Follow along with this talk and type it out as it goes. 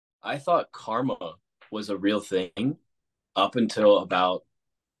I thought karma was a real thing up until about,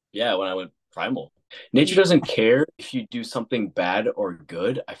 yeah, when I went primal. Nature doesn't care if you do something bad or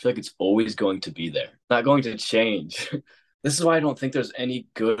good. I feel like it's always going to be there, not going to change. This is why I don't think there's any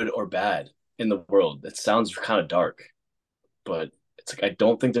good or bad in the world. That sounds kind of dark, but it's like I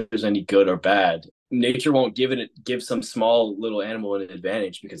don't think there's any good or bad. Nature won't give some small little animal an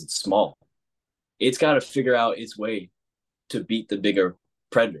advantage because it's small. It's got to figure out its way to beat the bigger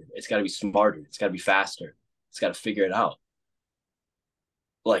predator. It's got to be smarter. It's got to be faster. It's got to figure it out.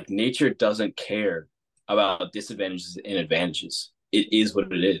 Like nature doesn't care about disadvantages and advantages. It is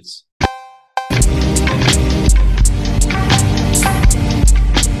what it is.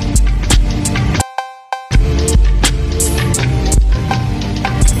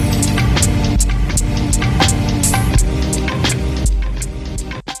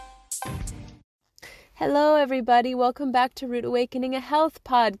 Hello, everybody. Welcome back to Root Awakening, a health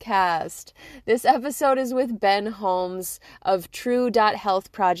podcast. This episode is with Ben Holmes of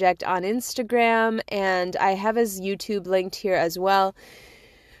True.Health Project on Instagram, and I have his YouTube linked here as well.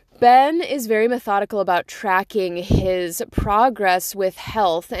 Ben is very methodical about tracking his progress with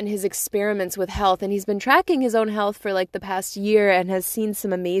health and his experiments with health, and he's been tracking his own health for like the past year and has seen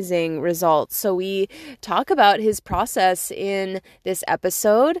some amazing results. So we talk about his process in this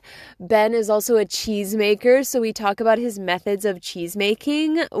episode. Ben is also a cheesemaker, so we talk about his methods of cheese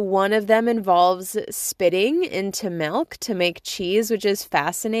making. One of them involves spitting into milk to make cheese, which is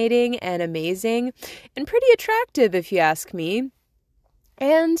fascinating and amazing and pretty attractive if you ask me.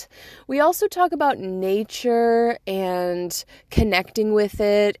 And we also talk about nature and connecting with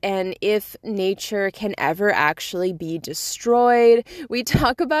it and if nature can ever actually be destroyed. We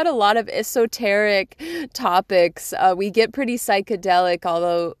talk about a lot of esoteric topics. We get pretty psychedelic,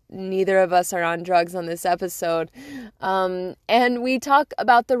 although neither of us are on drugs on this episode. And we talk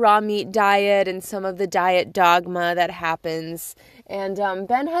about the raw meat diet and some of the diet dogma that happens. And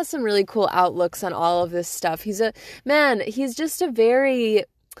Ben has some really cool outlooks on all of this stuff. He's just a very...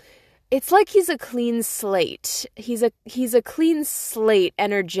 It's like he's a clean slate. He's a clean slate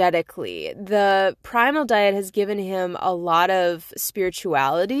energetically. The primal diet has given him a lot of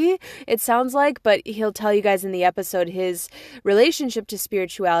spirituality, it sounds like, but he'll tell you guys in the episode his relationship to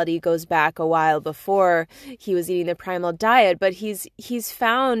spirituality goes back a while before he was eating the primal diet, but he's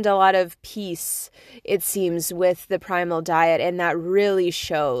found a lot of peace, it seems, with the primal diet, and that really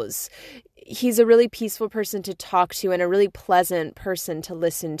shows. He's a really peaceful person to talk to and a really pleasant person to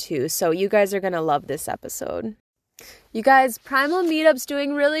listen to. So you guys are going to love this episode. You guys, Primal Meetup's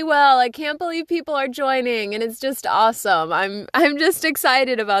doing really well. I can't believe people are joining, and it's just awesome. I'm just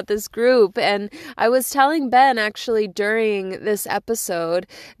excited about this group. And I was telling Ben actually during this episode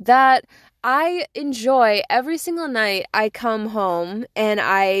that I enjoy every single night I come home and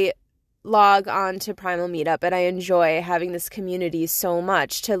I log on to Primal Meetup, and I enjoy having this community so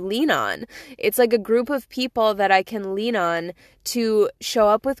much to lean on. It's like a group of people that I can lean on to show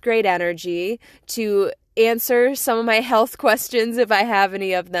up with great energy, to answer some of my health questions if I have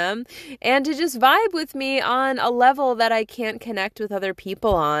any of them, and to just vibe with me on a level that I can't connect with other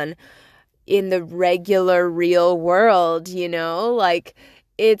people on in the regular real world, you know? Like,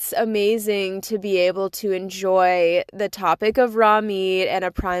 it's amazing to be able to enjoy the topic of raw meat and a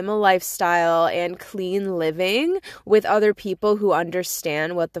primal lifestyle and clean living with other people who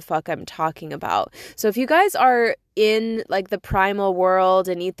understand what the fuck I'm talking about. So if you guys are in like the primal world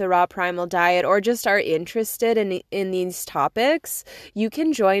and eat the raw primal diet, or just are interested in these topics, you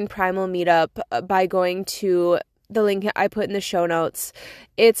can join Primal Meetup by going to the link I put in the show notes.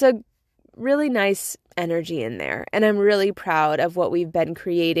 It's a really nice energy in there, and I'm really proud of what we've been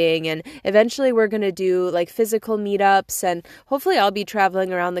creating. And eventually we're going to do like physical meetups, and hopefully I'll be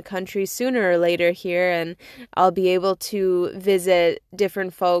traveling around the country sooner or later here, and I'll be able to visit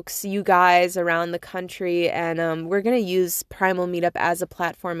different folks, you guys around the country, and we're going to use Primal Meetup as a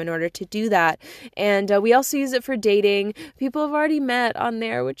platform in order to do that. And we also use it for dating. People have already met on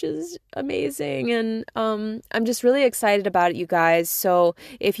there, which is amazing, and I'm just really excited about it, you guys. So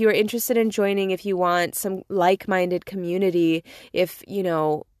if you are interested in joining, if you want some like-minded community, if, you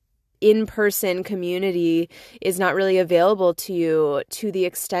know, in-person community is not really available to you to the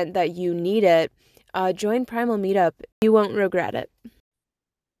extent that you need it, join Primal Meetup. You won't regret it.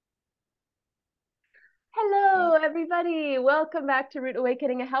 Hello, everybody. Welcome back to Root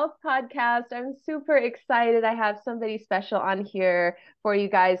Awakening, a health podcast. I'm super excited. I have somebody special on here for you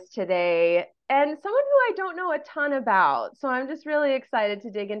guys today. and someone who I don't know a ton about. So I'm just really excited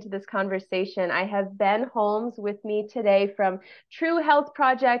to dig into this conversation. I have Ben Holmes with me today from True Health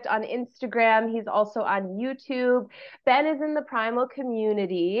Project on Instagram. He's also on YouTube. Ben is in the primal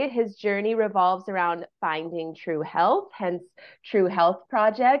community. His journey revolves around finding true health, hence True Health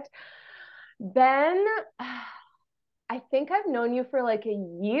Project. Ben, I think I've known you for like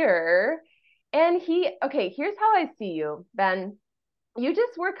a year. And okay, here's how I see you, Ben. You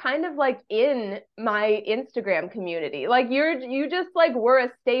just were kind of like in my Instagram community. Like you just like were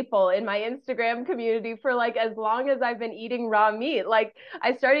a staple in my Instagram community for like as long as I've been eating raw meat. Like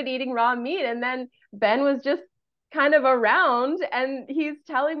I started eating raw meat and then Ben was just kind of around and he's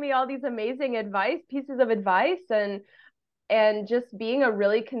telling me all these amazing pieces of advice and just being a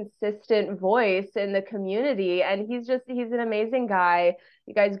really consistent voice in the community. And he's an amazing guy.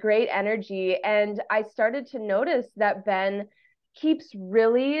 You guys, great energy. And I started to notice that Ben keeps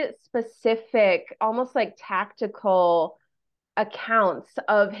really specific, almost like tactical accounts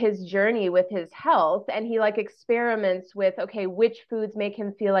of his journey with his health, and he like experiments with, okay, which foods make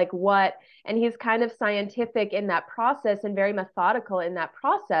him feel like what, and he's kind of scientific in that process and very methodical in that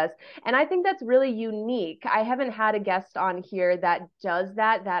process. And I think that's really unique. I haven't had a guest on here that does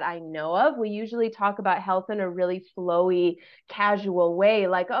that I know of. We usually talk about health in a really flowy, casual way,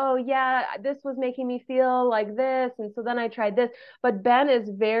 like, oh yeah, this was making me feel like this, and so then I tried this. But Ben is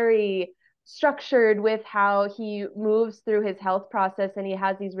very structured with how he moves through his health process, and he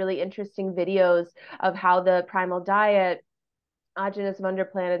has these really interesting videos of how the primal diet, Agenus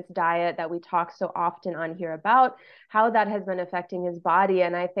Wonderplanet's diet that we talk so often on here about, how that has been affecting his body.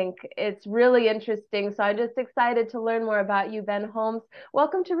 And I think it's really interesting. So I'm just excited to learn more about you, Ben Holmes.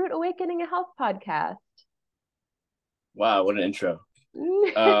 Welcome to Root Awakening, a health podcast. Wow, what an intro.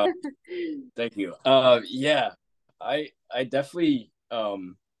 Thank you. Yeah, I definitely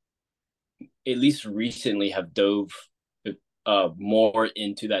at least recently have dove more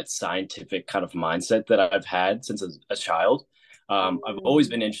into that scientific kind of mindset that I've had since a child. I've always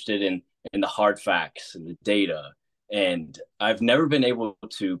been interested in the hard facts and the data, and I've never been able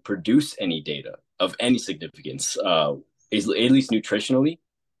to produce any data of any significance, at least nutritionally,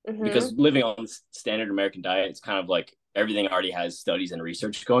 because living on the standard American diet, it's kind of like everything already has studies and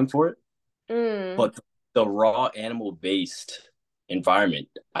research going for it. But the raw animal based environment,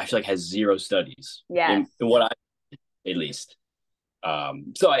 I feel like has zero studies. Yes. In what I, at least.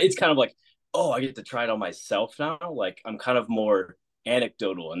 So it's kind of like, oh, I get to try it on myself now. Like I'm kind of more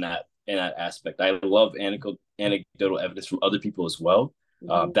anecdotal in that aspect. I love anecdotal evidence from other people as well.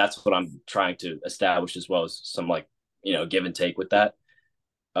 That's what I'm trying to establish, as well as some like give and take with that.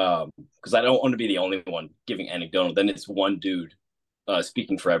 Because I don't want to be the only one giving anecdotal. Then it's one dude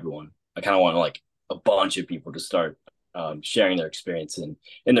speaking for everyone. I kind of want like a bunch of people to start sharing their experience and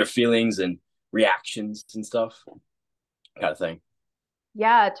their feelings and reactions and stuff, kind of thing.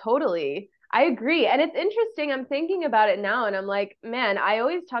 Yeah, totally. I agree. And it's interesting. I'm thinking about it now and I'm like, man, I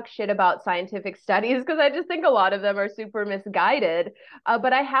always talk shit about scientific studies because I just think a lot of them are super misguided.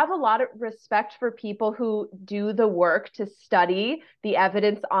 But I have a lot of respect for people who do the work to study the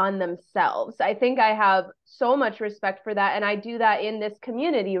evidence on themselves. I think I have so much respect for that. And I do that in this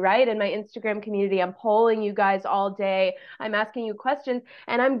community, right? In my Instagram community, I'm polling you guys all day. I'm asking you questions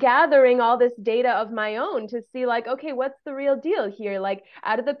and I'm gathering all this data of my own to see like, okay, what's the real deal here? Like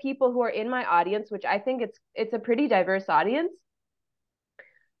out of the people who are in my audience, which I think it's a pretty diverse audience,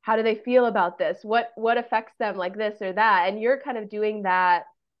 how do they feel about this? What affects them like this or that? And you're kind of doing that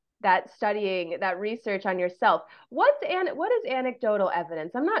studying, that research on yourself. What is anecdotal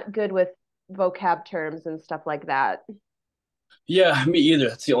evidence? I'm not good with vocab terms and stuff like that. Yeah, me either.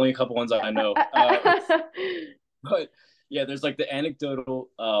 That's the only couple ones I know. But yeah, there's like the anecdotal,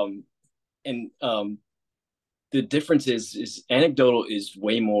 and the difference is anecdotal is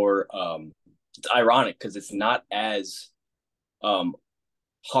way more. It's ironic because it's not as um,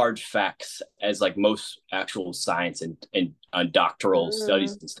 hard facts as like most actual science and doctoral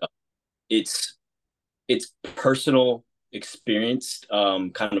studies and stuff. It's personal experience,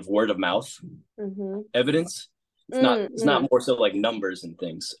 kind of word of mouth evidence. It's not more so like numbers and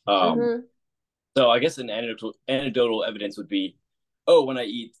things. So I guess an anecdotal evidence would be, oh, when I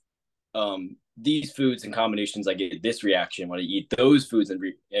eat these foods and combinations, I get this reaction. When I eat those foods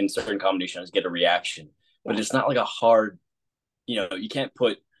in certain combinations, I get a reaction. But it's not like a hard, you can't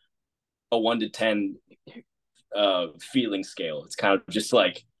put a 1 to 10 feeling scale. It's kind of just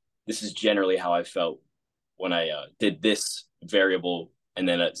like, this is generally how I felt when I did this variable, and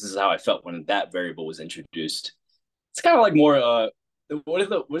then this is how I felt when that variable was introduced. It's kind of like more what is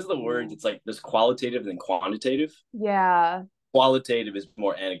the word? It's like there's qualitative and quantitative. Yeah. Qualitative is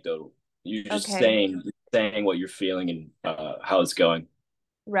more anecdotal. You're just Okay. saying what you're feeling and how it's going.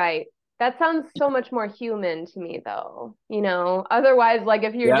 Right. That sounds so much more human to me, though. Otherwise, like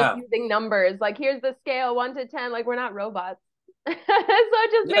if you're just Yeah, using numbers, like here's the scale 1 to 10, like we're not robots. So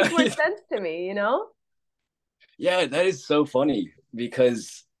it just makes more yeah, sense to me? yeah. That is so funny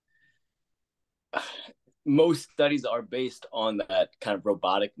because most studies are based on that kind of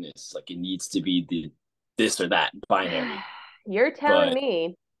roboticness. Like it needs to be the this or that binary. You're telling But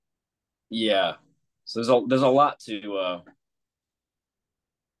me. yeah, so there's a lot to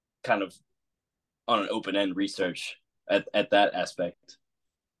kind of on an open end research at that aspect.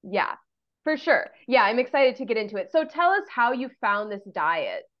 Yeah, for sure. Yeah, I'm excited to get into it. So tell us how you found this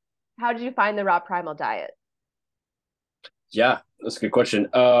diet. How did you find the raw primal diet? Yeah, that's a good question.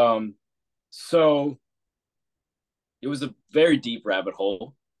 So it was a very deep rabbit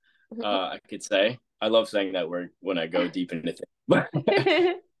hole. I could say I love saying that word when I go deep into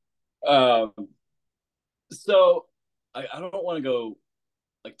things. um, so I don't want to go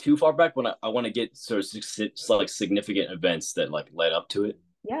like too far back when I want to get sort of like significant events that like led up to it.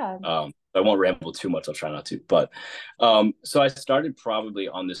 Yeah. I won't ramble too much. I'll try not to. But so I started probably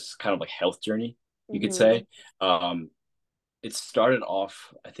on this kind of like health journey, you could Hmm. say. Um, it started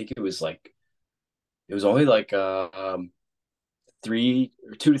off. I think it was only like 2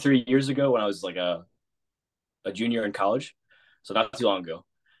 to 3 years ago when I was like a junior in college, so not too long ago.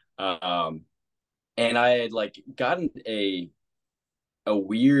 Um, and I had like gotten a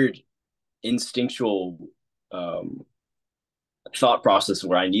weird instinctual um, thought process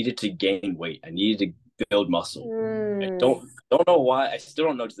where I needed to gain weight. I needed to build muscle. I Mm. don't know why. I still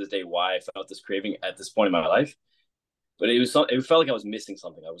don't know to this day why I felt this craving at this point in my life. But it felt like I was missing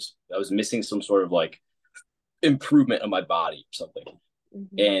something. I was missing some sort of like improvement of my body or something. Hmm.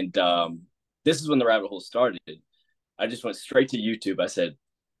 And this is when the rabbit hole started. I just went straight to YouTube. I said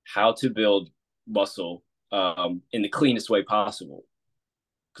how to build muscle in the cleanest way possible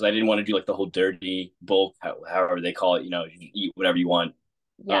because I didn't want to do like the whole dirty bulk, however they call it. You eat whatever you want.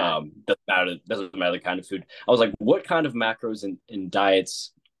 Yeah. Doesn't matter the kind of food. I was like, what kind of macros and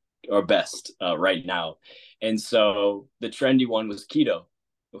diets are best right now? And so the trendy one was keto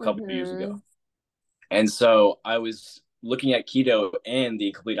a couple of years ago. Hmm. And so I was looking at keto and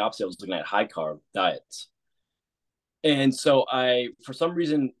the complete opposite. I was looking at high carb diets. And so for some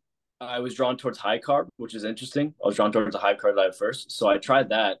reason, I was drawn towards high carb, which is interesting. I was drawn towards a high carb diet first. So I tried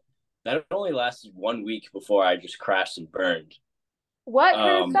that. That only lasted 1 week before I just crashed and burned. What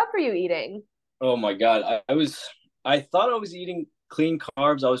kind of Um, stuff are you eating? oh my God. I thought I was eating clean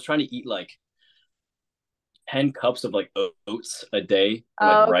carbs. I was trying to eat like 10 cups of like oats a day and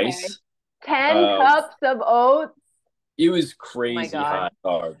like Okay. rice. 10 Um, cups of oats. it was Oh my crazy high God.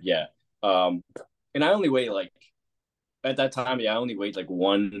 carb. Yeah. Um, and I only weighed like, at that time, yeah, I only weighed like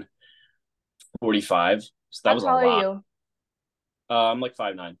 145. So that How was a tall are lot. you? I'm like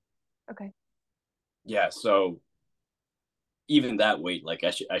 5'9". Okay. Yeah, so even that weight, like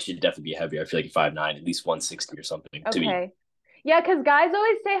I should definitely be heavier. I feel like 5'9", at least 160 or something to be. Okay. Yeah, because guys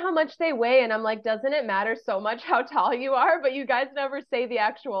always say how much they weigh, and I'm like, doesn't it matter so much how tall you are? But you guys never say the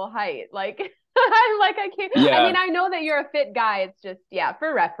actual height. Like, I'm like, I can't. I mean, Yeah, I know that you're a fit guy. It's just, yeah,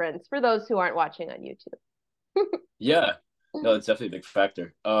 for reference, for those who aren't watching on YouTube. yeah. No, it's definitely a big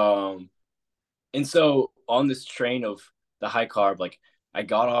factor. And so on this train of the high carb, like I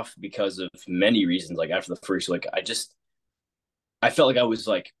got off because of many reasons. Like after the first, like I felt like I was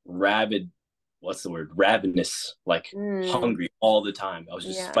like rabid. What's the word? Ravenous, like Mm, hungry all the time. I was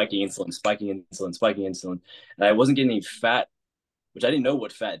just yeah. spiking insulin, spiking insulin, and I wasn't getting any fat, which I didn't know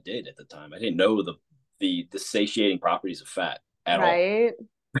what fat did at the time. I didn't know the satiating properties of fat at all. Right.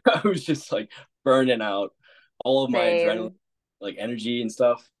 I was just like burning out all of my adrenaline, Same. like energy and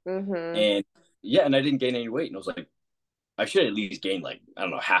stuff. Mm-hmm. And yeah, and I didn't gain any weight. And I was like, I should at least gain like, I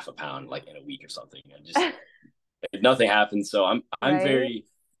don't know, half a pound like in a week or something. And just nothing happened. So I'm Right. very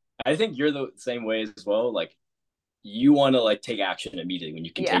I think you're the same way as well. Like you want to like take action immediately when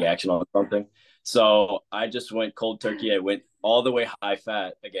you can take Yeah. action on something. So I just went cold turkey. I went all the way high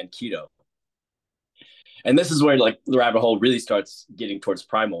fat again, keto. And this is where like the rabbit hole really starts getting towards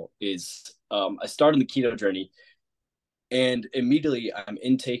primal is I started the keto journey and immediately I'm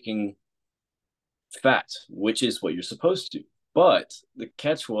intaking fat, which is what you're supposed to. But the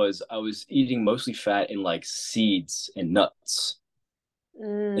catch was I was eating mostly fat in like seeds and nuts.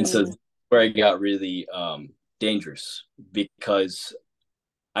 And so Mm, where it got really dangerous because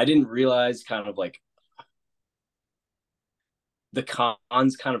I didn't realize kind of like the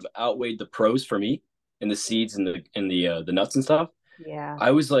cons kind of outweighed the pros for me and the seeds and the nuts and stuff. yeah.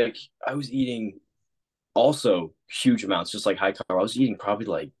 I was eating also huge amounts, just like high carb. I was eating probably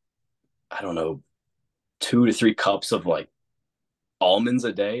like I don't know, 2 to 3 cups of like almonds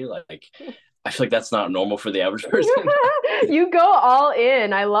a day. Like I feel like that's not normal for the average person. You go all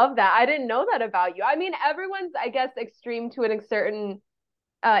in. I love that. I didn't know that about you. I mean, everyone's, I guess, extreme to a certain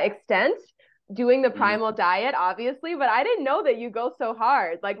extent doing the Mhm. primal diet, obviously, but I didn't know that you go so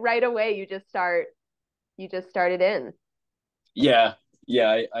hard. Like right away, you just started in. Yeah,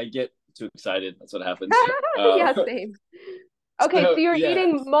 yeah, I get too excited. That's what happens. Yeah, same. Okay, So so you're yeah,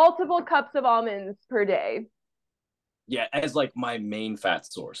 eating multiple cups of almonds per day. yeah, as like my main fat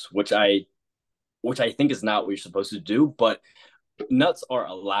source, which I think is not what you're supposed to do, but nuts are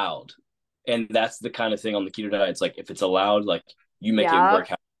allowed, and that's the kind of thing on the keto diet. It's like if it's allowed, like you make it Yep. work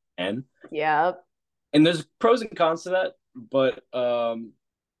how you can. Yep. And there's pros and cons to that, but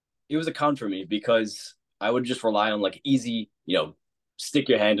it was a con for me because I would just rely on like easy, stick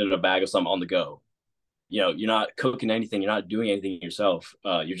your hand in a bag of something on the go. You're not cooking anything, you're not doing anything yourself.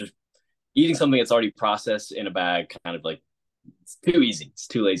 You're just eating something that's already processed in a bag, kind of like it's too easy, it's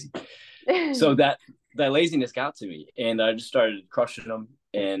too lazy. So that laziness got to me, and I just started crushing them.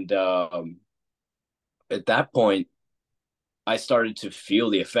 And at that point, I started to feel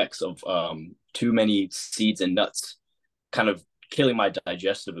the effects of too many seeds and nuts, kind of killing my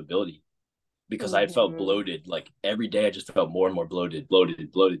digestive ability because I felt Mhm. bloated. Like every day, I just felt more and more bloated,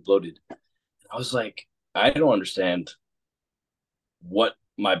 bloated, bloated, bloated. I was like, I don't understand what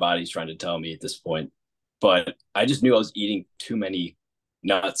my body's trying to tell me at this point, but I just knew I was eating too many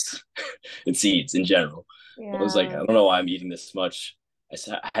nuts and seeds in general. I was like, I Yeah. don't know why I'm eating this much.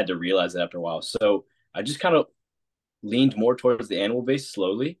 I had to realize it after a while. So I just kind of leaned more towards the animal base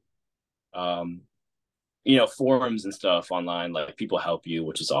slowly. Um, forums and stuff online, like people help you,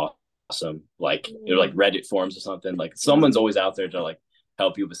 which is awesome. Like they're like Mm. Reddit forums or something. Like someone's Mhm. always out there to like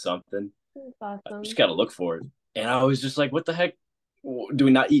help you with something. That's I just awesome. got to look for it. And I was just like, what the heck? Do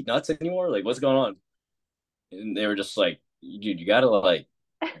we not eat nuts anymore? Like, what's going on? And they were just like, dude, you gotta like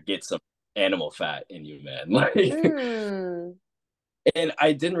get some animal fat in you, man. Like, Mm. and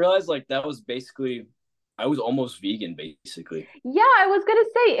I didn't realize like that was basically, I was almost vegan basically. Yeah, I was gonna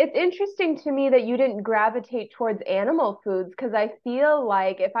say it's interesting to me that you didn't gravitate towards animal foods because I feel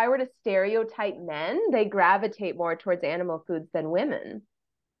like if I were to stereotype men, they gravitate more towards animal foods than women.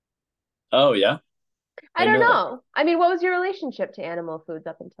 Oh yeah, I I don't know that. know. I mean, what was your relationship to animal foods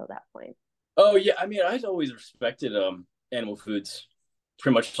up until that point? Oh yeah, I mean, I'd always respected animal foods,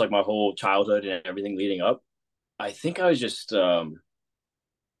 pretty much like my whole childhood and everything leading up. I think I just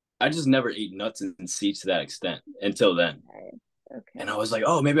never ate nuts and seeds to that extent until then. Okay. And I Okay. was like,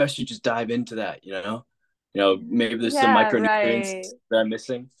 oh, maybe I should just dive into that, maybe there's some Yeah, micronutrients right. that I'm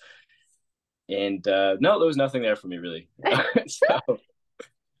missing. And no, there was nothing there for me really. So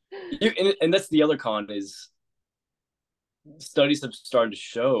and that's the other con is studies have started to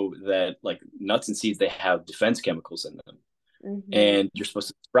show that like nuts and seeds they have defense chemicals in them, Hmm. and you're supposed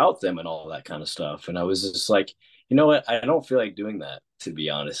to sprout them and all that kind of stuff. And I was just like, you know what? I don't feel like doing that, to be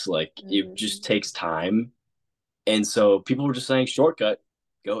honest. Like it just Hmm. takes time. And so people were just saying shortcut,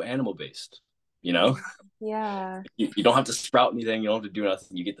 go animal based. You know, Yeah. you don't have to sprout anything. You don't have to do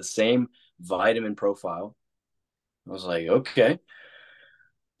nothing. You get the same vitamin profile. I was like, okay.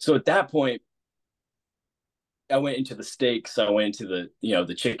 So at that point, I went into the steaks. I went into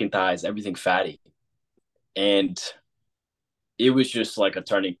the chicken thighs, everything fatty. And it was just like a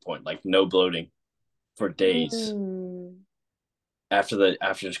turning point, like no bloating for days Mm. after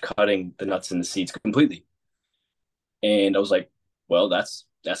just cutting the nuts and the seeds completely. And I was like, well, that's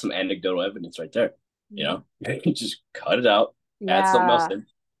some anecdotal evidence right there. Just cut it out, add something else Yeah. in.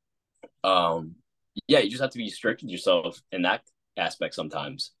 Um, yeah, you just have to be strict with yourself in that aspect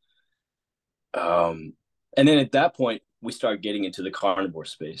sometimes. Um, and then at that point, we start getting into the carnivore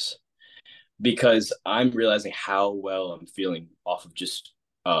space because I'm realizing how well I'm feeling off of just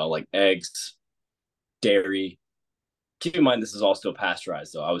like eggs, dairy. Keep in mind, this is all still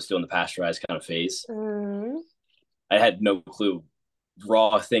pasteurized, though. I was still in the pasteurized kind of phase. Mm. I had no clue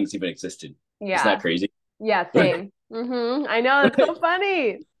raw things even existed. Isn't that Yeah. crazy? Yeah, It's same. I know, it's so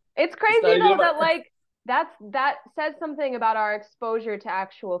funny. It's crazy not even though about. that like that says something about our exposure to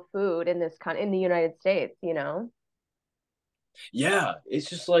actual food in in the United States, you know? Yeah, it's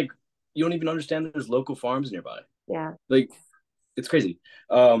just like you don't even understand that there's local farms nearby. Yeah. Like it's crazy.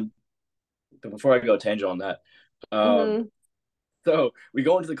 Um, but before I go tangent on that, um, Hmm. so we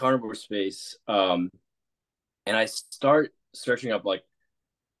go into the carnivore space, and I start searching up like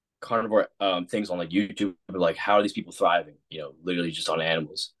carnivore things on like YouTube, like how are these people thriving? Literally just on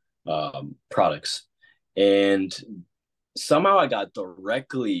animals, products, and somehow I got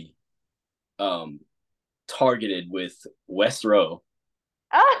directly um targeted with West Row.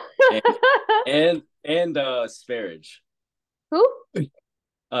 and Sparage. Who?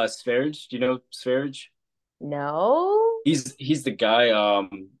 Sparage, do you know Sparage? No. He's the guy.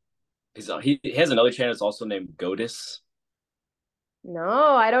 He has another channel. It's also named Godis. No,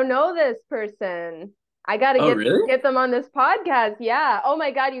 I don't know this person. I got to Oh, really? get them on this podcast. Yeah. Oh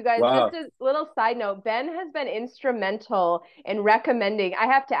my God, you guys, just Wow. a little side note. Ben has been instrumental in recommending. I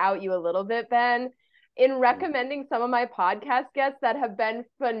have to out you a little bit, Ben, in recommending some of my podcast guests that have been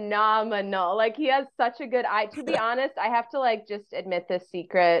phenomenal. Like he has such a good eye. To be honest, I have to like just admit this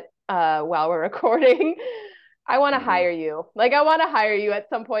secret while we're recording. I want to Mhm. hire you. Like I want to hire you at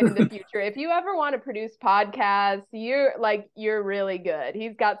some point in the future. If you ever want to produce podcasts, you're really good.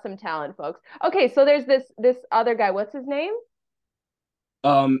 He's got some talent, folks. Okay, so there's this other guy. What's his name?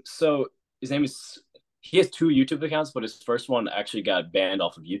 So his name is. He has two YouTube accounts, but his first one actually got banned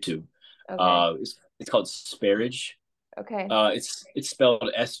off of YouTube. Okay. It's called Sparage. Okay. It's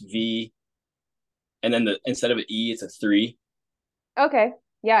spelled SV, and then the instead of an E, it's a three, Okay.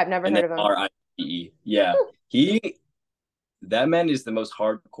 Yeah, I've never and heard then of him. RIE. Yeah, he that man is the most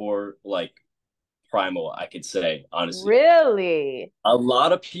hardcore like primal I could say honestly. Really? A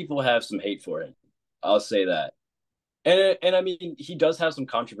lot of people have some hate for him. I'll say that. And I mean, he does have some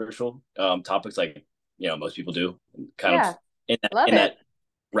controversial topics, like most people do, kind of Yeah. in Love that it.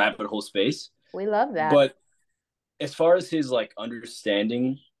 rabbit hole space. We love that. But as far as his like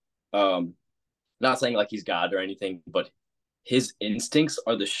understanding, um, not saying like he's God or anything, but his instincts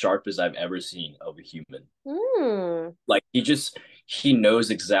are the sharpest I've ever seen of a human. Hmm. Like he knows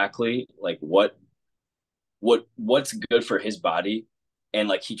exactly like what's good for his body, and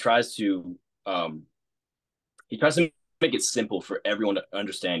like um he tries to make it simple for everyone to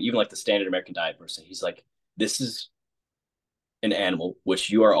understand, even like the standard American diet person. He's like, this is an animal, which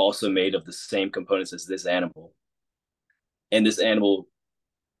you are also made of the same components as this animal. And this animal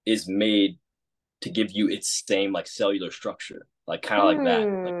is made to give you its same like cellular structure, like kind of like that.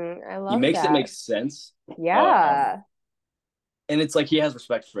 Like I he love makes it make that. sense. Yeah. And it's like he has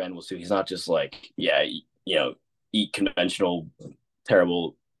respect for animals too. He's not just like, yeah, eat conventional,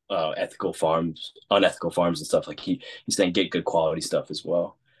 terrible, unethical farms and stuff. Like he's saying get good quality stuff as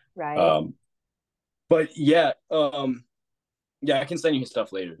well. Right. Um, but yeah, I can send you his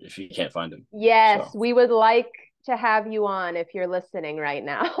stuff later if you can't find him. Yes, So we would like to have you on if you're listening right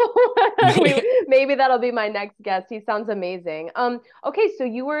now. Maybe that'll be my next guest. He sounds amazing. Okay, so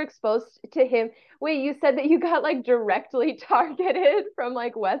you were exposed to him. Wait, you said that you got like directly targeted from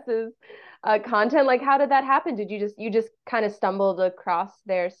like Wes's content. Like, how did that happen? Did you just kind of stumbled across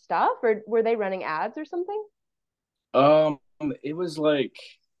their stuff, or were they running ads or something? um, it was like,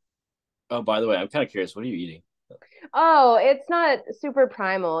 oh, by the way, I'm kind of curious. What are you eating? Oh, it's not super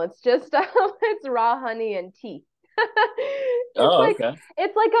primal. It's just it's raw honey and tea. It's Oh, like okay.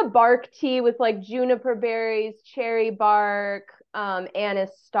 it's like a bark tea with like juniper berries, cherry bark,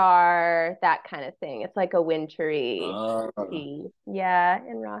 anise star, that kind of thing. It's like a wintry Uh, tea. Yeah,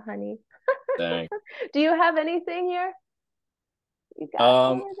 and raw honey. dang. Do you have anything here? You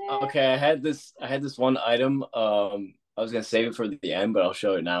got over there? Okay, I had this one item. I was gonna save it for the end, but I'll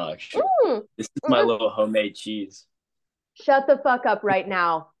show it now actually. Mm, This is my mm-mm. little homemade cheese. Shut the fuck up right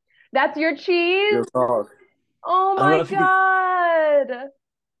now. That's your cheese? Real talk. Oh I don't know my if you can God. can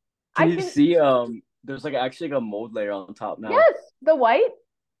I you can, see there's like actually like a mold layer on top now. yes, the white.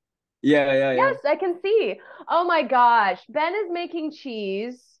 Yeah, yeah, yeah. Yes, I can see. Oh my gosh. Ben is making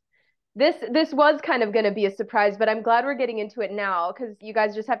cheese. This was kind of going to be a surprise, but I'm glad we're getting into it now because you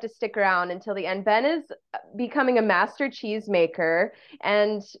guys just have to stick around until the end. Ben is becoming a master cheese maker,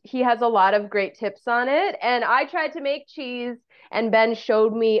 and he has a lot of great tips on it. And I tried to make cheese, and Ben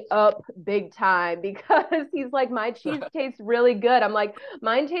showed me up big time because he's like, my cheese tastes really good. I'm like,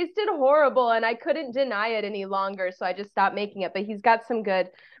 mine tasted horrible, and I couldn't deny it any longer, so I just stopped making it. But he's got some good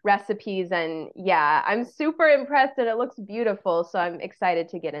recipes, and yeah, I'm super impressed and it looks beautiful, so I'm excited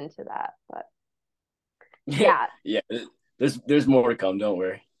to get into that. But yeah, Yeah, there's more to come, don't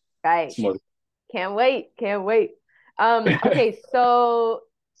worry. right. It's more. Can't wait. Can't wait. Okay, so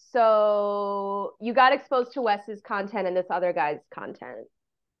you got exposed to Wes's content and this other guy's content.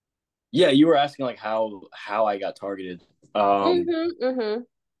 Yeah, you were asking like how I got targeted. Mm-hmm. Mm-hmm.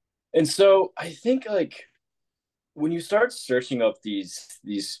 And so I think like when you start searching up these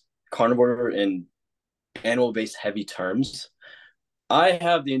carnivore and animal based heavy terms, I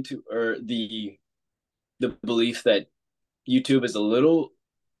have the belief that YouTube is a little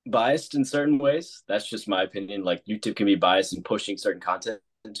biased in certain ways. That's just my opinion. Like YouTube can be biased in pushing certain content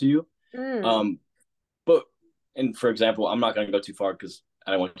to you. Mm. Um, but and for example, I'm not going to go too far because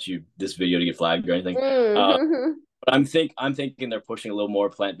I don't want this video to get flagged or anything. Uh, Mm-hmm. But I'm thinking they're pushing a little more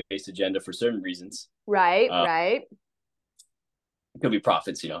plant-based agenda for certain reasons. Right, Uh, right. it could be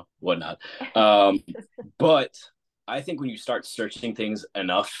profits, whatnot. Um, but I think when you start searching things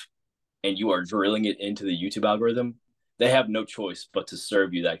enough and you are drilling it into the YouTube algorithm, they have no choice but to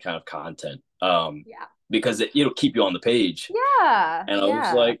serve you that kind of content. Yeah. Because it'll keep you on the page. Yeah, And I was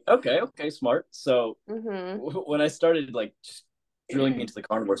yeah. like, okay, smart. So Mm-hmm. when I started like just drilling into the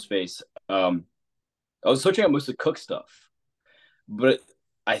carnivore space, I was searching out mostly cook stuff. But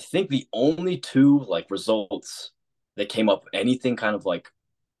I think the only two like results that came up anything kind of like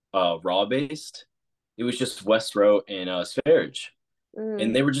raw based, it was just West Row and Sparage. And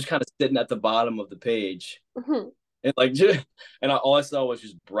Mm-hmm. they were just kind of sitting at the bottom of the page. And like all I saw was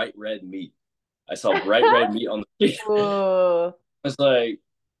just bright red meat. I saw bright red meat on the Ooh, I was like,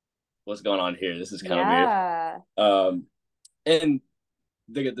 what's going on here? This is kind of weird. yeah. And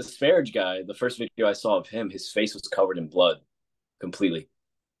the Sparage guy, the first video I saw of him, his face was covered in blood completely.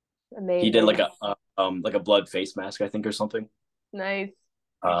 He did Amazing. like a blood face mask, I think, or something. Nice.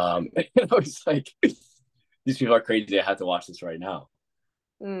 And I was like, these people are crazy. I have to watch this right now.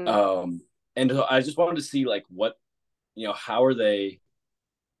 Mm, And I just wanted to see like what, how are they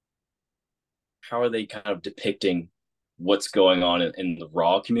kind of depicting what's going on in the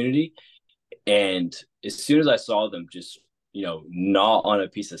raw community. And as soon as I saw them just, gnaw on a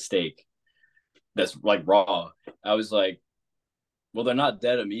piece of steak that's like raw, I was like, well, they're not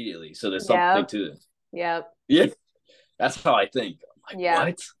dead immediately. So there's something yep. to this. Yep. Yeah. That's how I think. I'm like,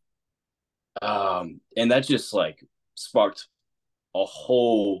 Yep. what? And that just like sparked a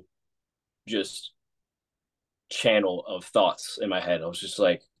whole just channel of thoughts in my head. I was just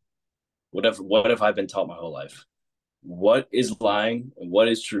like, what have I been taught my whole life? What is lying and what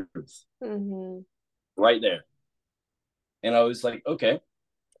is truth? Mm-hmm. Right there. And I was like, okay,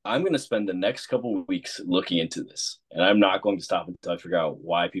 I'm going to spend the next couple of weeks looking into this, and I'm not going to stop until I figure out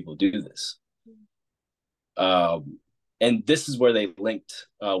why people do this. And this is where they linked.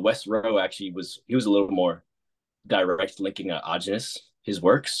 West Row actually he was a little more direct, linking Ogenes, his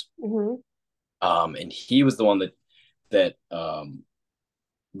works. Mm-hmm. And he was the one that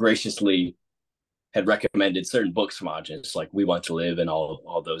graciously had recommended certain books from Ogenes, like We Want to Live and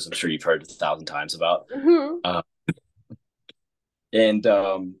all those. I'm sure you've heard 1,000 times about. Mm-hmm. And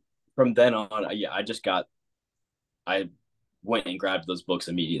from then on, yeah, I went and grabbed those books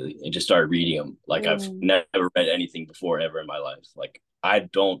immediately and just started reading them. Like I've Mm. never read anything before ever in my life. Like I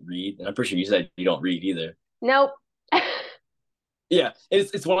don't read, and I'm pretty sure you said you don't read either. Nope. Yeah,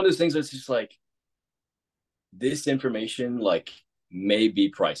 it's one of those things that's just like this information like may be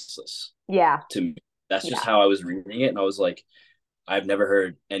priceless Yeah. to me. That's just Yeah. how I was reading it, and I was like, I've never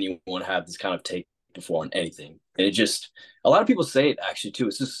heard anyone have this kind of take before on anything. And it just a lot of people say it actually too.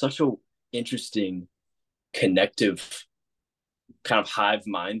 It's just such a interesting connective kind of hive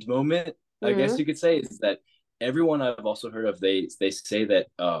mind moment, I guess Mm. you could say, is that everyone I've also heard of, they say that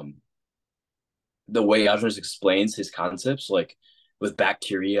the way Algers explains his concepts, like with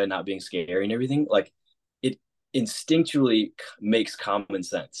bacteria not being scary and everything, like it instinctually makes common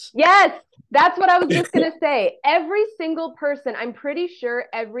sense. Yes, that's what I was just going to say. Every single person, I'm pretty sure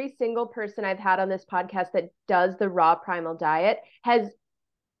every single person I've had on this podcast that does the raw primal diet has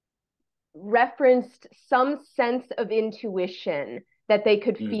referenced some sense of intuition that they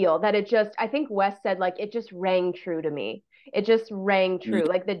could Mm. feel, that it just, I think Wes said, like, it just rang true to me. It just rang true.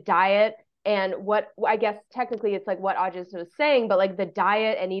 Like the diet and what I guess technically it's like what Ajas was saying, but like the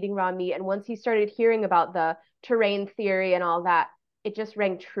diet and eating raw meat. And once he started hearing about the terrain theory and all that, it just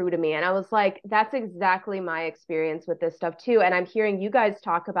rang true to me. And I was like, that's exactly my experience with this stuff too. And I'm hearing you guys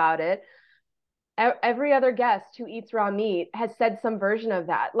talk about it. Every other guest who eats raw meat has said some version of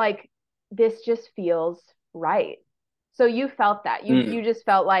that. Like, this just feels right. So you felt that. You Mm. just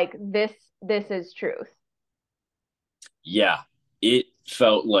felt like this is truth. Yeah, it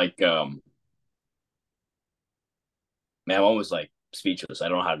felt like man, I'm almost like speechless. I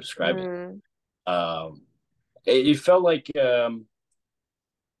don't know how to describe it. Mm, Um, it felt like I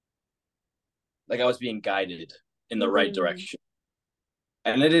was being guided in the right mm, direction,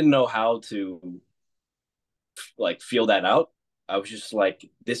 and I didn't know how to like feel that out. I was just like,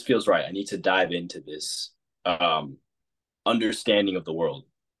 this feels right. I need to dive into this um, understanding of the world.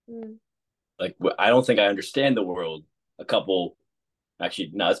 mm, Like, I don't think I understand the world. A couple,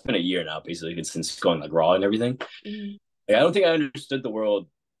 actually, no, it's been a year now, basically, since going like raw and everything. mm, Like, I don't think I understood the world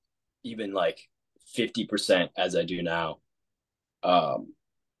even like 50% as I do now. Um,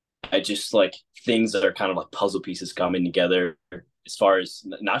 I just like things that are kind of like puzzle pieces coming together as far as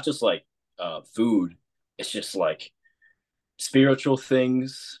not just like food, it's just like spiritual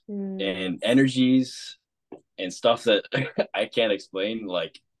things mm, and energies and stuff that I can't explain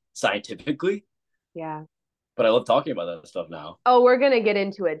like scientifically, Yeah. but I love talking about that stuff now. Oh, we're gonna get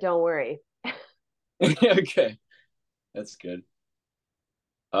into it. Don't worry. Okay, that's good.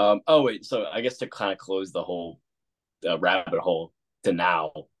 Oh wait, so I guess to kind of close the whole rabbit hole to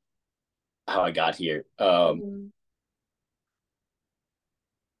now, how I got here. Mhm.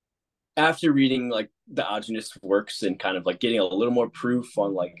 After reading like the Ogenist works and kind of like getting a little more proof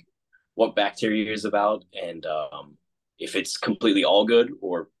on like what bacteria is about and if it's completely all good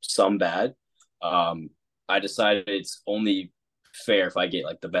or some bad, um, I decided it's only fair if I get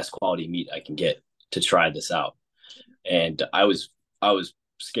like the best quality meat I can get to try this out. And I was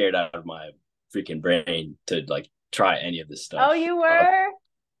scared out of my freaking brain to like try any of this Oh, stuff. you were?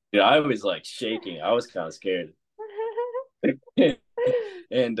 I was like shaking. I was kind of scared.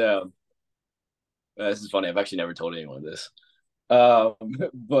 And this is funny. I've actually never told anyone this. Um,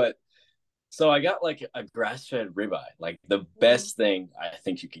 but so I got like a grass-fed ribeye, like the Mm, best thing I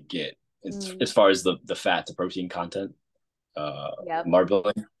think you could get mm, as far as the fat to protein content, yep.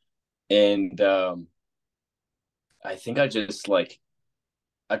 marbling. And I think I just like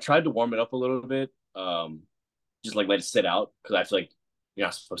I tried to warm it up a little bit, just like let it sit out because I feel like you're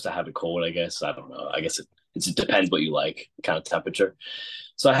not supposed to have it cold. I guess I don't know. I guess it depends what you like, kind of temperature.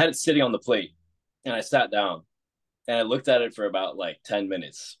 So I had it sitting on the plate, and I sat down and I looked at it for about like 10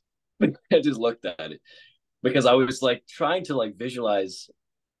 minutes. I just looked at it because I was like trying to like visualize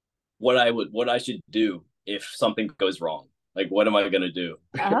what I should do if something goes wrong. Like, what am I gonna do?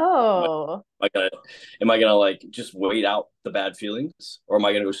 Am Oh. I gonna like just wait out the bad feelings, or am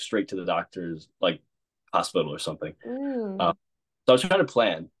I gonna go straight to the doctor's like hospital or something? Mm. So I was trying to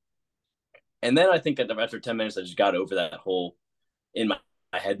plan, and then I think that after 10 minutes, I just got over that whole in my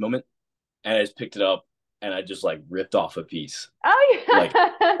head moment, and I just picked it up and I just like ripped off a piece. Oh Like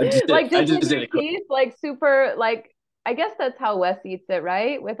yeah. I Like just just with did your it quick. teeth, like super like I guess that's how Wes eats it,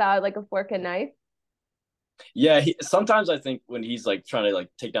 right? Without like a fork and knife. Yeah, sometimes I think when he's like trying to like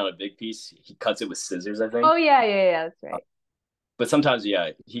take down a big piece, he cuts it with scissors. I Oh think, yeah, yeah, yeah, that's right. but sometimes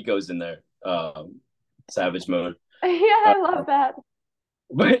yeah, he goes in there, savage mode. Yeah, Uh, I love that.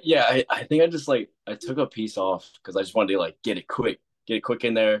 but yeah, I think I just like I took a piece off because I just wanted to like get it quick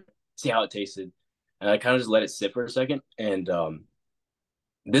in there, see how it tasted, and I kind of just let it sit for a second. And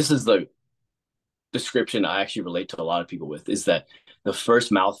this is the description I actually relate to a lot of people with is that the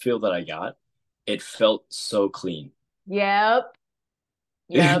first mouthfeel that I got, it felt so clean. Yep.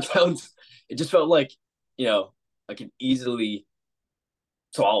 It Yep. felt, it just felt like, you know, I could easily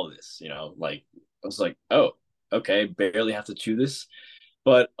swallow this, like I was like, oh, okay, barely have to chew this.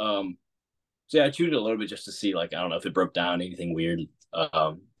 But so yeah, I chewed it a little bit just to see, like, I don't know if it broke down anything weird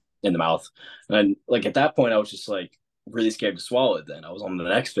um in the mouth. And like at that point I was just like really scared to swallow it then. I was on the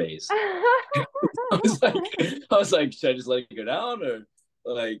next phase. I was like, should I just let it go down or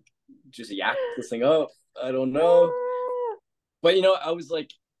like just yak this thing up? I don't know. But I was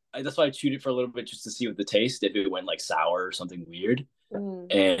like, that's why I chewed it for a little bit just to see what the taste, if it went like sour or something weird. Mm.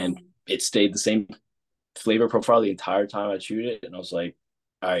 And it stayed the same flavor profile the entire time I chewed it. And I was like,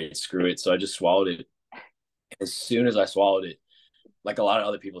 all right, screw it. So I just swallowed it. As soon as I swallowed it, like a lot of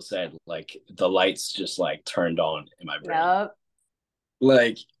other people said, like the lights just like turned on in my brain. Yep.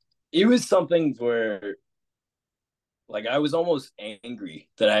 Like it was something where like I was almost angry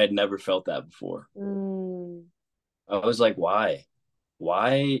that I had never felt that before. Mm. I was like, why?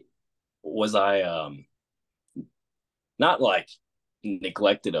 Why was I not like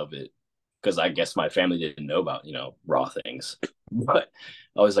neglected of it? Because I guess my family didn't know about, raw things. But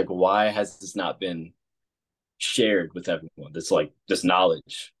I was like, why has this not been shared with everyone? This like this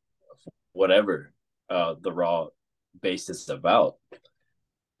knowledge, whatever the raw base is about.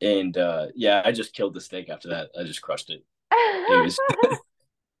 And yeah, I just killed the steak after that. I just crushed it. It was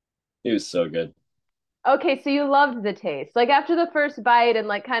it was so good. Okay, so you loved the taste. Like after the first bite and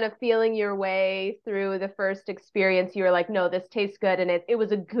like kind of feeling your way through the first experience, you were like, no, this tastes good. And it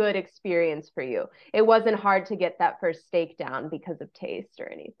was a good experience for you. It wasn't hard to get that first steak down because of taste or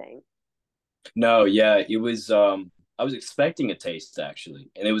anything. No, yeah, it was I was expecting a taste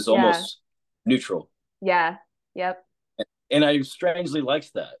actually, and it was Yeah. almost neutral. Yeah. Yep. And I strangely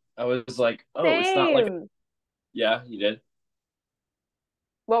liked that. I was like, "Oh, it's not like Same. yeah, you did."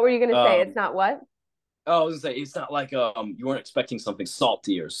 What were you gonna say? It's Um not what? I was gonna say it's not like you weren't expecting something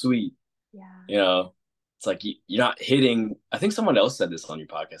salty or sweet, Yeah. you know. It's like you're not hitting. I think someone else said this on your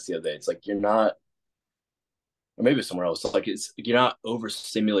podcast the other day. It's like you're not, or maybe somewhere else. Like it's you're not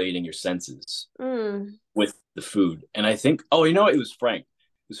overstimulating your senses Mm. with the food. And I think, oh, you know what? It was Frank.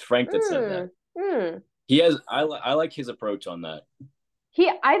 It was Frank that said that. Mm. Mm. He has. I like his approach on that.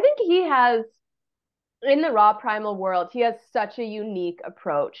 I think he has in the raw primal world, he has such a unique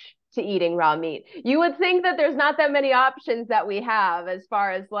approach to eating raw meat. You would think that there's not that many options that we have as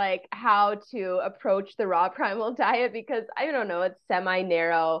far as like how to approach the raw primal diet because I don't know, it's semi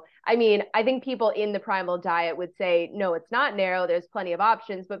narrow. I mean, I think people in the primal diet would say, no, it's not narrow. There's plenty of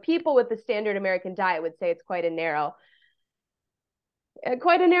options. But people with the standard American diet would say it's quite a narrow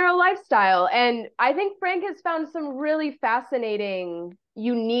lifestyle. And I think Frank has found some really fascinating,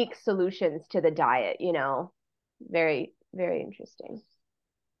 unique solutions to the diet, very, very interesting.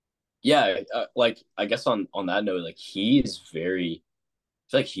 Yeah, like I guess on that note, like he is very,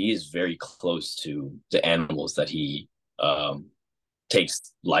 I feel like he is very close to the animals that he takes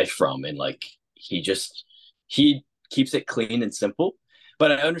life from, and like he keeps it clean and simple.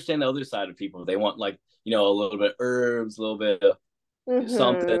 But I understand the other side of people. They want like a little bit of herbs, a little bit of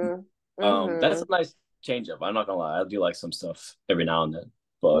something. Mm-hmm. That's Mm-hmm. a nice change up. I'm not gonna lie, I do like some stuff every now and then,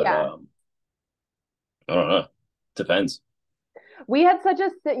 but Yeah. I don't know. Depends.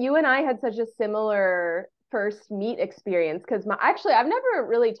 You and I had such a similar first meat experience because actually, I've never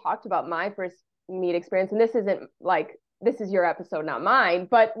really talked about my first meat experience. And this isn't like, this is your episode, not mine,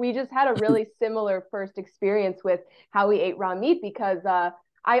 but we just had a really similar first experience with how we ate raw meat because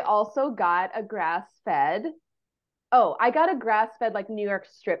I also got a grass fed. Oh, I got a grass fed like New York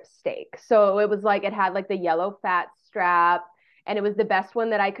strip steak. So it was like it had like the yellow fat strap and it was the best one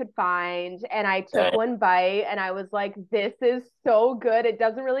that I could find. And I took Dang. one bite and I was like, this is so good. It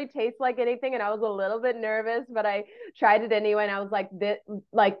doesn't really taste like anything. And I was a little bit nervous, but I tried it anyway. And I was like, this,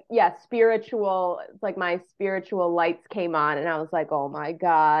 like, yeah, spiritual, like my spiritual lights came on. And I was like, oh my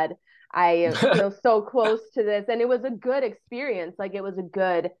God, I feel so close to this. And it was a good experience. Like it was a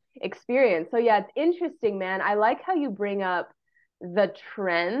good experience. So yeah, it's interesting, man. I like how you bring up the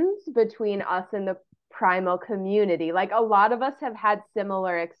trends between us and the primal community. Like a lot of us have had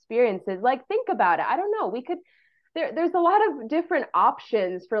similar experiences. Like think about it. I don't know. There's a lot of different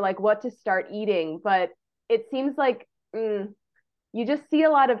options for like what to start eating, but it seems like you just see a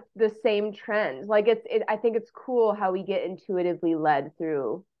lot of the same trends. Like I think it's cool how we get intuitively led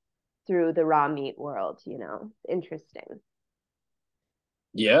through the raw meat world. Interesting.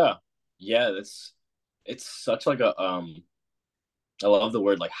 Yeah, yeah. It's such like a I love the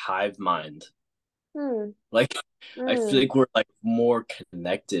word like hive mind. Hmm. Like I feel Hmm. like we're like more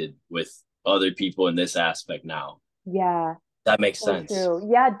connected with other people in this aspect now. Yeah. That makes So sense. true.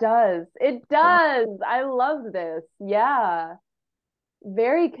 Yeah, it does. It does. I love this. Yeah.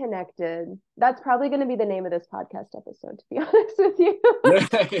 Very connected. That's probably going to be the name of this podcast episode, to be honest with you.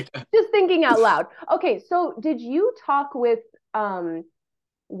 Just thinking out loud. Okay, so did you talk with um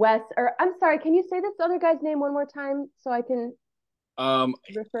Wes or I'm sorry, can you say this other guy's name one more time so I can um,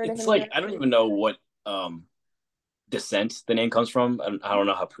 refer to it's him like I don't correctly? even know what descent the name comes from. I don't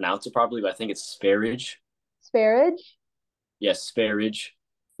know how to pronounce it properly, but I think it's Sparridge. Sparridge? Yes, Sparridge.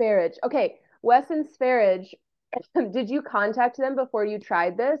 Sparridge. Okay, Wes and Sparridge. Did you contact them before you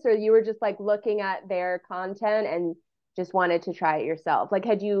tried this, or you were just like looking at their content and just wanted to try it yourself? Like,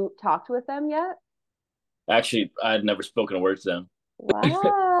 had you talked with them yet? Actually, I had never spoken a word to them.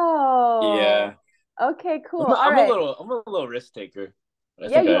 Wow. Yeah, Okay, cool. I'm a, All I'm a right. little I'm a little risk taker. I Yeah,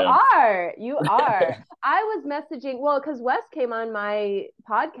 think you I am. are. You are. I was messaging, well, because Wes came on my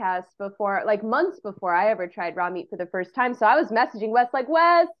podcast before, like months before I ever tried raw meat for the first time. So I was messaging Wes, like,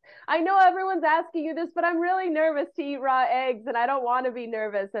 Wes, I know everyone's asking you this, but I'm really nervous to eat raw eggs and I don't want to be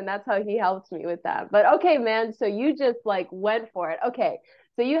nervous. And that's how he helped me with that. But okay, man. So you just like went for it. Okay.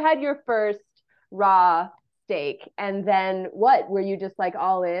 So you had your first raw steak. And then what? Were you just like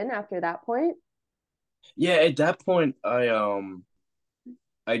all in after that point? Yeah, at that point,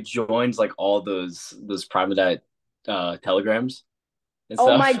 I joined like all those private telegrams and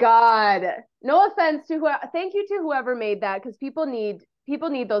Oh my stuff. God. No offense to thank you to whoever made that because people need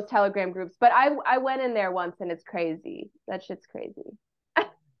those Telegram groups. But I went in there once and it's crazy. That shit's crazy.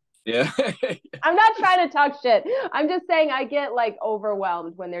 Yeah. I'm not trying to talk shit. I'm just saying I get like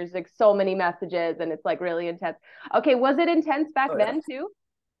overwhelmed when there's like so many messages and it's like really intense. Okay, was it intense back Oh yeah. then too?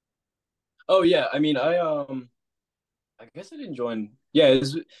 Oh yeah. I mean, I guess I didn't join. Yeah,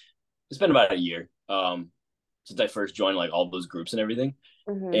 it's been about a year since I first joined like all those groups and everything,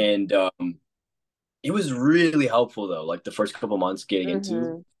 Mm-hmm. and it was really helpful though. Like the first couple months getting into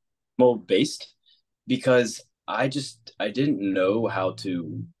Mm-hmm. mode based because I didn't know how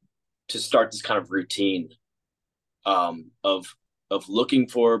to start this kind of routine um, of of looking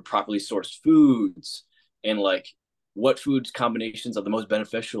for properly sourced foods and like what foods combinations are the most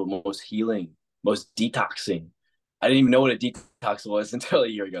beneficial, most healing, most detoxing. I didn't even know what a detox was until a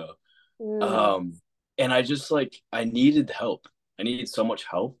year ago. Mm. Um, and I just like I needed help. I needed so much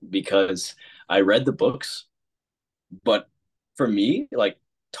help because I read the books, but for me, like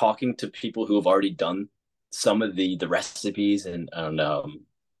talking to people who have already done some of the recipes and kind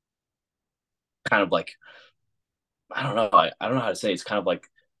of like I don't know, I don't know how to say it. It's kind of like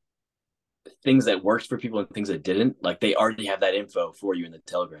things that worked for people and things that didn't. Like they already have that info for you in the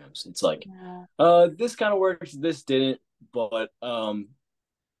telegrams. It's like, Yeah. this kind of works, this didn't, but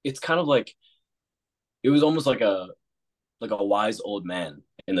it's kind of like it was almost like a wise old man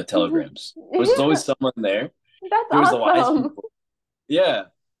in the telegrams. There's always someone there. That's There was the wise awesome. people. Yeah,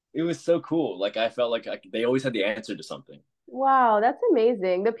 it was so cool. Like I felt like they always had the answer to something. Wow, that's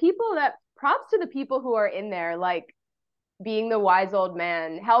amazing. The people that props to the people who are in there, like being the wise old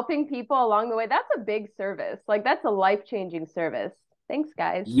man, helping people along the way. That's a big service. Like that's a life-changing service. Thanks,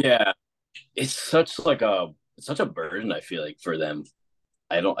 guys. Yeah, it's such a burden. I feel like for them.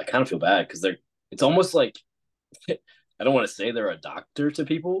 I kind of feel bad because they're. It's almost like I don't want to say they're a doctor to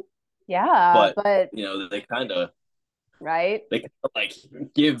people, Yeah, but but right? they kind of like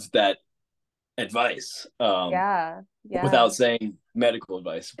give that advice Yeah, yeah, without saying medical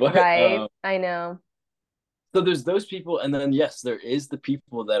advice. But right. I know. so there's those people, and then yes, there is the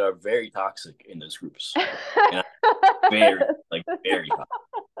people that are very toxic in those groups, and I'm very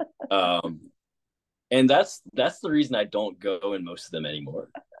toxic. And that's the reason I don't go in most of them anymore.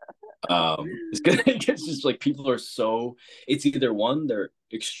 It's because it's just like people are so. It's either one, they're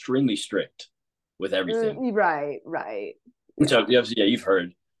extremely strict with everything, Right, right. which Yeah. yeah, you've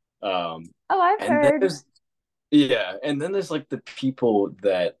heard. Um, Oh, I've and then heard. there's yeah, and then there's like the people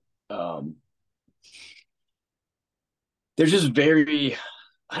that um, they're just very.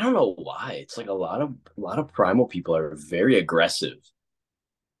 I don't know why. It's like a lot of primal people are very aggressive,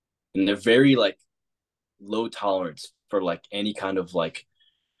 and they're very like low tolerance for like any kind of like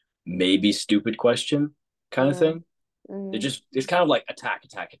maybe stupid question kind of Mm, thing. mm, It's kind of like attack,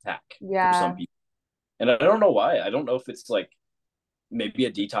 attack, attack for some yeah. people. And I don't know why. I don't know if it's like maybe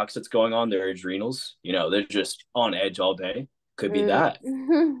a detox that's going on their adrenals. You know, they're just on edge all day. Could be Mm. that.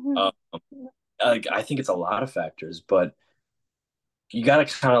 Um, like I think it's a lot of factors, but you got to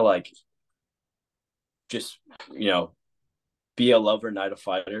kind of like just you know be a lover, not a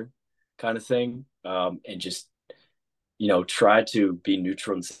fighter, kind of thing, and just try to be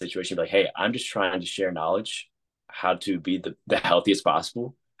neutral in the situation. Like, hey, I'm just trying to share knowledge, how to be the healthiest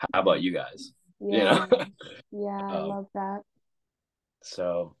possible. How about you guys? You know. Yeah. Yeah, I um, love that.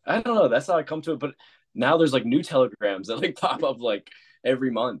 So I don't know. That's how I come to it. But now there's like new telegrams that like pop up like every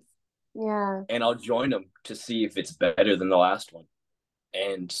month, Yeah. and I'll join them to see if it's better than the last one.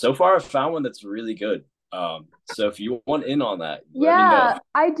 And so far, I've found one that's really good. So if you want in on that, let me know. Yeah,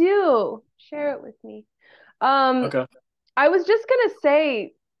 I do. Share it with me. Um, Okay. I was just gonna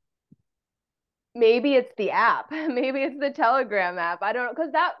say maybe it's the app. Maybe it's the Telegram app. I don't know,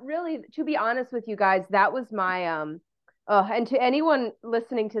 because that really, to be honest with you guys, that was my and to anyone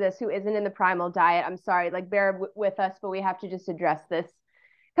listening to this who isn't in the primal diet, I'm sorry, like bear with us, but we have to just address this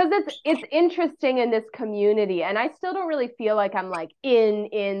because it's interesting in this community, and I still don't really feel like I'm like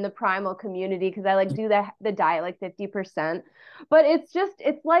in the primal community because I like do the diet like 50%, but it's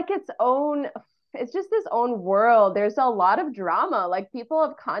like it's just this own world. There's a lot of drama. Like people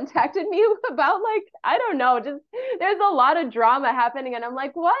have contacted me about like, I don't know, just there's a lot of drama happening. And I'm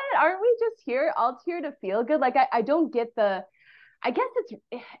like, what? Aren't we just all here to feel good? Like I don't get I guess it's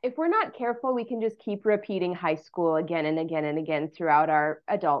if we're not careful, we can just keep repeating high school again and again and again throughout our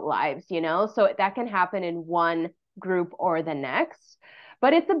adult lives, you know? So that can happen in one group or the next.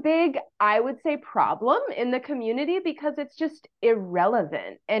 But it's a big, I would say, problem in the community because it's just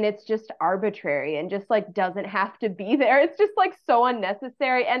irrelevant and it's just arbitrary and just like doesn't have to be there. It's just like so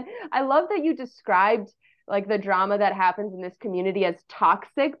unnecessary. And I love that you described like the drama that happens in this community as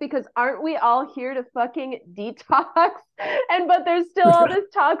toxic because aren't we all here to fucking detox? And but there's still all this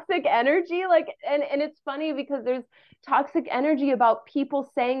toxic energy like and it's funny because there's toxic energy about people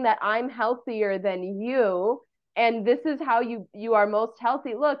saying that I'm healthier than you and this is how you are most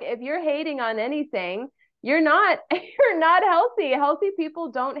healthy. Look, if you're hating on anything, you're not you're not healthy. Healthy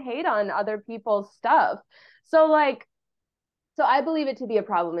people don't hate on other people's stuff. So like so I believe it to be a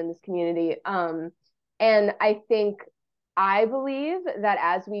problem in this community. And I believe that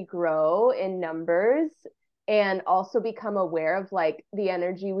as we grow in numbers and also become aware of like the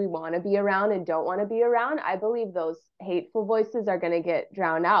energy we want to be around and don't want to be around, I believe those hateful voices are going to get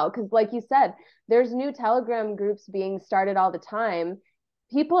drowned out. Because, like you said, there's new Telegram groups being started all the time.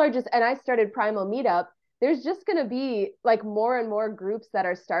 People are just, and I started Primal Meetup, there's just going to be like more and more groups that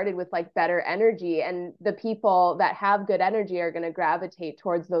are started with like better energy and the people that have good energy are going to gravitate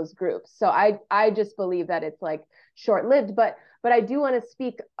towards those groups. So I just believe that it's like short lived, but But I do want to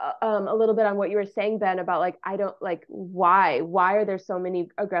speak a little bit on what you were saying, Ben, about like I don't like why are there so many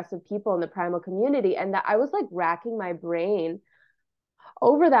aggressive people in the primal community, and that I was like racking my brain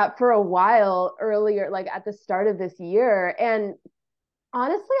over that for a while earlier, like at the start of this year. And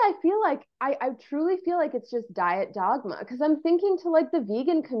honestly, I feel like I truly feel like it's just diet dogma because I'm thinking to like the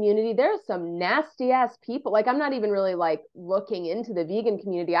vegan community, there's some nasty ass people. Like I'm not even really like looking into the vegan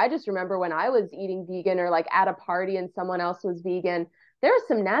community. I just remember when I was eating vegan or like at a party and someone else was vegan, there are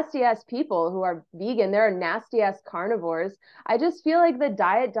some nasty ass people who are vegan. There are nasty ass carnivores. I just feel like the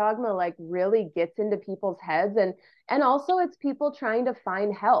diet dogma like really gets into people's heads, and also it's people trying to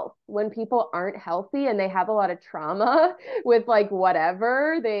find health when people aren't healthy and they have a lot of trauma with like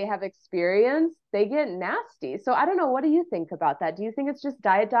whatever they have experienced, they get nasty. So I don't know. What do you think about that? Do you think it's just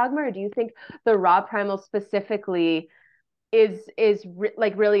diet dogma, or do you think the raw primal specifically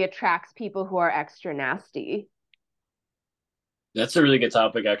like really attracts people who are extra nasty? That's a really good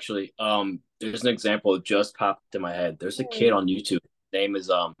topic, actually. There's an example that just popped in my head. There's a kid Mm. on YouTube. His name is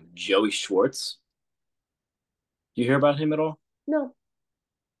Joey Schwartz. You hear about him at all? No.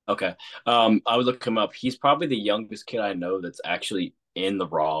 Okay. I would look him up. He's probably the youngest kid I know that's actually in the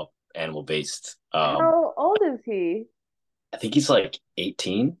raw animal based. How old is he? I think he's like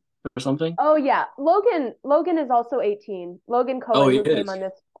 18 or something. Oh yeah, Logan is also 18. Logan Oh, Cohen, he who came is. on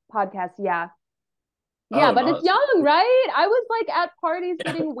this podcast. Yeah. Yeah, Oh but no, it's that's cool. young, right? I was like at parties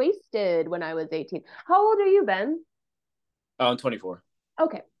Yeah. getting wasted when I was 18. How old are you, Ben? I'm 24.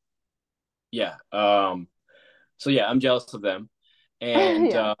 Okay. Yeah. So yeah, I'm jealous of them, and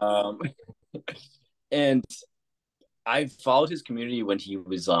Yeah. and I followed his community when he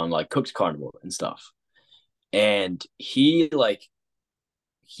was on like cooked carnivore and stuff, and he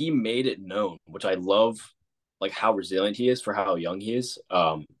made it known, which I love, like how resilient he is for how young he is.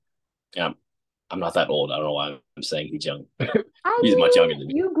 And I'm not that old. I don't know why I'm saying he's young. I He's much younger than mean,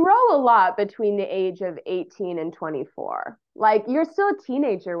 me. you grow a lot between the age of 18 and 24. Like you're still a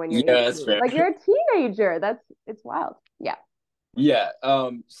teenager when you're Yeah, that's 18. fair. Like you're a teenager. It's wild. Yeah. Yeah.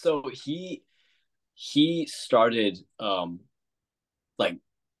 So he started like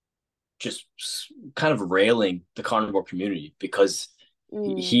just kind of railing the carnivore community because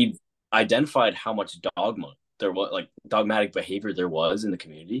Mm, he identified how much dogma there was, like dogmatic behavior there was in the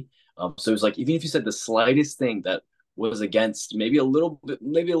community. So it was like even if you said the slightest thing that was against maybe a little bit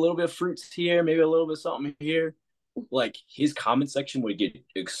of fruits here, maybe a little bit of something here, like his comment section would get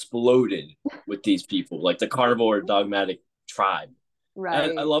exploded with these people, like the carnivore dogmatic tribe. And I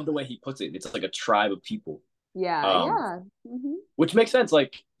right. love the way he puts it. It's like a tribe of people, Yeah. um, Yeah. Hmm. which makes sense.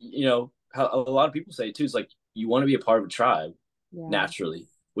 Like how a lot of people say it too. It's like you want to be a part of a tribe Yeah. naturally,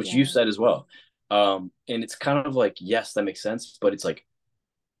 which you Yeah. said as well. And it's kind of like yes, that makes sense, but it's like,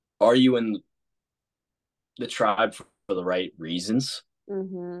 are you in the tribe for the right reasons?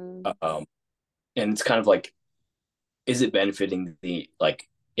 Hmm. Um, and it's kind of like, is it benefiting the like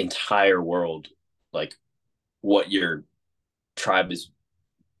entire world, like what your tribe is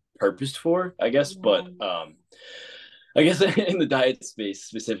purposed for, I guess. But Yeah. I guess in the diet space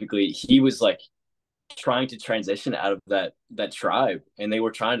specifically, he was like trying to transition out of that tribe, and they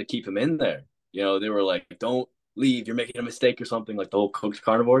were trying to keep him in there. They were like, "Don't leave. You're making a mistake or something," like the whole cooked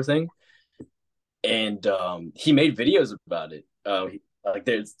carnivore thing. And he made videos about it. Like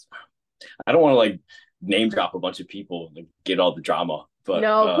there's, I don't want to like name drop a bunch of people and get all the drama, but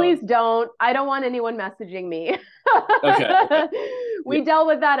No, please don't. I don't want anyone messaging me. okay, okay, yeah, We dealt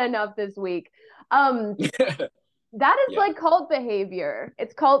with that enough this week. Um, that is yeah, like cult behavior.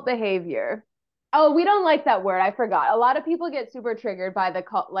 It's cult behavior. Oh, we don't like that word. I forgot. A lot of people get super triggered by the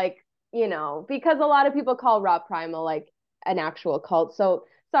cult, like, because a lot of people call Raw Primal like an actual cult. So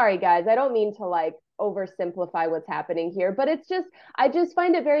sorry, guys. I don't mean to like oversimplify what's happening here, but I just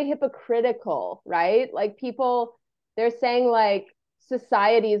find it very hypocritical, right? Like people, they're saying like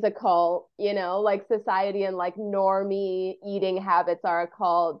society is a cult, like society and like normie eating habits are a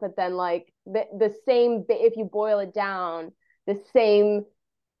cult, but then like the same, if you boil it down, the same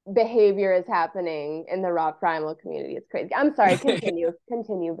behavior is happening in the raw primal community. It's crazy. I'm sorry. Continue,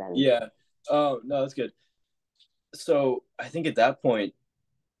 Ben. yeah. Oh no, that's good. So I think at that point,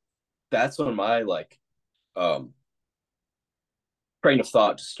 that's when my like um train of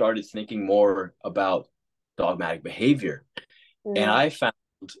thought just started thinking more about dogmatic behavior. And Mm. I found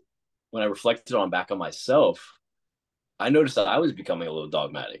when I reflected on back on myself, I noticed that I was becoming a little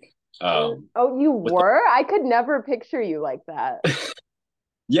dogmatic. Mm. Um, Oh, you with were? I could never picture you like that.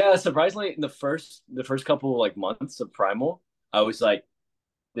 Yeah, surprisingly, in the first couple like months of Primal, I was like,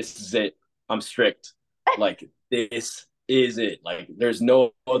 "This is it. I'm strict. Like this is it. Like there's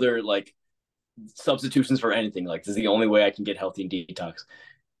no other like substitutions for anything. Like, this is the only way I can get healthy and detox.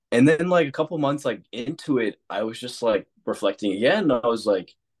 And then like a couple months like into it, I was just like reflecting again. I was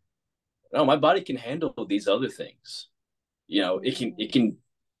like, no, my body can handle these other things. It can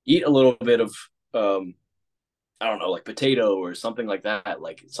eat a little bit of um I don't know, like potato or something like that,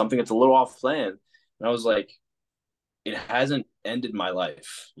 like something that's a little off plan. And I was like, it hasn't ended my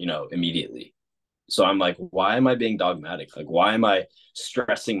life, immediately. So I'm like, why am I being dogmatic? Like, why am I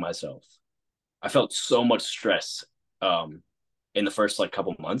stressing myself? I felt so much stress um in the first like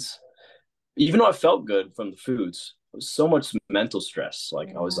couple months. Even though I felt good from the foods, it was so much mental stress.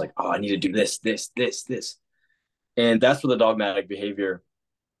 Like I was Yeah. like, oh, I need to do this. And that's where the dogmatic behavior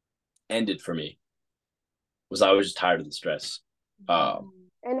ended for me, was I was just tired of the stress. Um,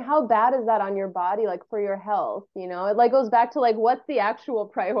 And how bad is that on your body, like for your health? It like goes back to like what's the actual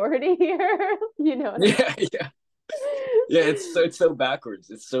priority here? You know what I yeah, yeah, yeah. It's so backwards.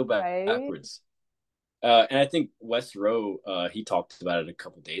 It's so Right? backwards. And I think Wes Rowe, he talked about it a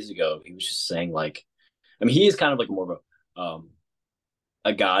couple days ago. He was just saying like, I mean, he is kind of like more of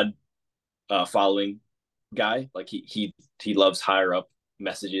a God following guy. Like he loves higher up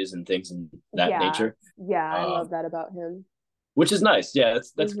messages and things in that Yeah. nature, Yeah, I love um, that about him. which is nice. Yeah,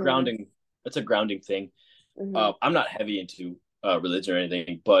 that's Mm-hmm. grounding. That's a grounding thing. Mm-hmm. I'm not heavy into religion or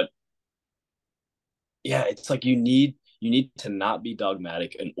anything, but yeah, it's like you need to not be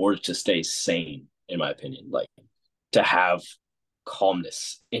dogmatic in order to stay sane, in my opinion. Like to have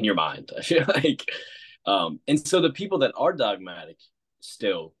calmness in your mind. I feel like, and so the people that are dogmatic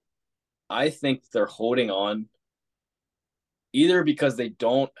still, I think they're holding on either because they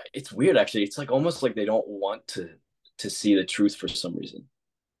don't. It's weird, actually. It's like almost like they don't want to see the truth for some reason.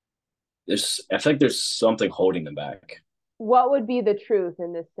 I feel like there's something holding them back. What would be the truth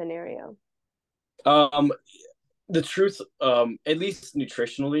in this scenario? Um, the truth, at least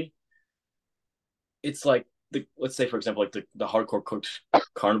nutritionally, it's like let's say for example, like the hardcore cooked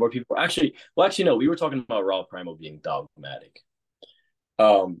carnivore people. Actually, no, we were talking about raw primal being dogmatic.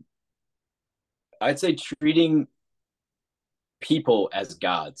 Um, I'd say treating people as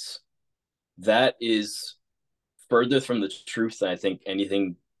gods, that is further from the truth than I think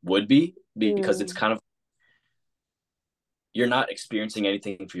anything would be, because it's Mm, kind of, you're not experiencing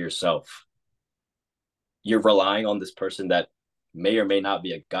anything for yourself. You're relying on this person that may or may not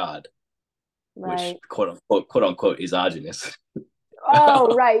be a god, which right. quote unquote exogenous.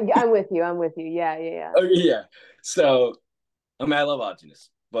 Oh, right. I'm with you. I'm with you. Yeah, yeah, yeah. Oh, yeah. So I mean, I love Optimus,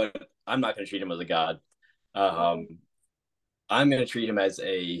 but I'm not going to treat him as a god. Right. Um, I'm going to treat him as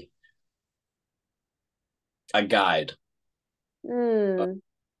a guide. Mm,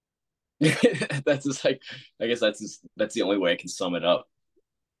 That's just like, I guess that's the only way I can sum it up.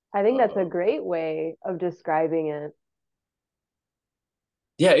 I think that's a Um, great way of describing it.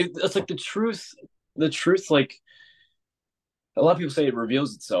 yeah, it's like the truth. The truth, like a lot of people say, it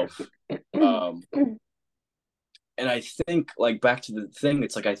reveals itself. Um, and I think, like back to the thing,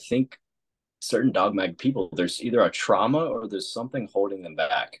 it's like I think certain dogmatic people, there's either a trauma or there's something holding them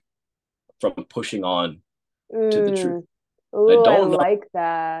back from pushing on to the truth. Mm. I Ooh, I don't know. like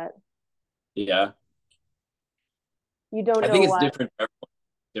that. Yeah, You don't I know think it's what. different,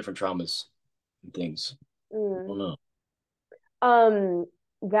 different traumas and things. I Mm. don't know. Um,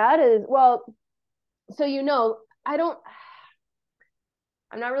 that is, well, so I don't,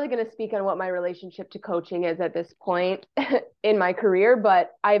 I'm not really going to speak on what my relationship to coaching is at this point in my career,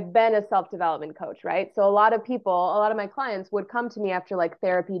 but I've been a self-development coach, right? So a lot of my clients would come to me after like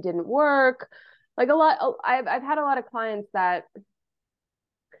therapy didn't work. Like I've had a lot of clients that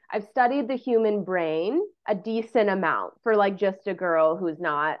I've studied the human brain a decent amount for like just a girl who's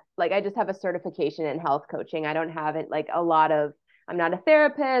not like, I just have a certification in health coaching. I don't have it like a lot of, I'm not a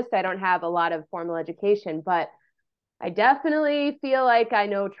therapist. I don't have a lot of formal education, but I definitely feel like I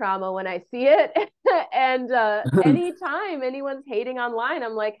know trauma when I see it. And anytime anyone's hating online,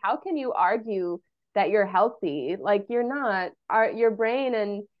 I'm like, how can you argue that you're healthy? Like you're not. Your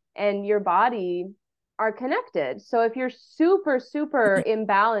brain and your body are connected. So if you're super super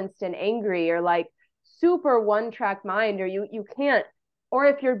imbalanced and angry or like super one track mind or you can't, or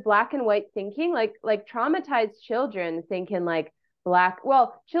if you're black and white thinking, like traumatized children thinking like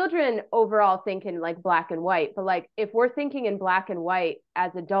children overall think in like black and white, but like if we're thinking in black and white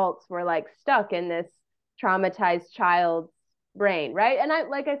as adults, we're like stuck in this traumatized child's brain, right? And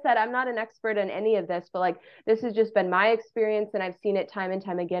like I said, I'm not an expert in any of this, but like this has just been my experience and I've seen it time and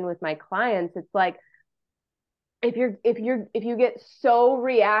time again with my clients. It's like if you get so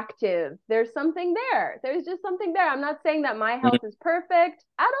reactive, there's something there. There's just something there. I'm not saying that my health is perfect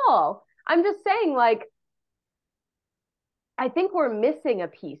at all. I'm just saying like I think we're missing a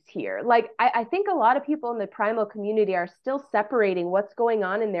piece here. Like, I think a lot of people in the primal community are still separating what's going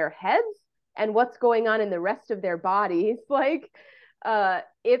on in their heads and what's going on in the rest of their bodies. Like,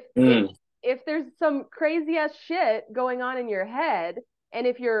 if Mm. if there's some crazy ass shit going on in your head, and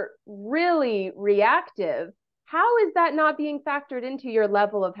if you're really reactive, how is that not being factored into your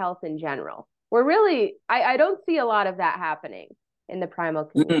level of health in general? We're really, I don't see a lot of that happening in the primal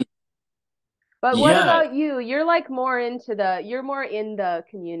Mm. community. But what Yeah, about you? You're like more into you're more in the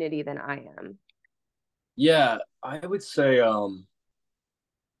community than I am. yeah. I would say,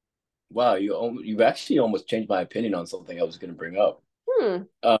 wow, you've actually almost changed my opinion on something I was going to bring up. Hmm.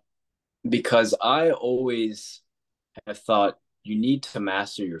 Uh, because I always have thought you need to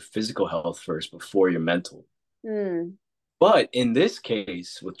master your physical health first before your mental. Hmm. But in this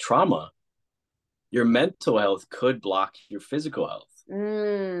case, with trauma, your mental health could block your physical health.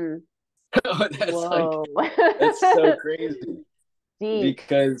 Hmm. That's like Whoa. that's so crazy Deep.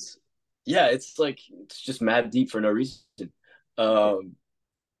 because yeah, it's like it's just mad deep for no reason. Um,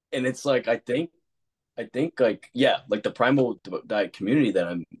 and it's like I think like yeah, like the primal diet community that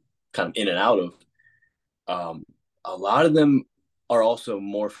I'm kind of in and out of, um, a lot of them are also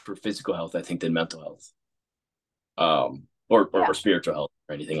more for physical health, I think, than mental health, or Yeah. spiritual health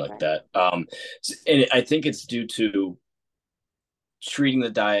or anything like Right. that. And I think it's due to treating the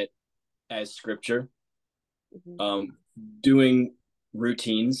diet as scripture, Mhm. um, doing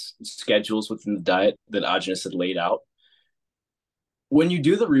routines, schedules within the diet that Ajanis had laid out. When you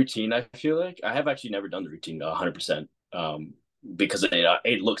do the routine, I feel like I have actually never done the routine 100%, because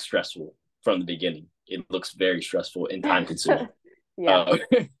it looks stressful from the beginning. It looks very stressful and time consuming, Yeah. uh,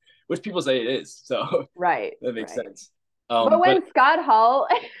 which people say it is. So Right. that makes Right. sense. But But when Scott Hall,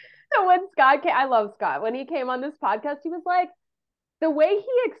 when Scott came, I love Scott. When he came on this podcast, he was like, the way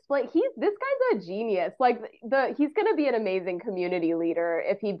he explained, this guy's a genius. Like he's gonna be an amazing community leader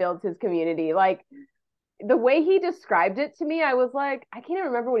if he builds his community. Like the way he described it to me, I was like, I can't even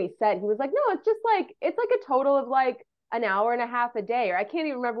remember what he said. He was like, no, it's just like it's like a total of like an hour and a half a day, or I can't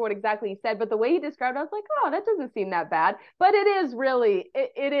even remember what exactly he said. But the way he described it, I was like, oh, that doesn't seem that bad. But it is really,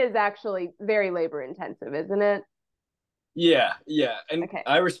 it is actually very labor intensive, isn't it? yeah, yeah, and Okay.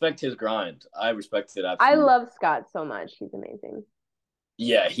 I respect his grind. I respect it I absolutely. love Scott so much. He's amazing.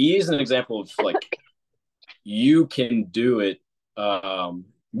 Yeah, he is an example of like you can do it.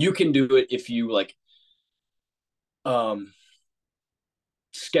 You can do it if you like um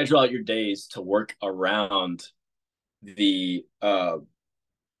schedule out your days to work around the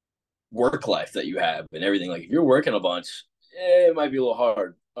work life that you have and everything. Like if you're working a bunch, it might be a little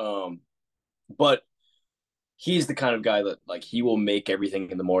hard. But he's the kind of guy that like he will make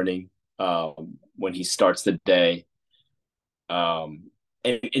everything in the morning, when he starts the day.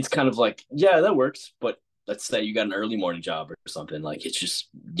 And it's kind of like, yeah, that works. But let's say you got an early morning job or something. Like it's just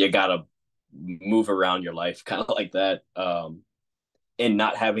you gotta move around your life kind of like that. And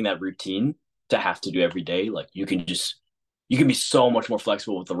not having that routine to have to do every day, like you can be so much more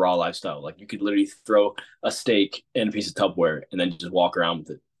flexible with the raw lifestyle. Like you could literally throw a steak in a piece of Tupperware and then just walk around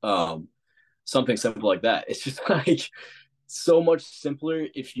with it. Something simple like that. It's just like so much simpler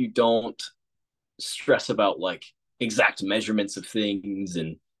if you don't stress about like exact measurements of things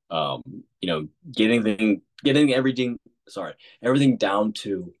and um, getting everything down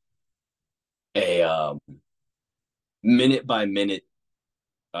to a minute by minute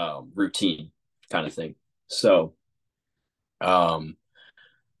routine kind of thing. So um,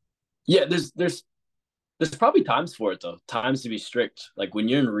 yeah, there's probably times for it though. Times to be strict. Like when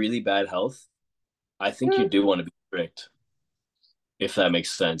you're in really bad health, I think you Mm, do want to be strict, if that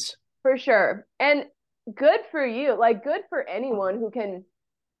makes sense. for sure. And good for you. Like good for anyone who can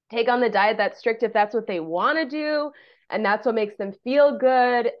take on the diet that's strict if that's what they want to do and that's what makes them feel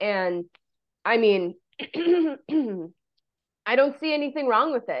good. And I mean, I don't see anything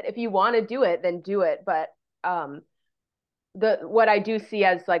wrong with it. If you want to do it, then do it. But um the what I do see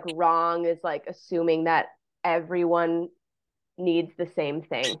as like wrong is like assuming that everyone needs the same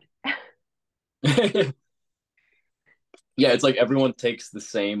thing. Yeah, it's like everyone takes the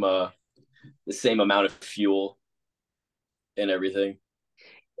same amount of fuel and everything.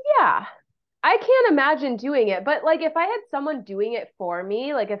 Yeah. I can't imagine doing it, but like if I had someone doing it for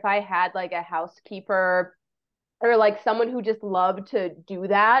me, like if I had like a housekeeper or like someone who just loved to do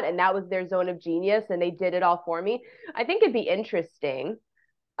that and that was their zone of genius and they did it all for me, I think it'd be interesting.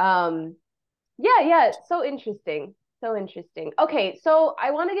 Um, yeah, yeah, so interesting. So interesting. Okay, so I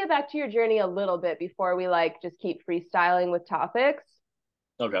want to get back to your journey a little bit before we like just keep freestyling with topics.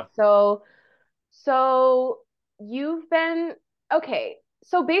 Okay. So, so you've been okay.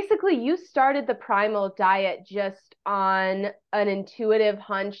 so basically you started the primal diet just on an intuitive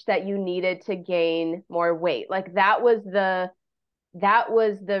hunch that you needed to gain more weight. Like that was the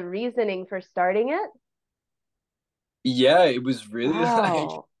reasoning for starting it. Yeah, it was really like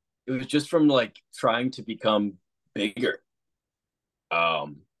Wow. it was just from like trying to become bigger.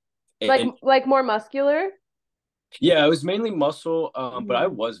 Um Like and like more muscular? yeah, it was mainly muscle, but I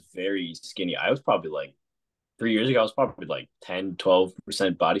Hmm. was very skinny. I was probably like 3 years ago, I was probably like 10,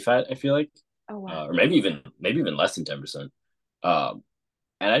 12% body fat, I feel like. Oh wow. Or maybe even less than 10%. Um,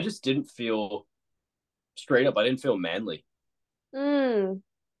 and I just didn't feel straight up, I didn't feel manly. Mm,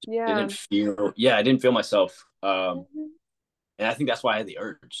 yeah. I didn't feel myself. Hmm. And I think that's why I had the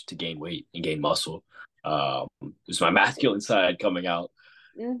urge to gain weight and gain muscle. It was my masculine side coming out.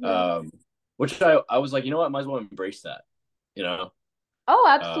 Hmm. Um, which I was like, you know what, I might as well embrace that, you know? Oh,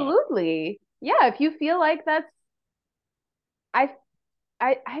 Uh, absolutely. Yeah, if you feel like that's I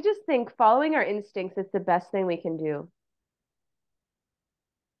I just think following our instincts is the best thing we can do.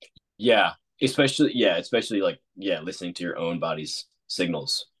 yeah, especially like, yeah, listening to your own body's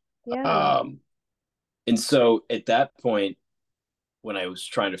signals. Yeah. Um, and so at that point, when I was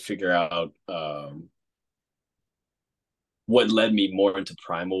trying to figure out what led me more into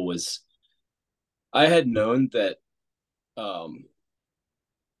primal was I had known that um,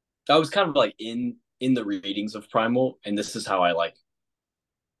 I was kind of like in the readings of primal, and this is how I like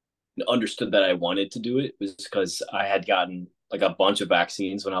understood that I wanted to do it was because I had gotten like a bunch of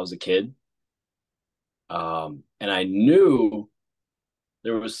vaccines when I was a kid, and I knew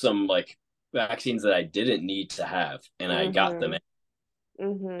there was some like vaccines that I didn't need to have, and I got them,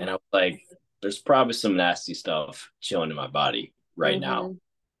 Hmm. Hmm. and I was like, "There's probably some nasty stuff chilling in my body right now."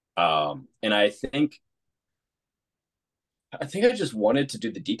 Hmm. And I think I just wanted to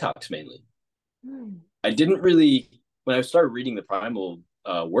do the detox mainly. I didn't really when I started reading the primal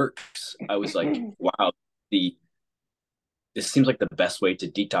works, I was like, wow, the this seems like the best way to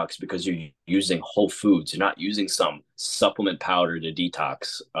detox because you're using whole foods. You're not using some supplement powder to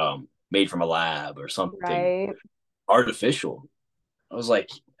detox made from a lab or something Right. artificial. I was like,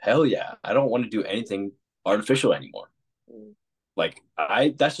 hell yeah, I don't want to do anything artificial anymore. Like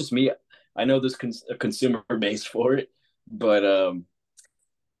that's just me. I know there's a consumer base for it, but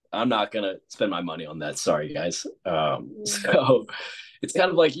I'm not gonna spend my money on that. Sorry, guys. Mhm. So it's kind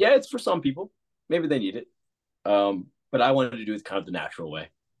of like, yeah, it's for some people. Maybe they need it. But I wanted to do it kind of the natural way.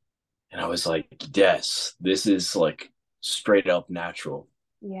 And I was like, yes, this is like straight up natural.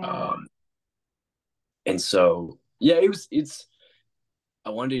 Yeah. Um, and so yeah, it's I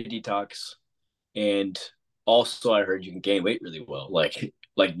wanted to detox, and also I heard you can gain weight really well. Like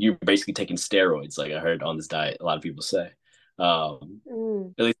you're basically taking steroids, like I heard on this diet, a lot of people say.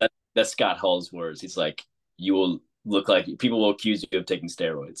 Mm. At least that's Scott Hall's words. He's like, you will look like people will accuse you of taking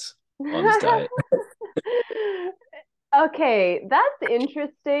steroids on this diet. Okay, that's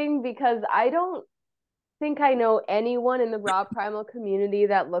interesting because I don't think I know anyone in the raw primal community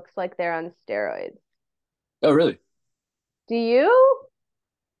that looks like they're on steroids. Oh, really? Do you?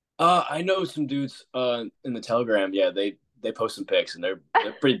 I know some dudes in the Telegram. Yeah, they post some pics and they're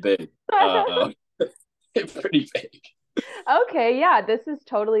pretty big. They're pretty big. Okay, yeah, this is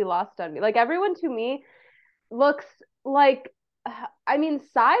totally lost on me. Like everyone to me looks like I mean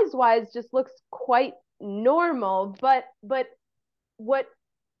size-wise just looks quite normal, but what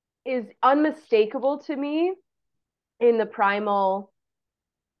is unmistakable to me in the primal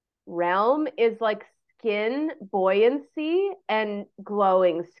realm is like skin buoyancy and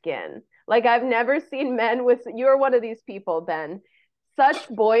glowing skin. Like I've never seen men with you're one of these people, Ben. Such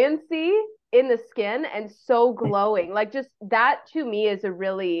buoyancy in the skin and so glowing. Like just that to me is a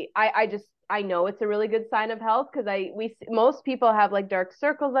really I know it's a really good sign of health because I we most people have like dark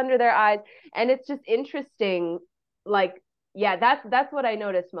circles under their eyes and it's just interesting like yeah, that's what I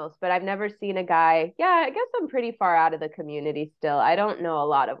notice most, but I've never seen a guy. Yeah, I guess I'm pretty far out of the community still. I don't know a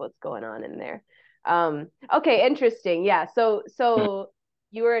lot of what's going on in there. Okay, interesting. Yeah, so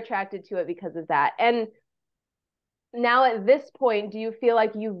you were attracted to it because of that. And now at this point, do you feel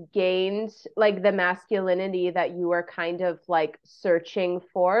like you've gained like the masculinity that you were kind of like searching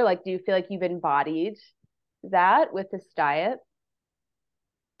for? Like, do you feel like you've embodied that with this diet?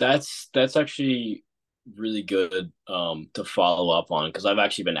 That's actually really good to follow up on because I've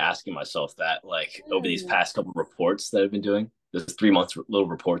actually been asking myself that like over these Hmm. past couple reports that I've been doing. There's 3 months little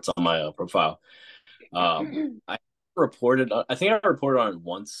reports on my profile. I reported. I think I reported on it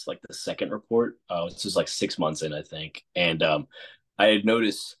once, like the second report, which was like 6 months in, I think. And I had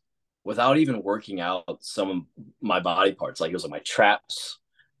noticed without even working out some of my body parts, like it was like my traps,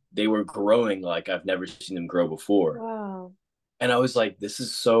 they were growing like I've never seen them grow before. Wow. And I was like, this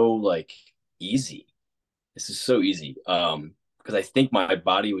is so like easy. This is so easy. Because I think my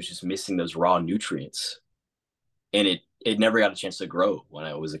body was just missing those raw nutrients, and it never got a chance to grow when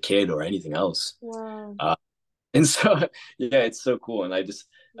I was a kid or anything else. Wow. Uh, and so yeah, it's so cool. And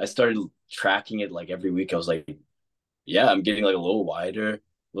I started tracking it like every week. I was like, yeah, I'm getting like a little wider, a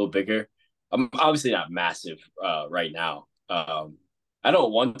little bigger. I'm obviously not massive right now. I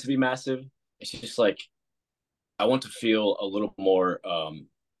don't want to be massive. It's just like I want to feel a little more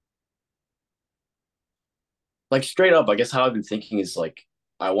like straight up. I guess how I've been thinking is like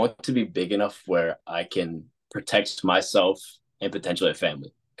I want to be big enough where I can protect myself and potentially a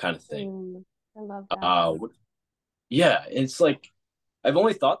family kind of thing. I love that. Uh, yeah, it's like I've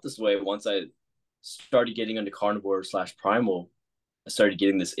only thought this way once I started getting into carnivore slash primal. I started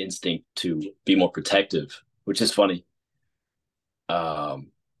getting this instinct to be more protective, which is funny.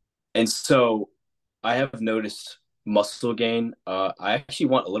 Um, and so I have noticed muscle gain. I actually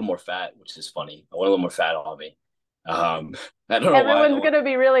want a little more fat, which is funny. I want a little more fat on me. Um, I don't know why. Everyone's going to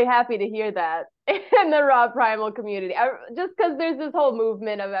be really happy to hear that in the raw primal community. Just because there's this whole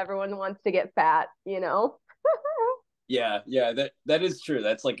movement of everyone wants to get fat, you know? Yeah, yeah, that is true.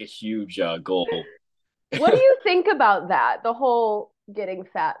 That's like a huge goal. What do you think about that? The whole getting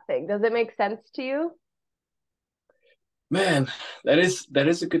fat thing. Does it make sense to you? Man, that is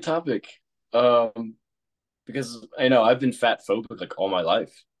a good topic. Um, because I know I've been fat phobic like all my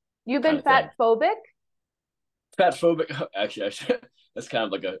life, You've kind been of thing. fat phobic? Fat phobic, actually, that's kind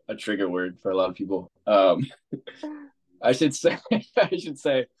of like a trigger word for a lot of people. I should say, I should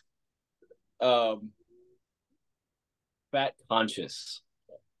say, um, fat conscious,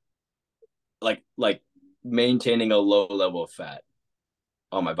 like maintaining a low level of fat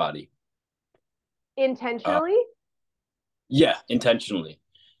on my body. Uh, Intentionally? yeah, intentionally,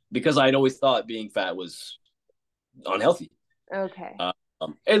 because I'd always thought being fat was unhealthy. Okay.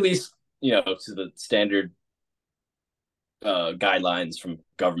 At least to the standard guidelines from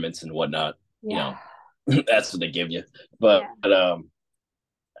governments and whatnot. You Yeah. know, that's what they give you. But Yeah.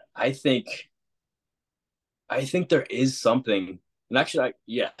 I think I think there is something, and actually,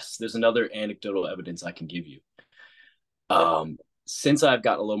 yes, there's another anecdotal evidence I can give you. Since I've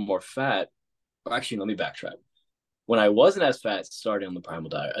gotten a little more fat, or actually, let me backtrack. When I wasn't as fat starting on the primal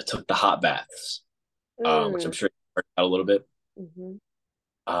diet, I took the hot baths, which I'm Mm. sure you heard about a little bit. Hmm.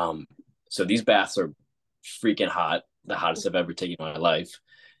 Um, so these baths are freaking hot, the hottest I've ever taken in my life.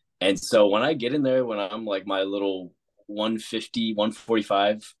 And so when I get in there, when I'm like my little 150,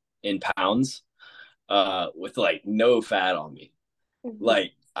 145 in pounds, with like no fat on me, Hmm.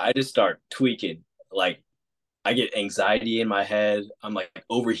 like I just start tweaking. Like I get anxiety in my head. I'm like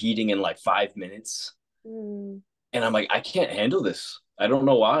overheating in like 5 minutes. Mm. And I'm like, I can't handle this. I don't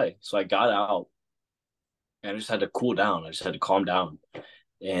know why. So I got out and I just had to cool down. I just had to calm down.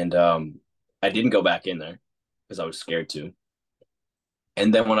 And I didn't go back in there because I was scared to.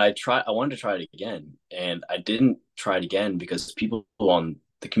 And then when I wanted to try it again, and I didn't try it again because people on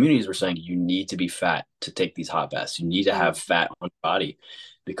the communities were saying you need to be fat to take these hot baths. You need to have Mm. fat on your body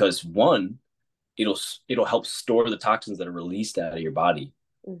because one, it'll it'll help store the toxins that are released out of your body,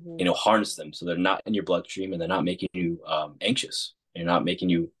 Hmm. and it'll harness them so they're not in your bloodstream and they're not making you anxious. They're not making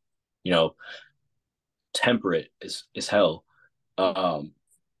you, you know, temperate as hell. Um,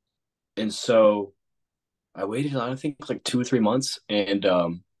 and so I waited, I think like 2 or 3 months, and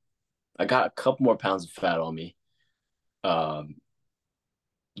I got a couple more pounds of fat on me. Um,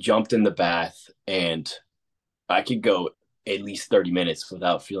 Jumped in the bath, and I could go at least 30 minutes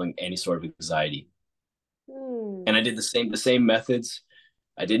without feeling any sort of anxiety. And I Mm. did the same methods.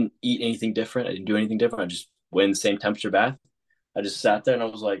 I didn't eat anything different. I didn't do anything different. I just went in the same temperature bath. I just sat there and I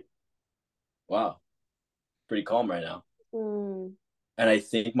was like, wow, pretty calm right now. Mm. And I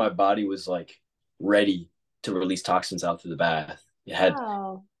think my body was like ready to release toxins out through the bath. It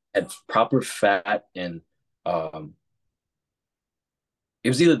Wow. had proper fat, and um, it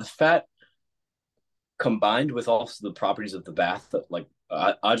was either the fat combined with also the properties of the bath. That, like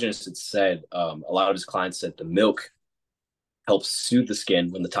Agenus had said, a lot of his clients said the milk helps soothe the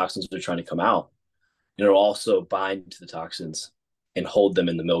skin when the toxins are trying to come out, and it'll also bind to the toxins and hold them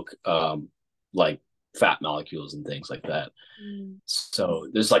in the milk, like fat molecules and things like that. Mm. So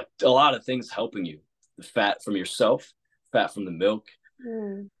there's like a lot of things helping you: the fat from yourself, fat from the milk.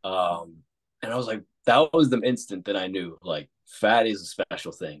 Mm. Um, and I was like, that was the instant that I knew like fat is a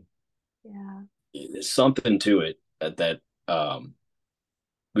special thing. Yeah. There's something to it that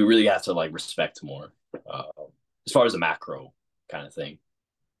we really have to like respect more, uh, as far as a macro kind of thing.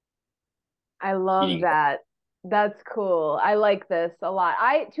 I love Eating, that. That's cool. I like this a lot.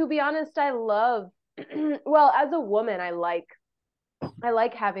 To be honest, I love, well, as a woman, I like I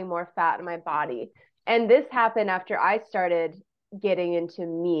like having more fat in my body. And this happened after I started getting into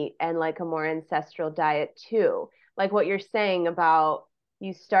meat and like a more ancestral diet too. Like what you're saying about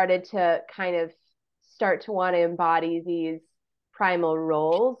you started to kind of start to want to embody these primal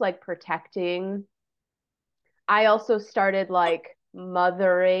roles, like protecting. I also started like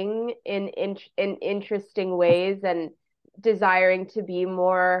mothering in interesting ways and desiring to be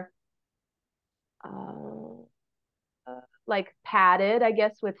more uh, like padded, I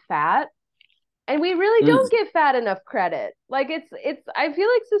guess, with fat. And we really Mm. don't give fat enough credit. Like it's I feel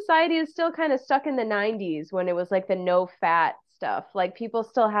like society is still kind of stuck in the 90s when it was like the no fat stuff. Like people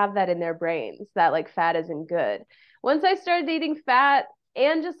still have that in their brains that like fat isn't good. Once I started eating fat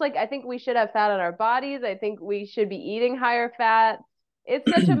and just like I think we should have fat on our bodies, I think we should be eating higher fat. It's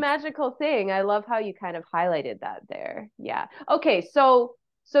such a magical thing. I love how you kind of highlighted that there. Yeah. Okay, so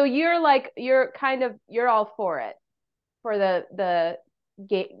you're like you're kind of you're all for it for the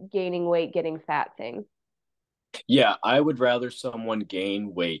gaining weight, getting fat thing. Yeah, I would rather someone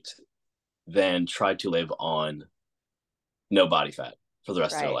gain weight than try to live on no body fat for the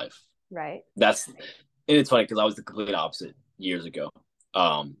rest of their Right. life. Right. That's and it's funny because I was the complete opposite years ago.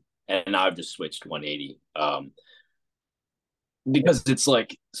 And now I've just switched 180. Because it's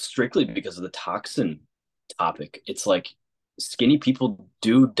like strictly because of the toxin topic. It's like skinny people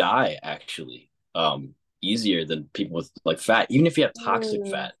do die actually easier than people with like fat, even if you have toxic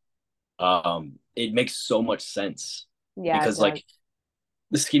Mm. fat. It makes so much sense Yeah, it because does. like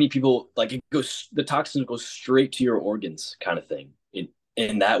the skinny people, like it goes, the toxin goes straight to your organs, kind of thing.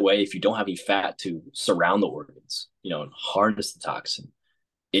 In that way, if you don't have any fat to surround the organs, and harness the toxin,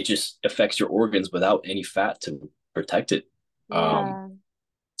 it just affects your organs without any fat to protect it. Um, Yeah.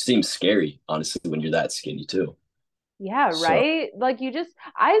 Seems scary, honestly, when you're that skinny too. Yeah, So right? Like you just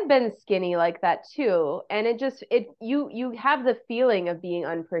I've been skinny like that too, and it just it you have the feeling of being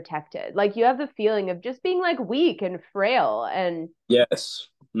unprotected. Like you have the feeling of just being like weak and frail and yes,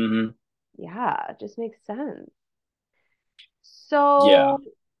 yeah, it just makes sense. yeah. So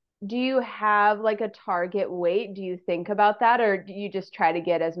do you have like a target weight? Do you think about that, or do you just try to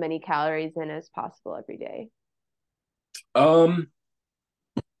get as many calories in as possible every day? Um,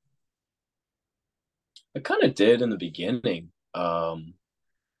 I kind of did in the beginning.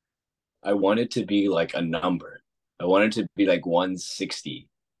 I wanted to be like a number. I wanted to be like 160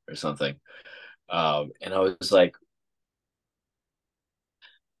 or something. And I was like,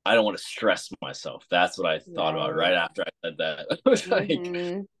 I don't want to stress myself. That's what I thought about Right. right after I said that. I was like,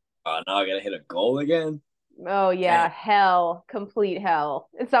 Hmm. oh, now I gotta hit a goal again. Oh yeah, Dang. hell, complete hell.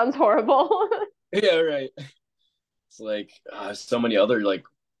 It sounds horrible. Yeah, right. It's like so many other like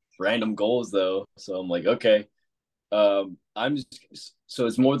random goals though. So I'm like, okay. I'm just so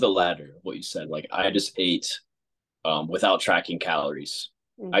it's more the latter, what you said. Like I just ate without tracking calories.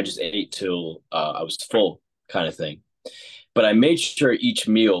 I Hmm. just ate till I was full, kind of thing. But I made sure each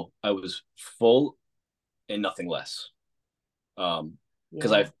meal I was full and nothing less. Because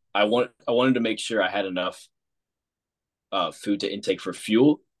Yeah. I wanted to make sure I had enough food to intake for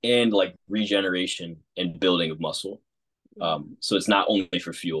fuel and like regeneration and building of muscle. So it's not only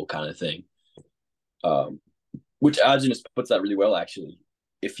for fuel kind of thing. Um, which Agenus puts that really well actually.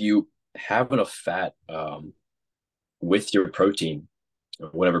 If you have enough fat with your protein, or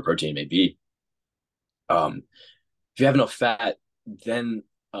whatever protein it may be, if you have enough fat, then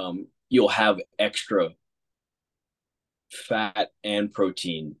you'll have extra fat and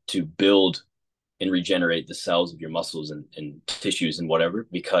protein to build and regenerate the cells of your muscles and tissues and whatever,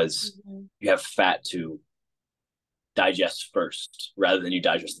 because Mhm. you have fat to digest first rather than you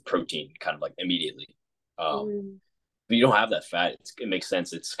digest the protein kind of like immediately. Mm. But you don't have that fat. It makes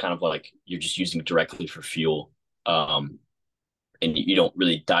sense. It's kind of like you're just using it directly for fuel, and you don't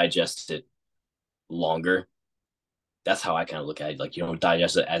really digest it longer. That's how I kind of look at it. Like you don't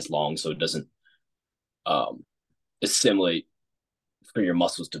digest it as long, so it doesn't um, assimilate for your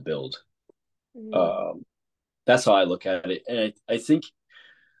muscles to build. Mm. Um, that's how I look at it, and I think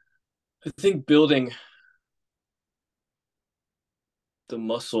building the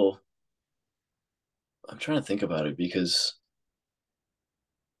muscle. I'm trying to think about it because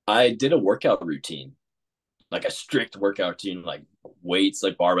I did a workout routine, like a strict workout routine, like weights,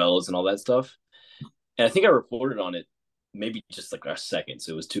 like barbells, and all that stuff. And I think I reported on it maybe just like a second,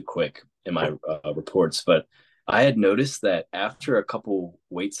 so it was too quick in my reports. But I had noticed that after a couple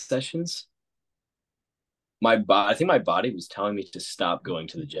weight sessions, I think my body was telling me to stop going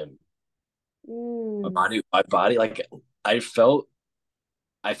to the gym. Mm. My body, like I felt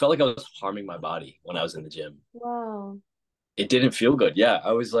like I was harming my body when I was in the gym. Wow. It didn't feel good. Yeah,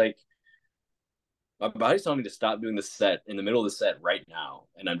 I was like, My body's telling me to stop doing the set in the middle of the set right now,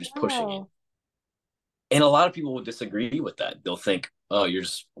 and I'm just pushing it. Wow. And a lot of people will disagree with that. They'll think, "Oh, you're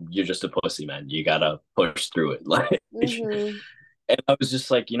just a pussy, man. You gotta push through it." Like, Mm-hmm. and I was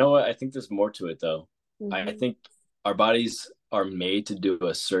just like, you know what? I think there's more to it, though. I Mm-hmm. think our bodies are made to do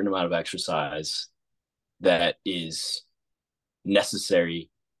a certain amount of exercise that is necessary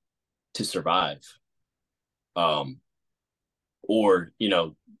to survive. Um, or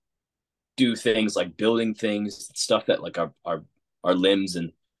do things like building things, stuff that like our limbs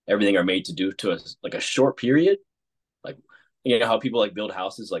and everything are made to do to us like a short period. Like how people like build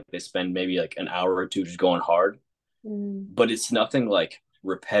houses, like they spend maybe like an hour or two just going hard, Mm. but it's nothing like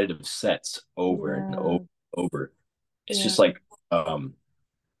repetitive sets over and over Yeah. and over. It's Yeah. just like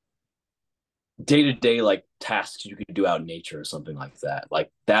day to day like tasks you could do out in nature or something like that.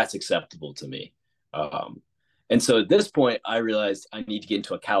 Like that's acceptable to me. Um, and so at this point, I realized I need to get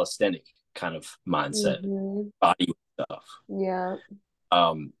into a calisthenic kind of mindset, Mm-hmm. body stuff. Yeah.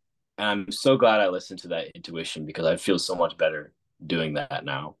 Um, and I'm so glad I listened to that intuition because I feel so much better doing that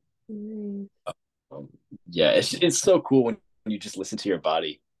now. Mm. Um, yeah, it's so cool when you just listen to your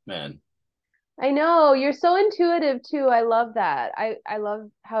body, man. I know you're so intuitive too. I love that. I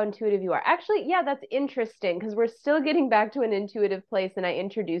love how intuitive you are. Actually, yeah, that's interesting because we're still getting back to an intuitive place and I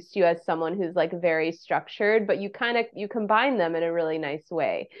introduced you as someone who's like very structured, but you combine them in a really nice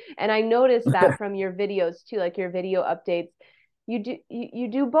way. And I noticed that from your videos too, like your video updates, you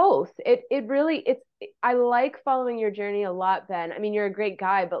do both. It really it's I like following your journey a lot, Ben. I mean, you're a great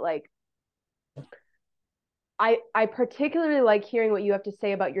guy, but like I particularly like hearing what you have to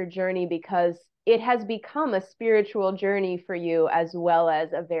say about your journey because it has become a spiritual journey for you as well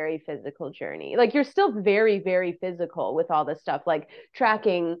as a very physical journey. Like you're still very, very physical with all this stuff, like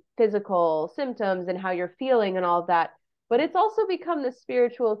tracking physical symptoms and how you're feeling and all of that. But it's also become the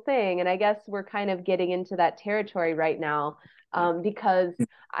spiritual thing. And I guess we're kind of getting into that territory right now because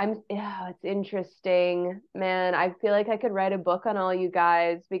yeah, it's interesting, man. I feel like I could write a book on all you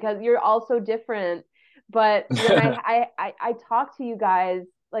guys because you're all so different, but when I talk to you guys,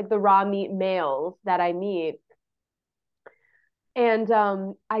 like the raw meat males that I meet, and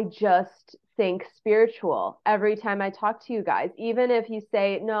I just think spiritual every time I talk to you guys. Even if you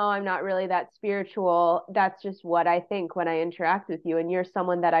say, no, I'm not really that spiritual, that's just what I think when I interact with you. And you're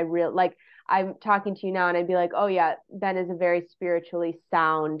someone that I really like. I'm talking to you now and I'd be like, oh, yeah, Ben is a very spiritually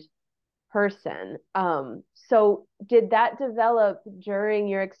sound person. So did that develop during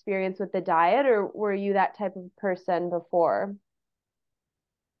your experience with the diet, or were you that type of person before?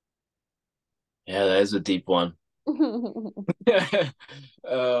 Yeah, that is a deep one.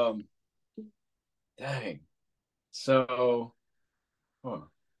 um, dang. So, huh.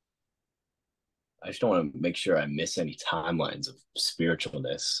 I just don't want to make sure I miss any timelines of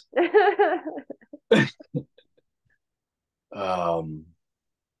spiritualness. Um,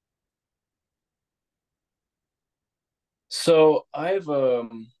 so I've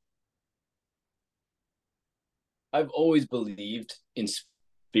always believed in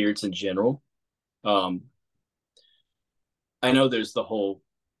spirits in general. Um, I know there's the whole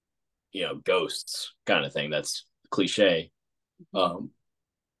ghosts kind of thing. That's cliche. Um,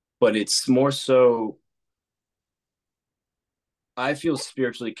 but it's more so I feel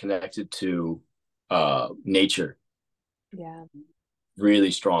spiritually connected to nature Yeah.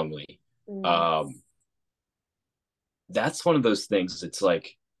 really strongly. Mm. Um, that's one of those things. It's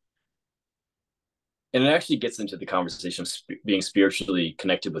like, and it actually gets into the conversation of being spiritually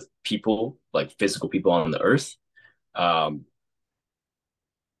connected with people, like physical people on the earth. Um,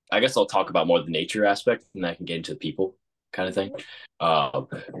 I guess I'll talk about more the nature aspect, and I can get into the people kind of thing. Uh,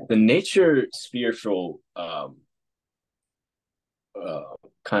 the nature spiritual uh,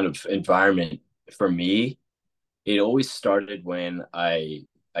 kind of environment for me, it always started when I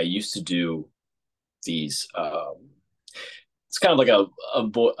used to do these. It's kind of like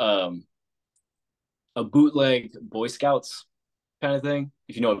a bootleg Boy Scouts kind of thing.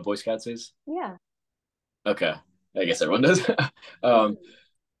 If you know what Boy Scouts is, Yeah. okay, I guess everyone does. um, Mhm.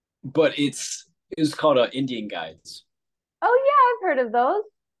 but it's called Indian Guides. Oh yeah, I've heard of those.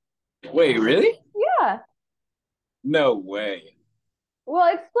 Wait, really? Yeah. No way. Well,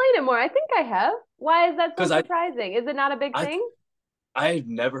 explain it more. I think I have. Why is that so Because I surprising? Is it not a big I thing? I've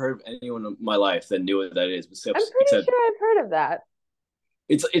never heard of anyone in my life that knew what that is, I'm pretty except sure I've heard of that.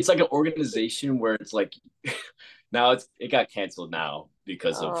 it's like an organization where it's like now it got canceled now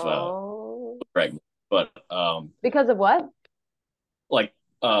because of Oh. pregnant, but Because of what? like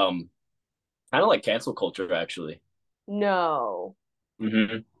kind of like cancel culture actually. No.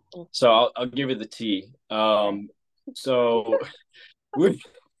 hmm So I'll give you the tea. Okay. So we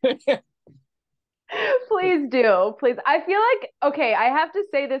Please do. Please. I feel like, okay, I have to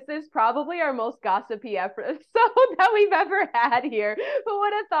say this is probably our most gossipy episode that we've ever had here. Who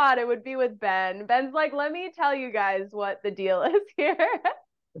would have thought it would be with Ben? Ben's like, let me tell you guys what the deal is here.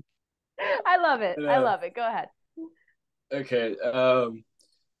 I love it. I Uh, love it. Go ahead. okay.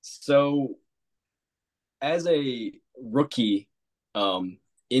 So as a rookie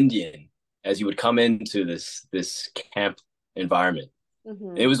Indian, as you would come into this camp environment, it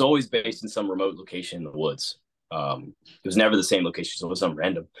Mm-hmm. was always based in some remote location in the woods. It was never the same location, so it was some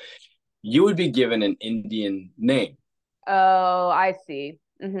random. You would be given an Indian name. Oh, I see.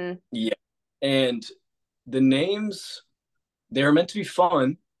 Mm-hmm. Yeah. And the names, they were meant to be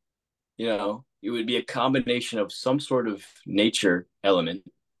fun, it would be a combination of some sort of nature element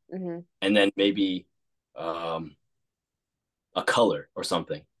Mm-hmm. and then maybe um, a color or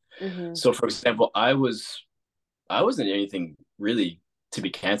something. Mm-hmm. So for example, I wasn't anything really to be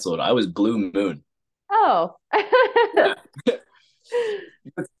canceled. I was Blue Moon. Oh. Yeah.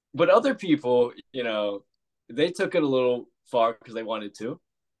 But other people, they took it a little far because they wanted to.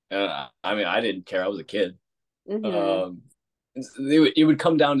 I mean, I didn't care. I was a kid. Mm-hmm. Um, it would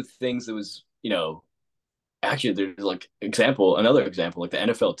come down to things that was, actually there's like another example, like the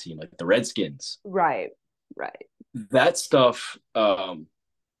NFL team, like the Redskins. Right. Right. That stuff,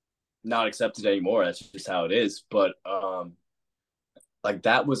 not accepted anymore. That's just how it is. But like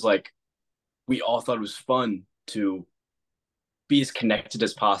that was like we all thought it was fun to be as connected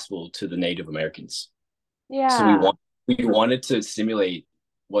as possible to the Native Americans. So Yeah. we wanted to simulate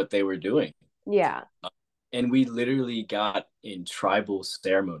what they were doing, Yeah. and we literally got in tribal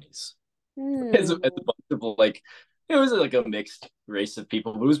ceremonies as a Hmm. bunch of like it was like a mixed race of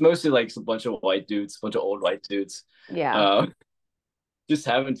people, but it was mostly like a bunch of white dudes, a bunch of old white dudes, Yeah. uh, just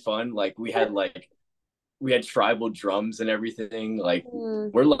having fun. Like we had tribal drums and everything. Like Hmm.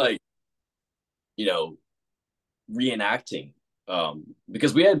 we're like you know reenacting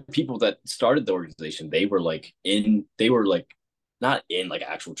because we had people that started the organization. They were like not in like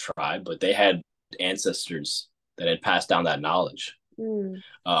actual tribe, but they had ancestors that had passed down that knowledge. Hmm.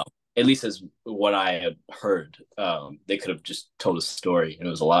 Um, at least as what I had heard. They could have just told a story and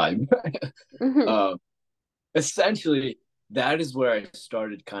it was a lie. Hmm. um, essentially, that is where I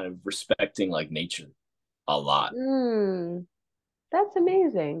started kind of respecting like nature a lot. Hmm. That's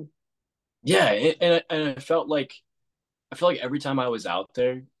amazing. Yeah, and I felt like every time I was out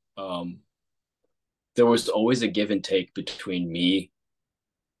there, um, there was always a give and take between me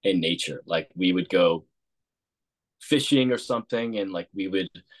and nature. Like we would go fishing or something, and like we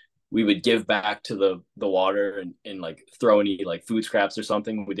would give back to the water and like throw any like food scraps or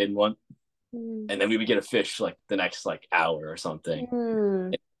something we didn't want, Hmm. and then we would get a fish like the next like hour or something.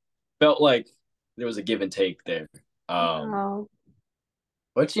 Hmm. It felt like there was a give and take there. Wow.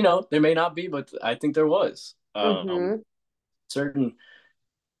 But there may not be, but I think there was Mm-hmm. certain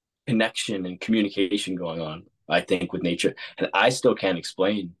connection and communication going on. I think with nature, and I still can't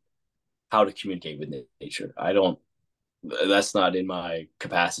explain how to communicate with nature. I don't. That's not in my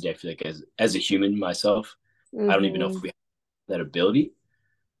capacity. I feel like as a human myself, I don't even know if Mm-hmm. we have that ability.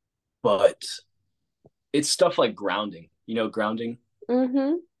 But it's stuff like grounding. Grounding.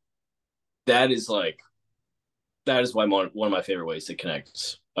 Mm-hmm. That is like that is why one of my favorite ways to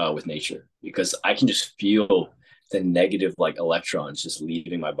connect with nature because I can just feel the negative like electrons just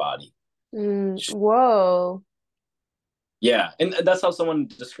leaving my body. Mm. Just, Whoa. yeah, and that's how someone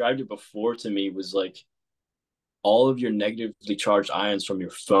described it before to me was like all of your negatively charged ions from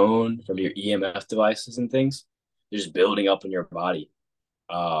your phone, from your EMF devices and things, they're just building up in your body.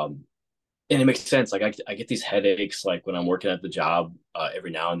 Um, and it makes sense. Like I get these headaches like when I'm working at the job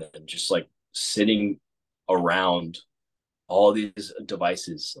every now and then, just like sitting around all these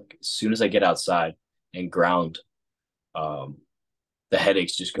devices. Like as soon as I get outside and ground, um, the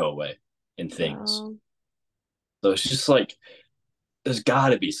headaches just go away and things. Wow. So it's just like there's got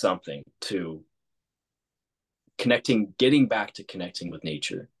to be something to connecting, getting back to connecting with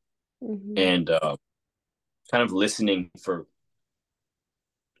nature Mm-hmm. and kind of listening for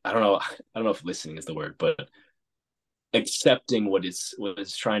I don't know I don't know if listening is the word, but accepting what it's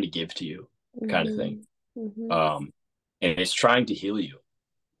trying to give to you, kind of thing. Mm-hmm. Mm-hmm. Um, and it's trying to heal you.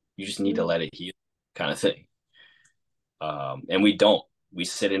 You just need to let it heal, kind of thing. And we don't. We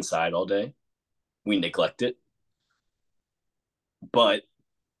sit inside all day. We neglect it, but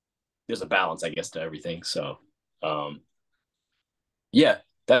there's a balance, I guess, to everything. So, um, yeah,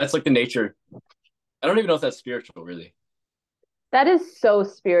 that's like the nature. I don't even know if that's spiritual, really. That is so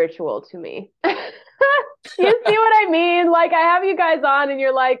spiritual to me. You see what I mean? Like I have you guys on and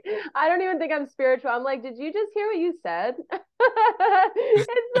you're like, I don't even think I'm spiritual. I'm like, did you just hear what you said?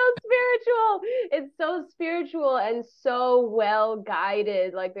 It's so spiritual. It's so spiritual and so well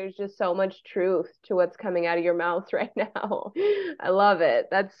guided. Like there's just so much truth to what's coming out of your mouth right now. I love it.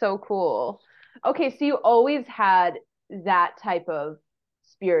 That's so cool. Okay, so you always had that type of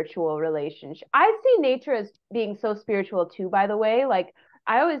spiritual relationship. I see nature as being so spiritual too, by the way. Like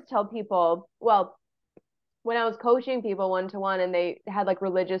I always tell people, well, when I was coaching people one to one and they had like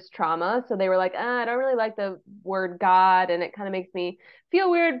religious trauma. So they were like, I don't really like the word God and it kind of makes me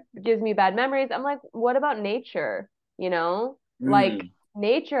feel weird, gives me bad memories. I'm like, what about nature? You know, like Mm,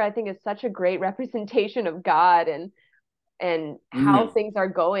 nature, I think is such a great representation of God and how mm. things are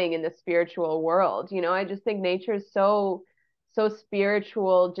going in the spiritual world. You know, I just think nature is so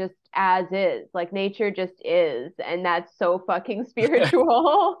spiritual just as is. Like nature just is, and that's so fucking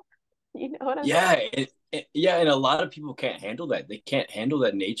spiritual. You know what I'm Yeah, yeah, and a lot of people can't handle that. They can't handle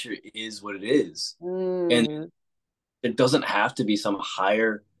that nature is what it is, and saying? it doesn't have to be some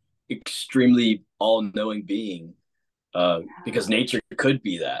higher, extremely all-knowing being, because nature could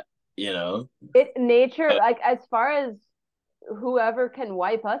be that, you know. It nature Uh, like as far as whoever can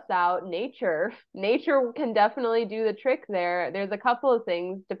wipe us out, nature can definitely do the trick there. There's a couple of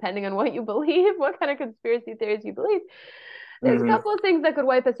things depending on what you believe, what kind of conspiracy theories you believe. There's a mhm. couple of things that could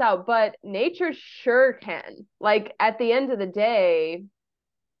wipe us out, but nature sure can. Like at the end of the day,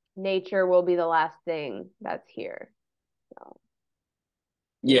 nature will be the last thing that's here. So,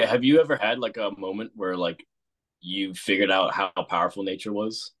 Yeah, yeah. have you ever had like a moment where like you figured out how powerful nature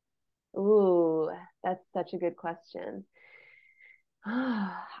was? Ooh, that's such a good question.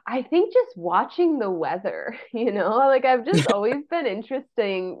 I think just watching the weather, like I've just always been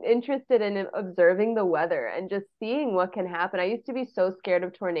interested in observing the weather and just seeing what can happen. I used to be so scared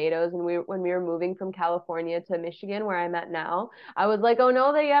of tornadoes and when we were moving from California to Michigan where I'm at now, I was like, "Oh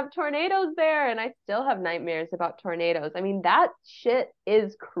no, they have tornadoes there." And I still have nightmares about tornadoes. I mean, that shit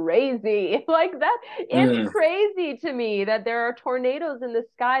is crazy. Like that it's Mm, crazy to me that there are tornadoes in the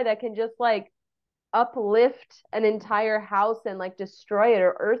sky that can just like uplift an entire house and like destroy it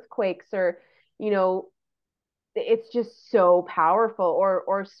or earthquakes or you know it's just so powerful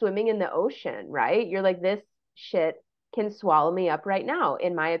or swimming in the ocean, right? You're like this shit can swallow me up right now.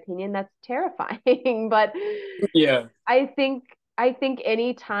 In my opinion, that's terrifying. But yeah. I think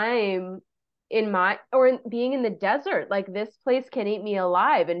any time in my or being in the desert, like this place can eat me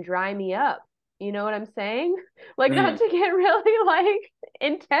alive and dry me up. You know what I'm saying? Like not Mm, to get really like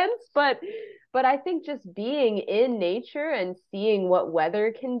intense, but I think just being in nature and seeing what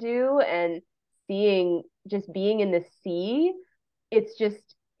weather can do and seeing just being in the sea, it's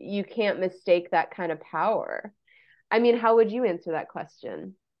just you can't mistake that kind of power. I mean, how would you answer that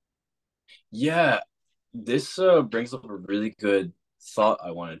question? yeah, this brings up a really good thought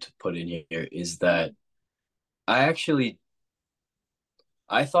I wanted to put in here is that I actually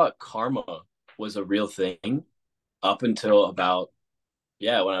I thought karma was a real thing up until about,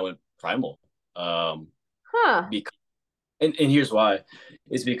 yeah, when I went primal. Um Huh. because and here's why.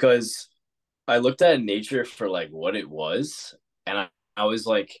 Is because I looked at nature for like what it was, and I was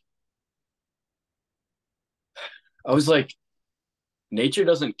like I was like, nature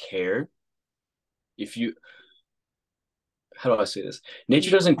doesn't care if you, how do I say this?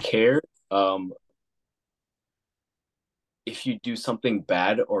 Nature doesn't care um if you do something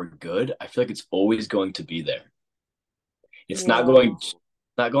bad or good. I feel like it's always going to be there. It's Whoa.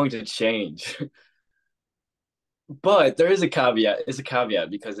 not going to change. But there is a caveat. It's a caveat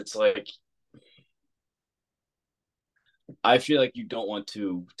because it's like I feel like you don't want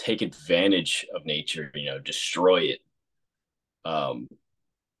to take advantage of nature, destroy it. Um,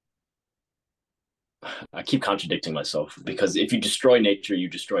 I keep contradicting myself because if you destroy nature, you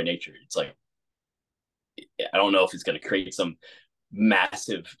destroy nature. It's like I don't know if it's going to create some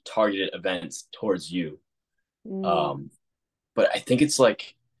massive targeted events towards you. Mm, Um, but I think it's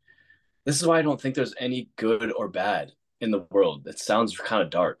like this is why I don't think there's any good or bad in the world. That sounds kind of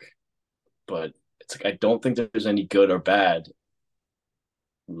dark, but it's like I don't think there's any good or bad,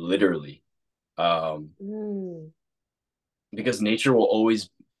 literally, um, mm, because nature will always,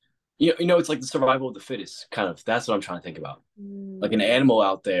 it's like the survival of the fittest kind of. That's what I'm trying to think about. Like an mm, animal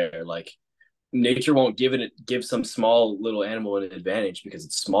out there, like nature won't give some small little animal an advantage because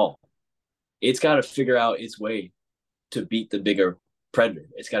it's small. It's got to figure out its way to beat the bigger predator.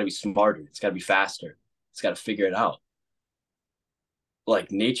 It's got to be smarter. It's got to be faster. It's got to figure it out.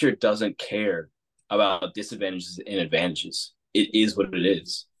 Like nature doesn't care about disadvantages and advantages. It is what it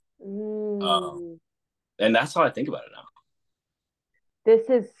is, mm. and that's how I think about it now. This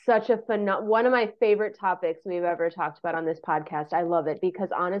is such a one of my favorite topics we've ever talked about on this podcast. I love it because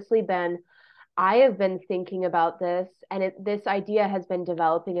honestly, Ben, I have been thinking about this, and this idea has been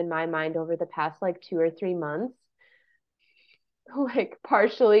developing in my mind over the past like 2 or 3 months. Like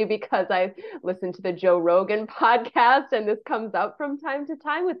partially because I listened to the Joe Rogan podcast and this comes up from time to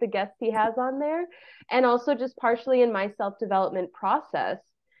time with the guests he has on there, and also just partially in my self-development process.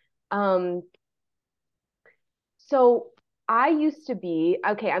 Um, so I used to be,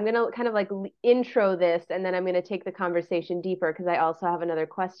 okay, I'm gonna kind of like intro this and then I'm gonna take the conversation deeper because I also have another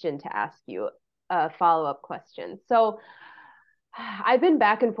question to ask you, a follow-up question. So I've been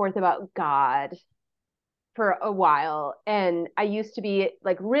back and forth about God for a while, and I used to be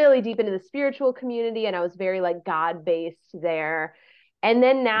like really deep into the spiritual community and I was very like God based there. And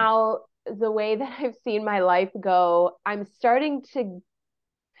then now the way that I've seen my life go, I'm starting to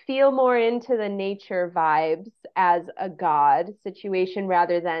feel more into the nature vibes as a God situation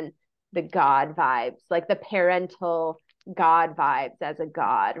rather than the God vibes, like the parental God vibes as a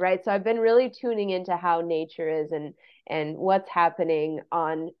God, right? So I've been really tuning into how nature is and what's happening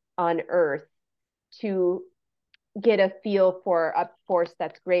on earth to get a feel for a force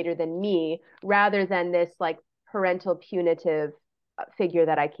that's greater than me rather than this like parental punitive figure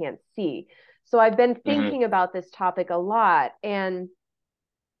that I can't see. So I've been Mm-hmm. thinking about this topic a lot, and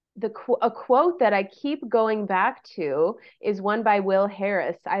a quote that I keep going back to is one by Will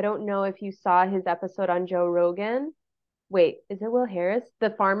Harris. I don't know if you saw his episode on Joe Rogan. Wait, is it Will Harris? The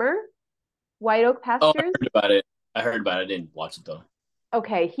farmer? White Oak Oh, I Pastures? heard about it. I heard about it. I didn't watch it though.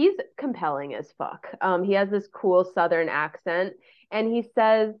 Okay, he's compelling as fuck. He has this cool Southern accent, and he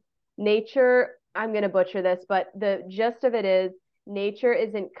says, "Nature." I'm gonna butcher this, but the gist of it is, nature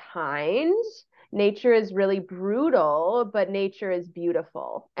isn't kind. Nature is really brutal, but nature is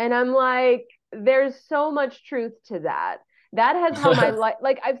beautiful. And I'm like, there's so much truth to that. That has how my life,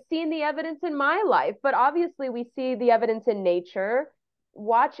 like, I've seen the evidence in my life, but obviously we see the evidence in nature.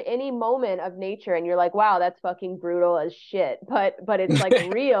 Watch any moment of nature and you're like, wow, that's fucking brutal as shit, but it's like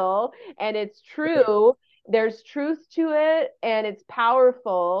real and it's true. There's truth to it and it's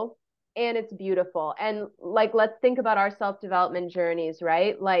powerful and it's beautiful. And like, let's think about our self-development journeys,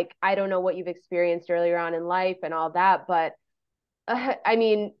 right? Like, I don't know what you've experienced earlier on in life and all that, but I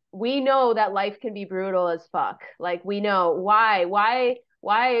mean, we know that life can be brutal as fuck. Like, we know why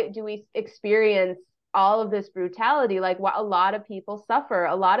do we experience all of this brutality? Like, a lot of people suffer.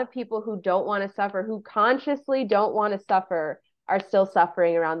 A lot of people who don't want to suffer, who consciously don't want to suffer, are still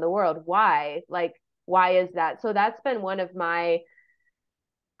suffering around the world. Why? Like, why is that? So that's been one of my,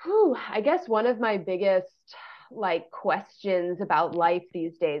 I guess one of my biggest like questions about life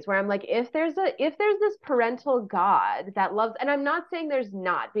these days, where I'm like, if there's this parental God that loves, and I'm not saying there's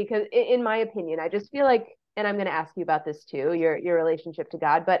not, because in my opinion, I just feel like, and I'm going to ask you about this too, your relationship to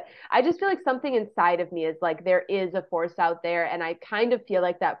God, but I just feel like something inside of me is like, there is a force out there, and I kind of feel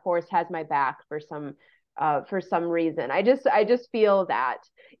like that force has my back for some reason. I just feel that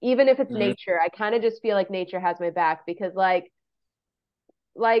even if it's Mhm. nature, I kind of just feel like nature has my back because like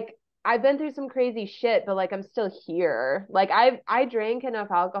I've been through some crazy shit, but like I'm still here. Like I drank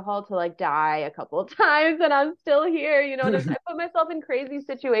enough alcohol to like die a couple of times and I'm still here. You know what I mean? I put myself in crazy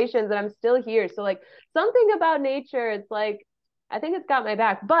situations and I'm still here. So like something about nature, it's like I think it's got my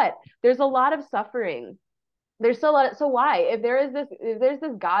back. But there's a lot of suffering. There's still a lot so why? If there's this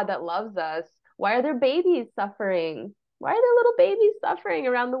God that loves us, why are there babies suffering? Why are there little babies suffering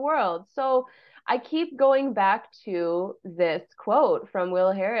around the world? So I keep going back to this quote from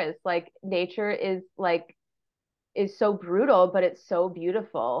Will Harris, like nature is so brutal, but it's so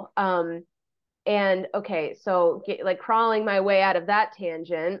beautiful. And okay, so like crawling my way out of that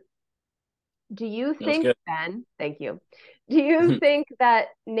tangent, do you That was think, good. Ben, thank you, do you think that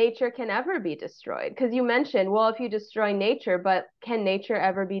nature can ever be destroyed? Because you mentioned, well, if you destroy nature, but can nature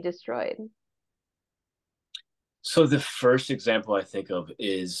ever be destroyed? So the first example I think of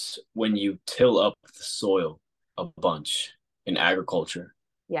is when you till up the soil a bunch in agriculture.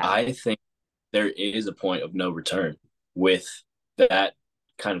 Yeah. I think there is a point of no return with that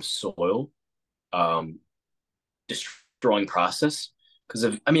kind of soil um, destroying process.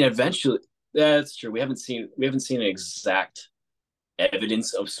 Because I mean, eventually, that's true. We haven't seen an exact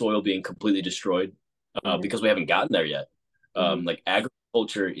evidence of soil being completely destroyed Hmm. because we haven't gotten there yet. Hmm. Like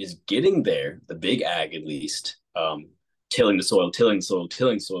agriculture is getting there, the big ag at least, tilling the soil, tilling the soil,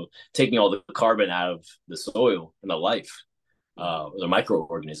 tilling the soil, taking all the carbon out of the soil and the life, the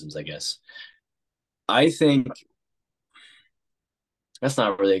microorganisms, I guess. I think that's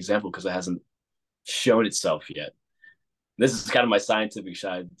not really an example because it hasn't shown itself yet. This is kind of my scientific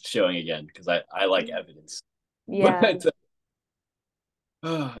side showing again because I like evidence. Yeah. But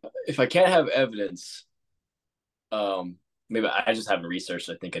if I can't have evidence, um, maybe I just haven't researched,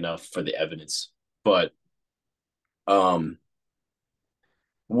 I think, enough for the evidence. But um,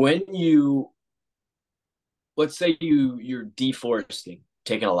 when you, let's say you're deforesting,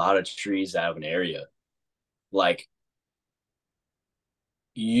 taking a lot of trees out of an area, like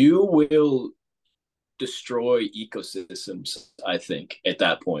you will destroy ecosystems, I think, at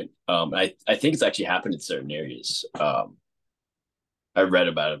that point. I think it's actually happened in certain areas. I read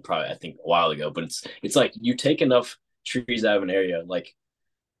about it probably, I think, a while ago, but it's like you take enough trees out of an area, like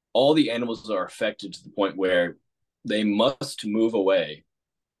all the animals are affected to the point where they must move away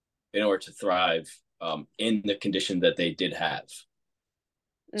in order to thrive, in the condition that they did have.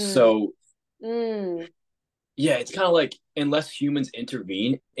 Mm, So mm, yeah, it's kind of like unless humans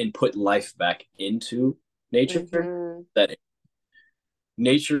intervene and put life back into nature, mm-hmm, that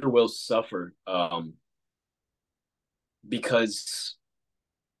nature will suffer, because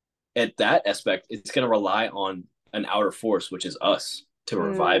at that aspect, it's going to rely on an outer force, which is us, to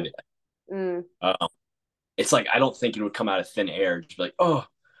revive mm, it. mm. Um, it's like I don't think it would come out of thin air, just like, oh,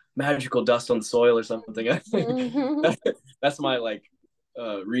 magical dust on the soil or something. That's my like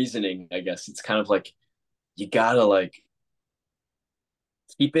reasoning, I guess. It's kind of like you gotta like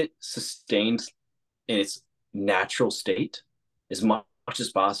keep it sustained in its natural state as much as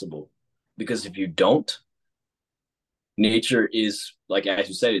possible, because if you don't, nature is like as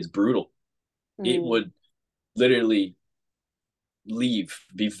you said, it's brutal. It Mm. would literally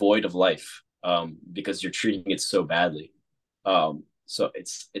be void of life, because you're treating it so badly. So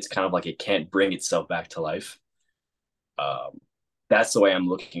it's kind of like it can't bring itself back to life. Um, that's the way I'm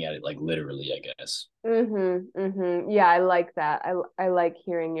looking at it, like literally, I guess. Mm-hmm, mm-hmm. Yeah, I like that. I like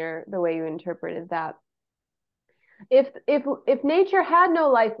hearing the way you interpreted that. If nature had no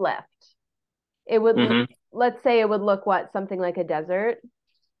life left, it would Mm-hmm. let's say it would look what, something like a desert.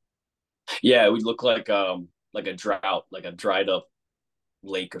 Yeah, it would look like a drought, like a dried up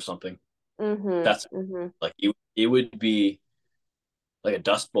lake or something. Mm-hmm, That's mm-hmm. like it would be like a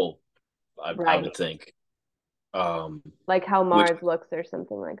dust bowl, I Right. would think. Um, Like how which Mars looks or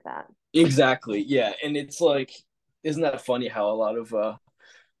something like that. exactly, yeah, and it's like, isn't that funny how a lot of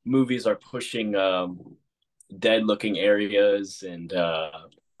movies are pushing dead looking areas and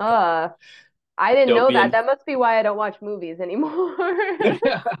Uh, I didn't know that. dystopian. That must be why I don't watch movies anymore.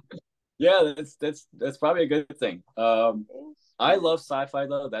 Yeah, that's probably a good thing. I love sci-fi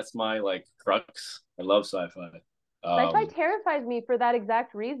though. That's my like crux. I love sci-fi. Sci-fi Um, terrifies me for that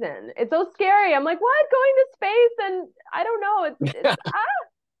exact reason. It's so scary. I'm like, what? Going to space and I don't know. It's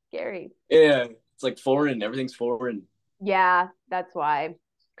scary. yeah, it's like foreign. Everything's foreign. Yeah, that's why.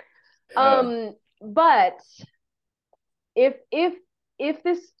 Yeah. But if if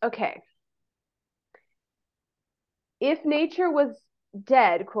this okay, if nature was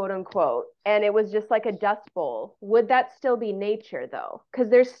dead, quote unquote, and it was just like a dust bowl, would that still be nature though? Because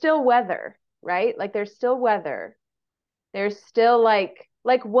there's still weather, right? Like there's still weather. There's still like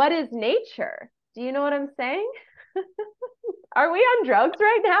what is nature? Do you know what I'm saying? Are we on drugs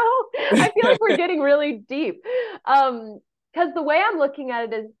right now? I feel like we're getting really deep. Because the way I'm looking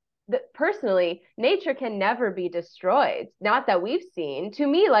at it is that personally, nature can never be destroyed. Not that we've seen. To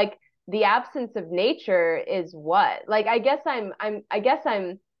me, like the absence of nature is what? Like I guess I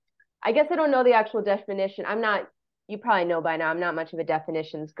don't know the actual definition. I'm not, you probably know by now, I'm not much of a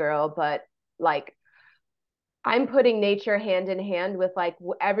definitions girl, but like I'm putting nature hand in hand with like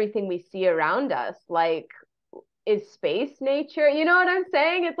everything we see around us. Like is space nature? You know what I'm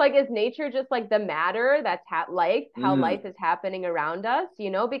saying? It's like, is nature just like the matter that's life, how Mm. life is happening around us,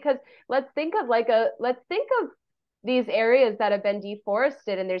 you know? Because let's think of these areas that have been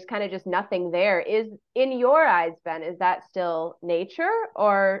deforested and there's kind of just nothing there. Is in your eyes, Ben, is that still nature?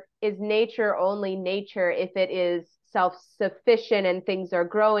 Or is nature only nature if it is self-sufficient and things are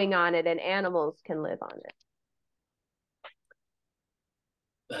growing on it and animals can live on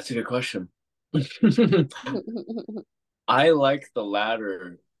That's a good question. it? I like the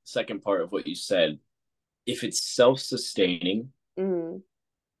latter second part of what you said. If it's self-sustaining, Mm,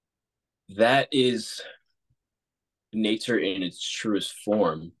 that is nature in its truest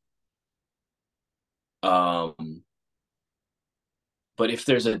form. Um, but if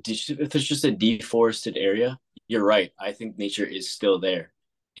there's just a deforested area, you're right. I think nature is still there.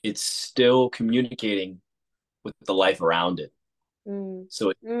 It's still communicating with the life around it. mm, So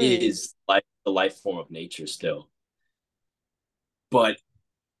it mm. is like the life form of nature still. But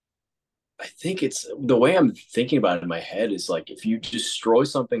I think it's the way I'm thinking about it in my head is like if you destroy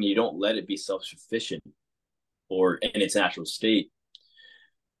something, you don't let it be self sufficient or in its natural state.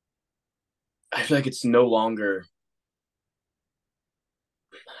 I feel like it's no longer.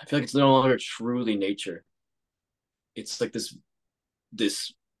 I feel like it's no longer truly nature. it's like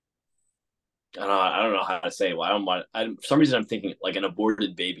this I don't know how to say it. Well, I don't want. For some reason, I'm thinking like an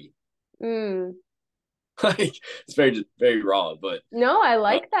aborted baby. Mm. Like it's very raw, but No, I uh,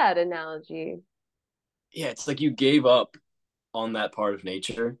 like that analogy. yeah, it's like you gave up on that part of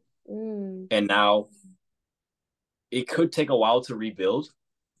nature, Mm. and now it could take a while to rebuild.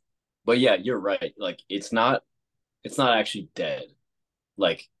 But yeah, you're right. Like it's not actually dead.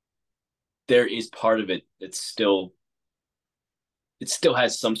 Like there is part of it that's still it still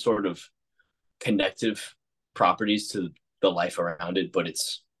has some sort of connective properties to the life around it, but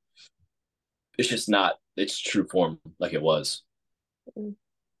it's just not its true form like it was Mm.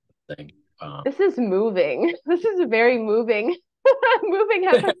 thing. This is moving. This is a very moving, moving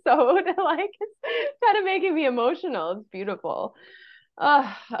episode. Like it's kind of making me emotional. It's beautiful.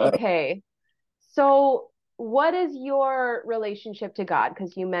 Okay. So, what is your relationship to God?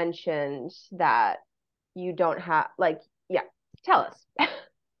 Because you mentioned that you don't have, like, yeah, tell us.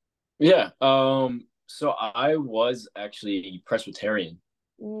 Yeah. So I was actually Presbyterian.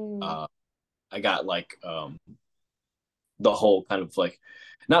 Mm, Uh, I got like the whole kind of like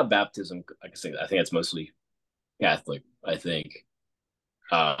not baptism. I think it's mostly Catholic. I think.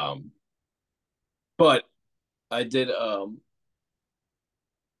 Um, but I did.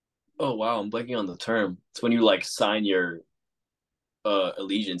 Oh wow, I'm blanking on the term. It's when you like sign your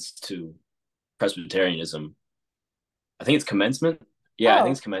allegiance to Presbyterianism. I think it's commencement. Yeah, I think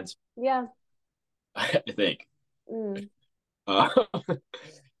oh, it's commencement. yeah. I think. Mm, Uh,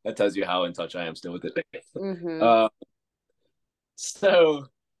 that tells you how in touch I am still with it. mm-hmm. Uh, so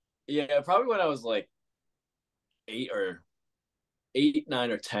yeah, probably when I was like eight or eight,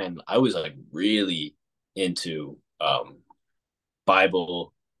 9 or 10, I was like really into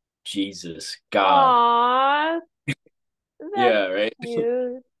Bible, Jesus, God. Aw, that's Yeah, right.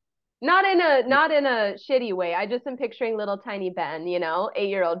 cute. Not in a shitty way. I just am picturing little tiny Ben,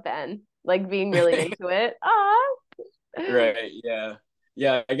 8-year-old Ben, like being really into it. Aw. Right. Yeah.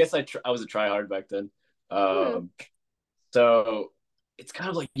 Yeah. I guess I was a try hard back then. Hmm. Um, so it's kind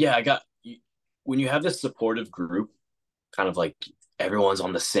of like yeah, when you have this supportive group, kind of like everyone's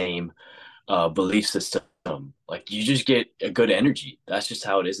on the same belief system. Like you just get a good energy. That's just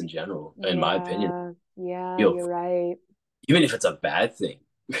how it is in general, in my opinion. Yeah, yeah, You know, you're right. even if it's a bad thing,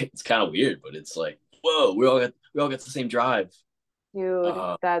 it's kind of weird, but it's like, whoa, we all got the same drive. Dude,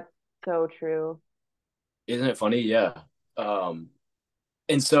 Uh, that's so true. isn't it funny? Yeah. Um,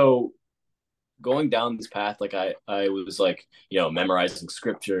 and so going down this path, like I was like, memorizing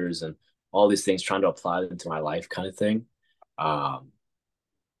scriptures and all these things, trying to apply them to my life, kind of thing. Um,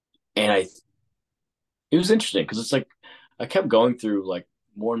 and it was interesting because it's like I kept going through like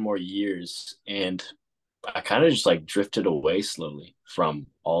more and more years, and I kind of just like drifted away slowly from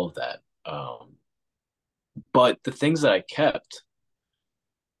all of that. But the things that I kept,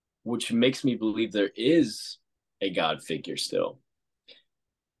 which makes me believe there is a God figure still,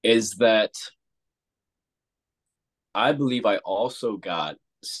 is that I believe I also got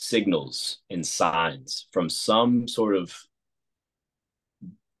signals and signs from some sort of,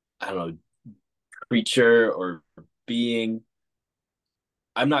 I don't know, creature or being.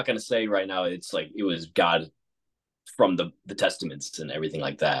 I'm not going to say right now it's like it was God from the testaments and everything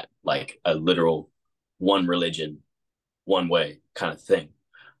like that, like a literal one religion, one way kind of thing.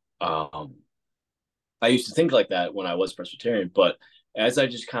 Um, I used to think like that when I was Presbyterian, but as I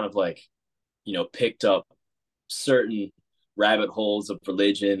just kind of like, picked up certain rabbit holes of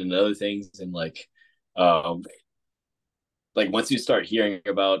religion and other things, and um, like once you start hearing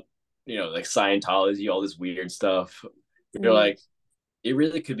about, like Scientology, all this weird stuff, you're Mm, like, it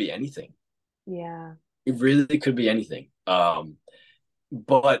really could be anything. yeah. It really could be anything.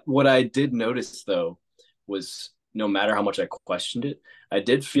 But what I did notice though was no matter how much I questioned it, I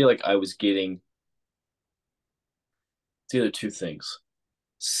did feel like I was getting it's either two things: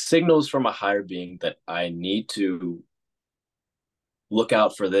 signals from a higher being that I need to look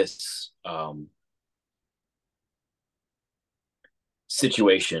out for this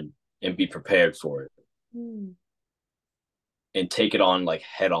situation and be prepared for it Mm, and take it on like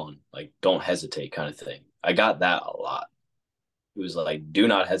head on, like don't hesitate kind of thing. I got that a lot. It was like, do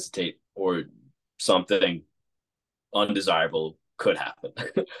not hesitate or something undesirable could happen.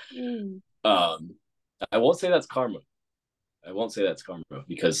 mm, um, I won't say that's karma. I won't say that's karma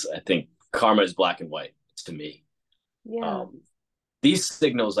because I think karma is black and white to me. yeah. Um, these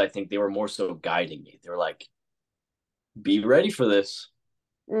signals, I think they were more so guiding me. They were like, be ready for this.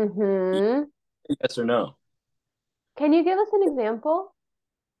 Mm-hmm. Yes or no. Can you give us an example?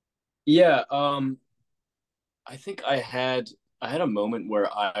 Yeah. I think I had a moment where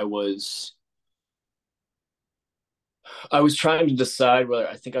I was I was trying to decide whether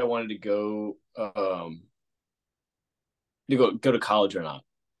I think I wanted to go to college or not,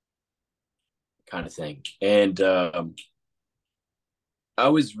 kind of thing. And I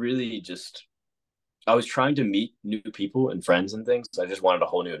was really just I was trying to meet new people and friends and things. I just wanted a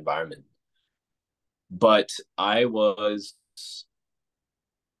whole new environment. But I was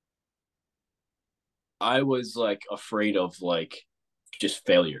like afraid of like just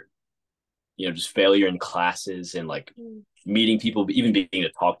failure, just failure in classes and like Mm. meeting people, even being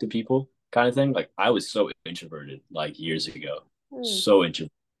to talk to people kind of thing. Like I was so introverted like years ago, Mm. so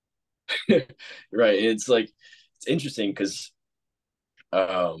introverted. Right. It's like, it's interesting because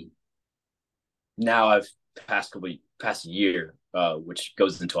um, now I've past year, which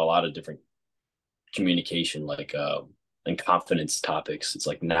goes into a lot of different communication, like and confidence topics. It's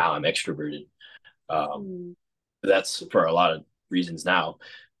like now I'm extroverted. Um, Mm. that's for a lot of reasons now.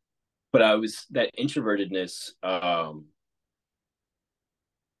 But I was that introvertedness.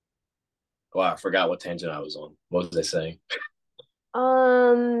 Wow, I forgot what tangent I was on. What was I saying?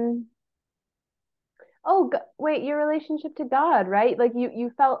 Um, wait, your relationship to God, right? Like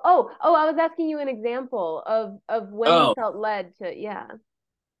you felt, I was asking you an example of when you Oh, felt led to, yeah.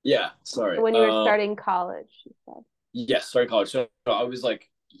 yeah. Sorry. When you were starting college, you said. Yes, starting college. So I was like,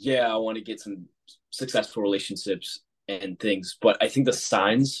 yeah, I want to get some successful relationships and things. But I think the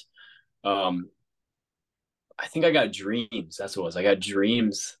signs, um, I think I got dreams. That's what it was. I got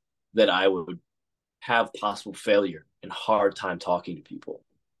dreams that I would have possible failure and hard time talking to people.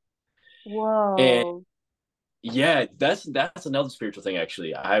 And Whoa. yeah, that's another spiritual thing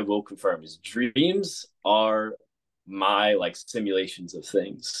actually. I will confirm is dreams are my like simulations of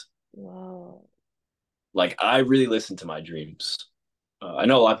things. Whoa. Like I really listen to my dreams. I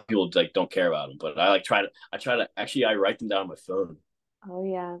know a lot of people like don't care about them, but I try to actually I write them down on my phone. Oh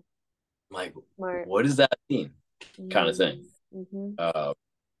yeah. I'm like, Smart. what does that mean? Kind of thing. Mm. Mm-hmm. Uh,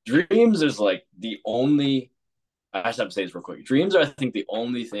 Dreams is like the only. I just have to say this real quick. Dreams are, I think, the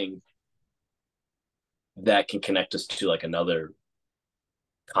only thing that can connect us to like another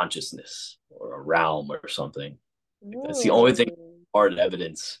consciousness or a realm or something. Like, that's the only thing Ooh. hard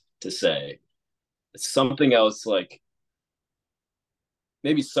evidence to say. It's something else, like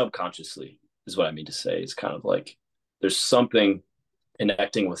maybe subconsciously is what I mean to say. It's kind of like there's something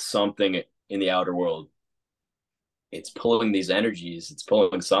connecting with something in the outer world. It's pulling these energies. It's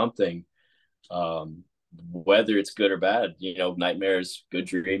pulling something, um, whether it's good or bad. Nightmares, good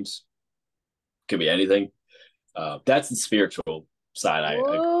dreams, could be anything. That's the spiritual side. I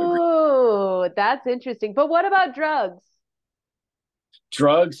agree. Ooh, that's interesting. But what about drugs?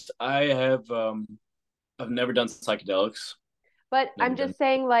 Drugs, I've never done psychedelics. But I'm Never done. just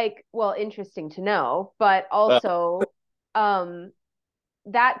saying, like, well, interesting to know, but also, um,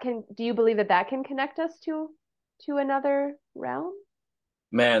 do you believe that that can connect us to another realm?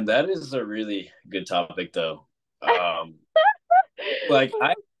 Man, that is a really good topic, though. Like Go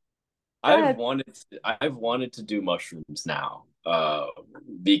ahead. I've wanted to do mushrooms now,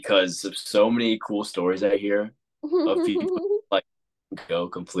 because of so many cool stories I hear of people like go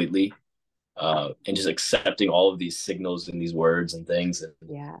completely, and just accepting all of these signals and these words and things, and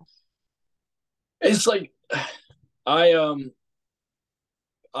Yeah. it's like I um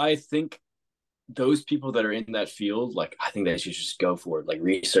I think those people that are in that field, like I think they should just go for it, like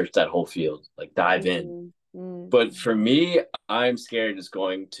research that whole field, like dive in. Mm, mm, But for me, I'm scared it's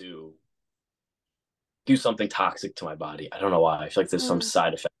going to do something toxic to my body. I don't know why. I feel like there's some mm,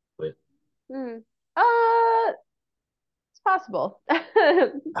 side effect to it. mm. It's possible.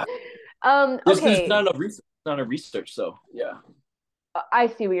 There's not Okay. enough research. Not enough research. So yeah, I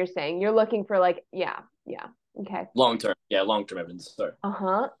see what you're saying. You're looking for like, yeah, yeah. Okay. long term. Yeah, long term evidence. Sorry.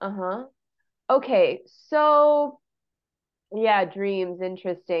 Uh-huh. Uh-huh. Okay. So, yeah, dreams,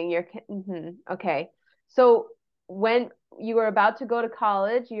 interesting. Okay. So, when you were about to go to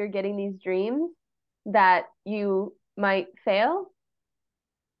college, you're getting these dreams that you might fail?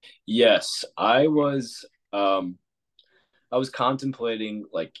 Yes, I was. I was contemplating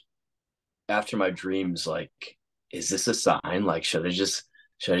like after my dreams, like, is this a sign? Like, should I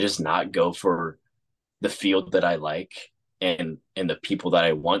just not go for the field that I like and the people that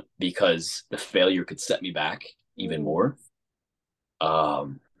I want because the failure could set me back even Mm, more.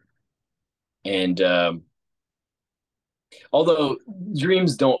 Um, and Although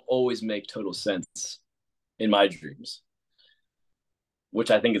dreams don't always make total sense in my dreams,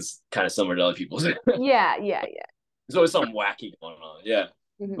 which I think is kind of similar to other people's. There's yeah, yeah, yeah. always something wacky going on. Yeah.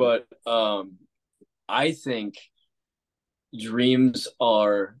 Mhm. But I think dreams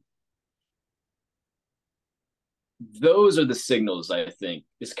are those are the signals. I think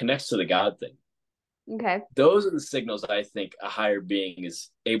this connects to the God thing. Okay. Those are the signals I think a higher being is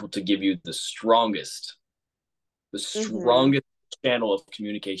able to give you the Mm-hmm. strongest channel of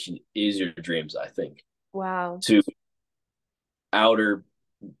communication is your dreams, I think, Wow. to outer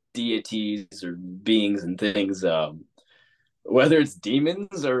deities or beings and things, whether it's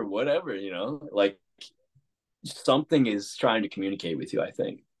demons or whatever, like something is trying to communicate with you, I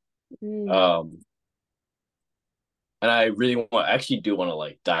think. Mm. Um, and I really actually do want to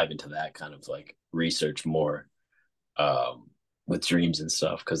like dive into that kind of like research more, with dreams and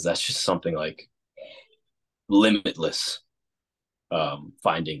stuff, because that's just something like limitless,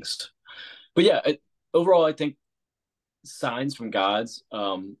 findings. But yeah, overall, I think signs from gods.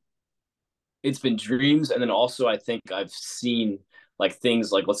 It's been dreams, and then also I think I've seen like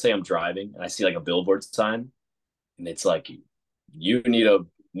things like, let's say I'm driving and I see like a billboard sign, and it's like, you need a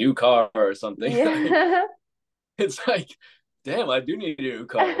new car or something. Yeah. It's like, damn, I do need a new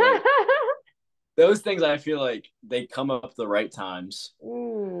car. Like those things, I feel like they come up at the right times, and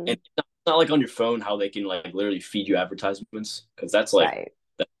Mm. it's not like on your phone how they can like literally feed you advertisements, because that's like Right.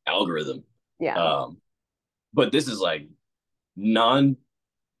 the algorithm. Yeah. Um, but this is like non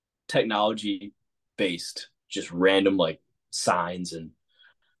technology based, just random like signs and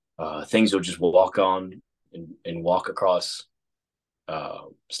things you'll just walk on and walk across,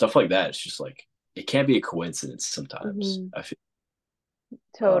 stuff like that. It's just like it can't be a coincidence sometimes. Hmm. I feel.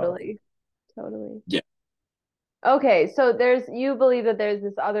 Totally. Totally. Yeah. Okay, so you believe that there's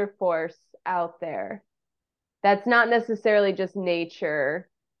this other force out there that's not necessarily just nature.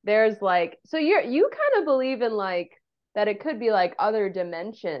 There's like, so you kind of believe in like that it could be like other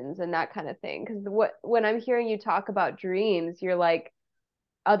dimensions and that kind of thing. Because when I'm hearing you talk about dreams, you're like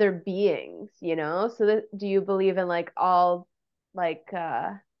other beings, you know? So do you believe in like all like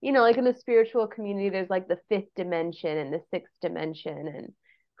like in the spiritual community, there's like the fifth dimension and the sixth dimension and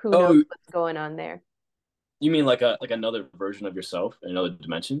who knows Oh, what's going on there. you mean like another version of yourself in another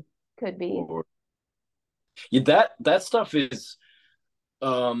dimension? Could be. Or yeah, that stuff is,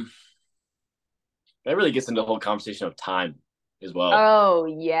 um that really gets into the whole conversation of time as well. Oh,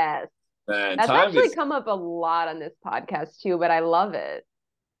 yes. And That's time actually is, come up a lot on this podcast too, but I love it.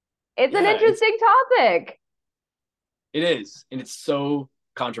 It's an yeah, interesting topic it is, and it's so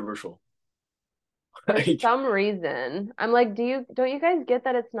controversial. for Like, some reason. I'm like, don't you guys get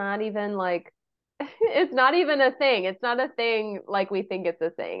that it's not even like it's not even a thing. It's not a thing like we think it's a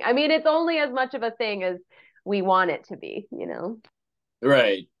thing. I mean, it's only as much of a thing as we want it to be, you know?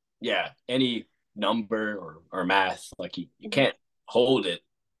 right, yeah, any number or math, like you can't hold it,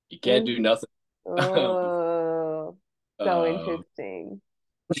 you can't do Mhm. nothing. um, Oh, so uh, interesting.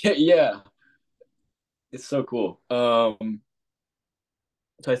 yeah, it's so cool. So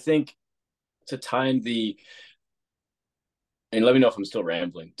I think to time the and let me know if I'm still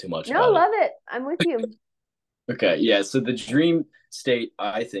rambling too much No, about it. love it. I'm with you. Okay, yeah. So the dream state,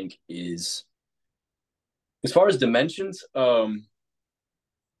 I think, is, as far as dimensions.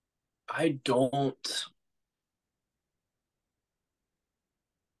 I don't.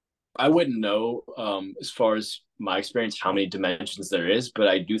 I wouldn't know, as far as my experience, how many dimensions there is, but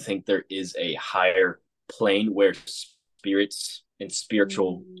I do think there is a higher plane where spirits and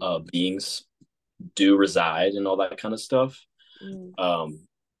spiritual, Mm, beings do reside and all that kind of stuff. mm, Um,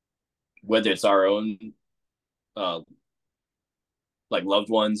 whether it's our own, uh, like loved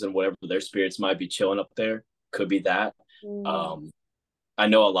ones and whatever their spirits might be chilling up there, could be that. mm, Um, I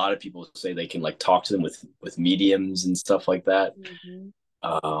know a lot of people say they can like talk to them with mediums and stuff like that. mhm.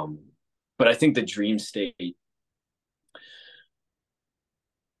 Um, but I think the dream state,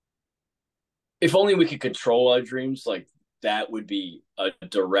 if only we could control our dreams, like that would be a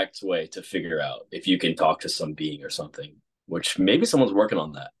direct way to figure out if you can talk to some being or something, which maybe someone's working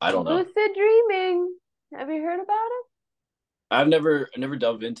on that. I don't know. Lucid dreaming. Have you heard about I never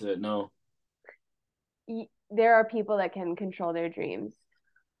dove into it. No. it? There are people that can control their dreams,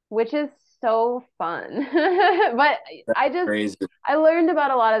 which is so fun. But That's I just crazy. I learned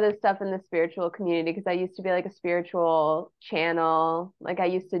about a lot of this stuff in the spiritual community because I used to be like a spiritual channel. Like I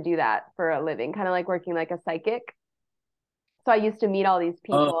used to do that for a living, kind of like working like a psychic. So I used to meet all these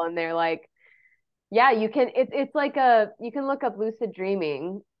Uh, people and they're like, yeah, it's like you can look up lucid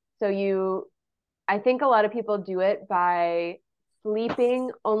dreaming. So I think a lot of people do it by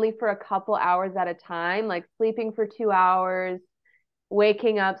sleeping only for a couple hours at a time, like sleeping for 2 hours,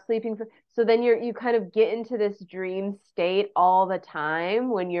 waking up, sleeping for, so then you kind of get into this dream state all the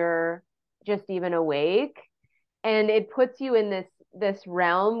time when you're just even awake. And it puts you in this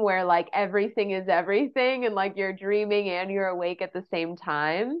realm where like everything is everything and like you're dreaming and you're awake at the same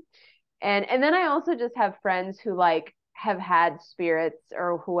time. And then I also just have friends who like have had spirits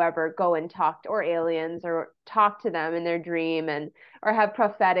or whoever go and talk to, or aliens or talk to them in their dream and or have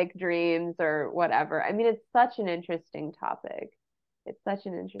prophetic dreams or whatever. I mean, it's such an interesting topic. It's such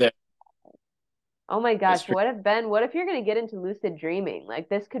an interesting. That- Oh my That's gosh, true. what if you're going to get into lucid dreaming? Like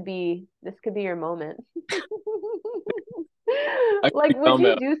this could be your moment. I Like, could would come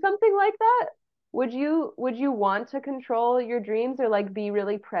you out. do something like that? Would you want to control your dreams or like be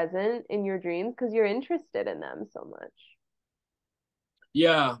really present in your dreams because you're interested in them so much?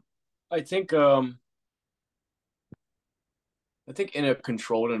 Yeah, I think I think in a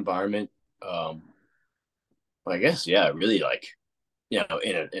controlled environment, um, I guess yeah, really like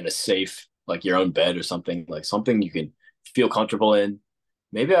in a safe like your own bed or something like something you can feel comfortable in.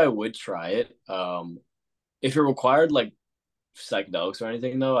 Maybe I would try it. If it required like psychedelics or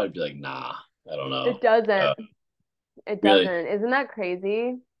anything though, I'd be like, nah, I don't know. It doesn't. It Really, doesn't. Isn't that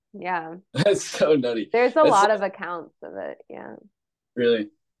crazy? Yeah. that's so nutty. There's a That's lot of accounts of it. Yeah. really,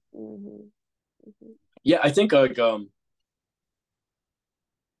 Hmm. Hmm. yeah. I think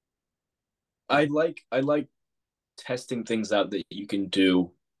like I like testing things out that you can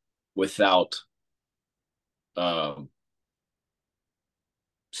do without um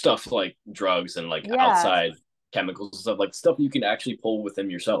stuff like drugs and like Yeah. outside chemicals and stuff like stuff you can actually pull within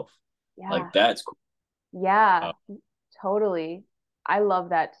yourself. Yeah. Like that's cool. Yeah. Uh, Totally. I love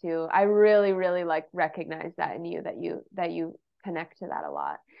that too. I really, really like recognize that in you that you connect to that a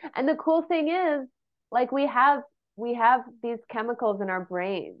lot. And the cool thing is, like we have these chemicals in our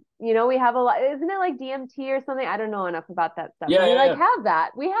brain. You know, we have a lot, isn't it like DMT or something? I don't know enough about that stuff, but yeah, we yeah, like yeah, have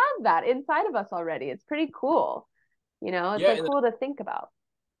that. We have that inside of us already. It's pretty cool. You know, it's yeah. like And cool to think about.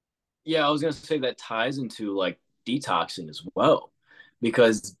 yeah, I was gonna say that ties into like detoxing as well,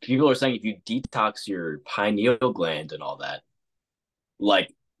 because people are saying if you detox your pineal gland and all that,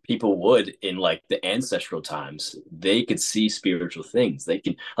 like people would in like the ancestral times, they could see spiritual things. They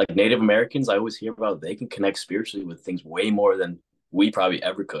can like Native Americans, I always hear about they can connect spiritually with things way more than we probably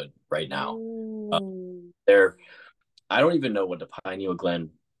ever could right now. Mm, They're I don't even know what the pineal gland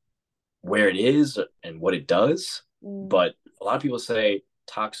where it is and what it does, mm, but a lot of people say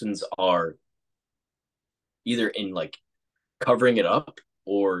toxins are either in like covering it up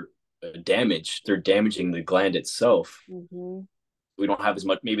or damage. They're damaging the gland itself. mm-hmm, We don't have as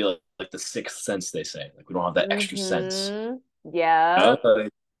much, maybe like the sixth sense they say. Like we don't have that extra sense. mm-hmm. Yep. Uh,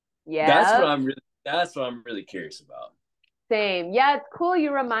 that's what Yep. I'm really that's what I'm really curious about. Same. Yeah, it's cool.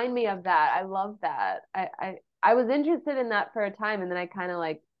 You remind me of that. I love that. I was interested in that for a time and then I kind of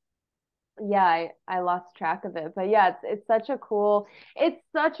like, yeah, I lost track of it. But yeah, it's such a cool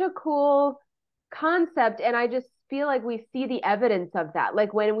concept. And I just feel like we see the evidence of that.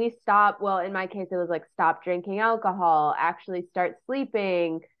 Like when we stop, well, in my case, it was like stop drinking alcohol, actually start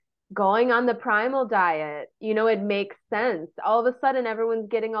sleeping, going on the primal diet. You know, it makes sense. All of a sudden, everyone's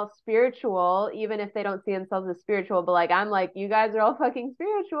getting all spiritual, even if they don't see themselves as spiritual. But like, I'm like, you guys are all fucking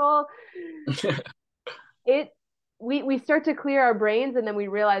spiritual. It we start to clear our brains and then we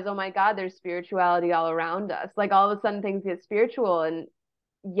realize, oh my God, there's spirituality all around us. Like all of a sudden things get spiritual and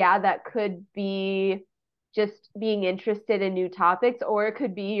yeah, that could be just being interested in new topics, or it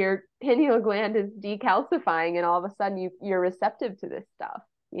could be your pineal gland is decalcifying and all of a sudden you're receptive to this stuff,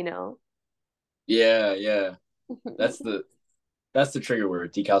 you know? Yeah, yeah. That's the that's the trigger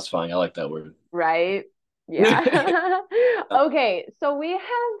word, decalcifying. I like that word. Right? Yeah. Okay, so we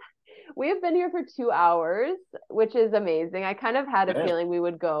have been here for 2 hours, which is amazing. I kind of had a Yeah. feeling we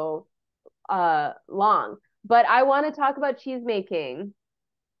would go long, but I want to talk about cheese making.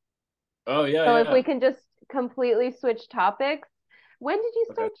 Oh yeah, So if we yeah. can just completely switch topics, when did you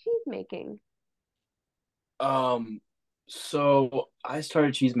Okay. start cheese making? Um, so I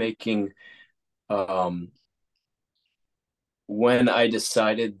started cheese making um when I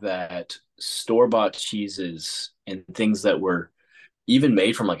decided that store-bought cheeses and things that were even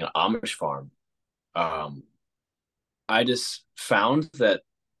made from like an Amish farm, um, I just found that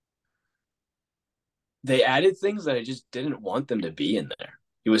they added things that I just didn't want them to be in there.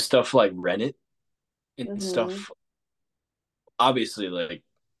 It was stuff like rennet and Mm-hmm. stuff. Obviously, like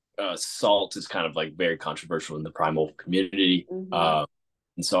salt is kind of like very controversial in the primal community. Mm-hmm.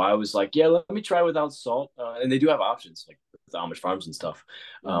 And so I was like, yeah, let me try without salt. And they do have options like with Amish farms and stuff.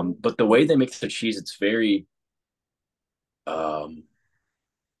 Mm-hmm. But the way they make the cheese, it's very, um,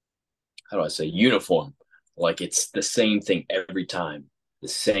 how do I say, uniform. Like it's the same thing every time, the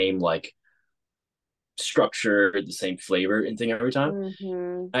same like structure, the same flavor and thing every time.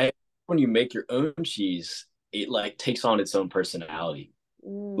 Mm-hmm. I when you make your own cheese, it like takes on its own personality.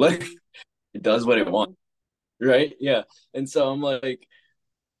 Like Mm. it does what it wants, Mm. right? Yeah. And so I'm like,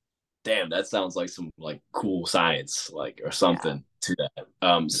 damn, that sounds like some like cool science, like or Yeah. something to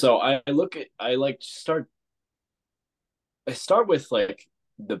that. So I start with like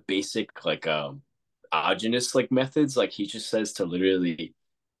the basic like homogeneous like methods. Like he just says to literally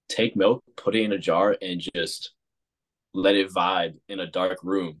take milk, put it in a jar, and just let it vibe in a dark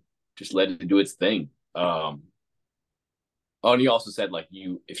room. Just let it do its thing. Oh, and he also said like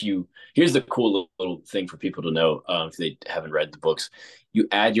if you here's the cool little thing for people to know if they haven't read the books, you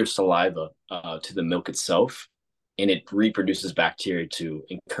add your saliva to the milk itself, and it reproduces bacteria to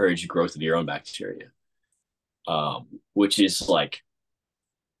encourage growth of your own bacteria, which is like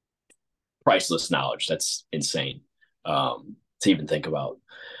priceless knowledge. That's insane to even think about.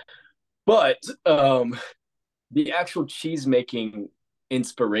 But the actual cheese making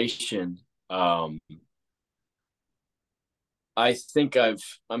inspiration, um, I think I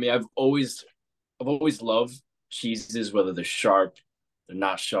mean, I've always loved cheeses, whether they're sharp, they're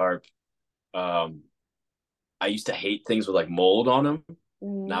not sharp. Um, I used to hate things with like mold on them.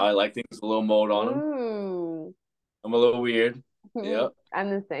 Mm-hmm. Now I like things with a little mold on them. Ooh. I'm a little weird. Yeah. I'm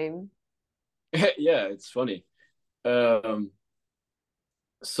the same. Yeah, it's funny. Um,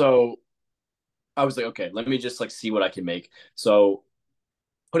 so I was like, okay, let me just like see what I can make. So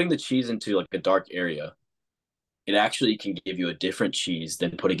putting the cheese into like a dark area, it actually can give you a different cheese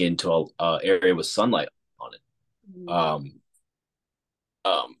than putting it into a area with sunlight on it. Mm.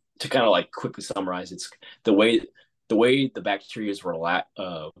 Um, to kind of like quickly summarize, it's the way the bacteria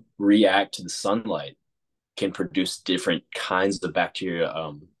react to the sunlight can produce different kinds of bacteria.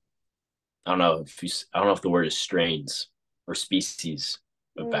 I don't know if the word is strains or species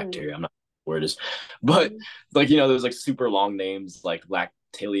of Mm. bacteria. I'm not sure what the word is, but Mhm. like there's like super long names like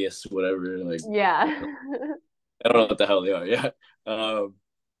Lactalius, whatever. Like Yeah. I don't know what the hell they are. Yeah,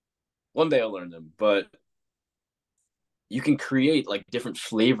 one day I'll learn them, but you can create like different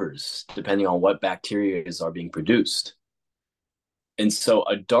flavors depending on what bacteria are being produced. And so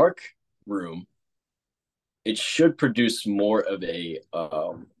a dark room, it should produce more of a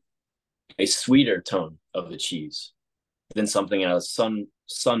sweeter tone of the cheese than something in a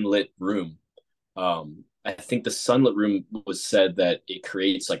sunlit room. I think the sunlit room was said that it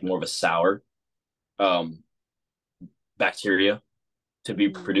creates like more of a sour um, bacteria to be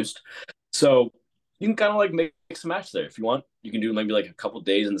Mhm. produced. So you can kind of like mix and match there if you want. You can do maybe like a couple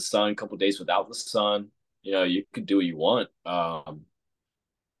days in the sun, a couple days without the sun. You could do what you want.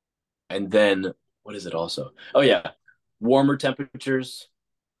 And then what is it also? Oh yeah, warmer temperatures.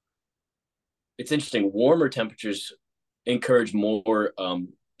 It's interesting. Warmer temperatures encourage more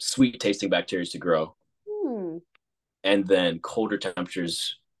sweet tasting bacteria to grow, Hmm. and then colder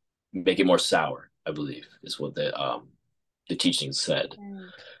temperatures make it more sour. I believe is what the teaching said. Okay.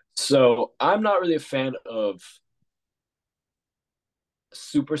 So I'm not really a fan of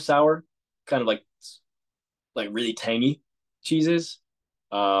super sour, kind of like really tangy cheeses.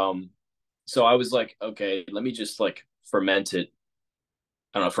 Um, so I was like, okay, let me just like ferment it.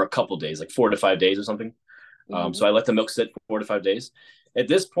 I don't know for a couple days, like 4 to 5 days or something. Hmm. So I let the milk sit for 4 to 5 days. At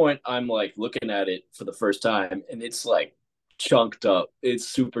this point, I'm like looking at it for the first time, and it's like chunked up. It's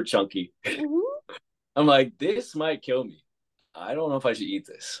super chunky. Hmm. I'm like, this might kill me. I don't know if I should eat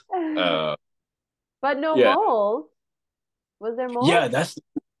this. Uh, But no yeah, mold. Was there mold? yeah.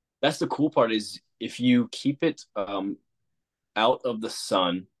 That's the cool part is if you keep it out of the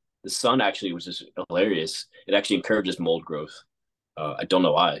sun. The sun actually was just hilarious. It actually encourages mold growth. I don't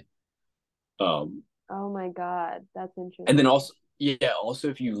know why. Um, Oh my God, that's and then interesting. also, yeah, also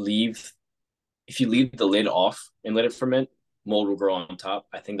if you leave the lid off and let it ferment, mold will grow on top.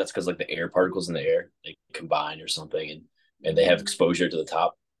 I think that's because like the air particles in the air they combine or something, and they have Mm. exposure to the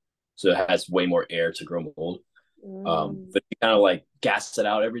top, so it has way more air to grow mold. Mm. But you kind of like gas it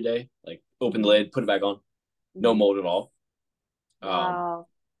out every day, like open the Hmm. lid, put it back on, no Hmm. mold at all. Um, Wow.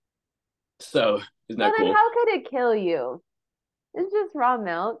 so isn't So that then cool? how could it kill you? It's just raw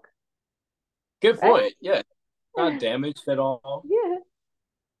milk, Good right? point. Yeah, not damaged at all. Yeah.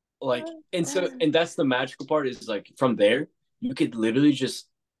 Like, and that's the magical part is like from there you could literally just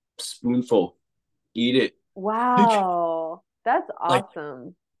spoonful eat it. Wow. That's Like,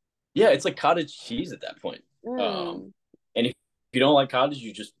 awesome. yeah, it's like cottage cheese at that point. Mm. And if you don't like cottage,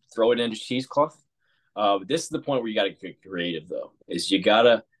 you just throw it in a cheesecloth. This is the point where you got to get creative, though. Is you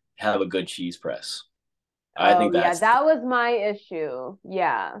gotta have a good cheese press. I Oh think yeah, that's that was my issue.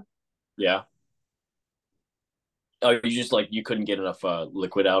 Yeah. yeah. Oh, you just like you couldn't get enough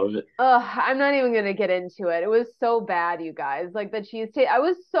liquid out of it. Ugh, I'm not even gonna get into it. It was so bad, you guys. Like the cheese taste, I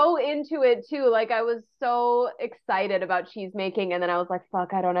was so into it too. Like I was so excited about cheese making, and then I was like,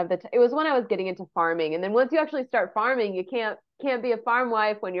 "Fuck, I don't have the." It was when I was getting into farming, and then once you actually start farming, you can't be a farm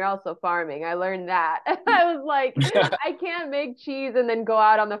wife when you're also farming. I learned that. I was like, I can't make cheese and then go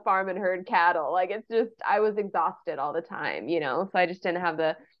out on the farm and herd cattle. Like it's just, I was exhausted all the time, you know. So I just didn't have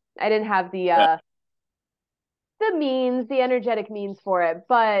the, I didn't have Yeah. the means, the energetic means for it.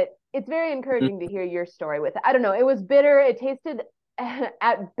 But it's very encouraging to hear your story with it. I don't know. It was bitter. It tasted,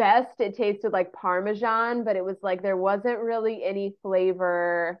 at best, it tasted like Parmesan, but it was like there wasn't really any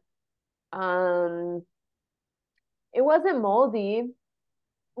flavor. Um, it wasn't moldy.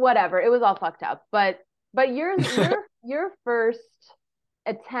 Whatever. It was all fucked up. But your first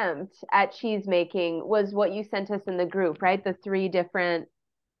attempt at cheese making was what you sent us in the group, right? The three different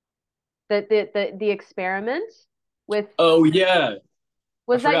the experiment with. Oh yeah, I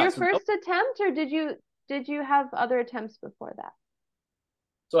Was that your forgot. So first attempt, or did you have other attempts before that?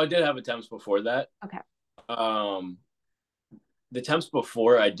 I did have attempts before that. Okay. Um, the attempts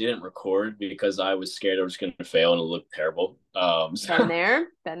before I didn't record because I was scared I was going to fail and it looked terrible. Been So there,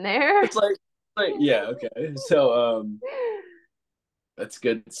 been there. it's like yeah, okay. So that's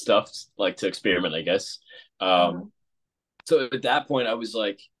good stuff like to experiment, I guess. Uh-huh. Um, so at that point, I was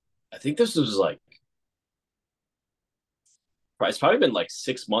like, I think this was like it's probably been like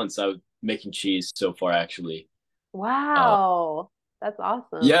 6 months I was making cheese so far, actually. Uh, Wow. That's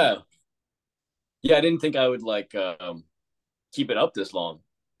awesome. yeah, yeah. I didn't think I would like keep it up this long.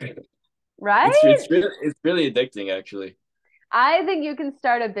 Right? It's really addicting, actually. I think you can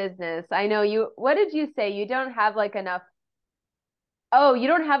start a business. I know you, what did you say? You don't have like enough, oh, you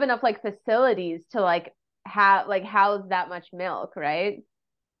don't have enough like facilities to like have like house that much milk, right?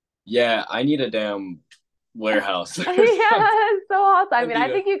 Yeah, I need a damn warehouse Yeah, or something. it's so awesome. I I mean, need I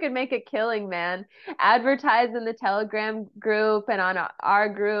a think you could make a killing, man. Advertise in the Telegram group and on our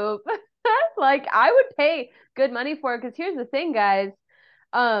group. Like, I would pay good money for it because here's the thing, guys.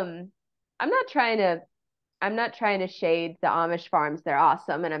 Um, I'm not trying to I'm not trying to shade the Amish farms. They're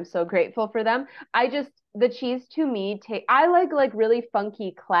awesome and I'm so grateful for them. I just the cheese to me take I like really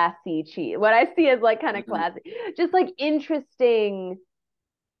funky, classy cheese. What I see is like kind of Mhm. classy. Just like interesting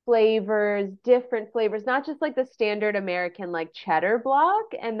flavors, different flavors, not just like the standard American like cheddar block.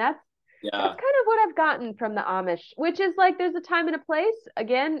 And that's Yeah. kind of what I've gotten from the Amish, which is like there's a time and a place.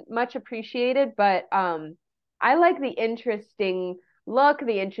 Again, much appreciated, but I like the interesting look,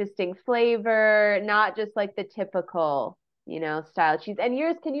 the interesting flavor, not just like the typical, style cheese. And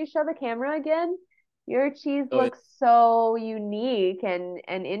yours, can you show the camera again? Your cheese Oh, looks so unique and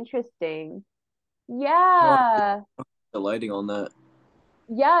interesting. oh, Yeah. the lighting on that.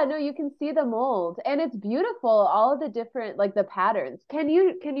 Yeah, no, you can see the mold and it's beautiful, all of the different like the patterns. Can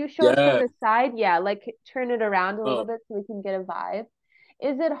you show us from Yeah. the side? Yeah, like turn it around a little Oh, bit so we can get a vibe.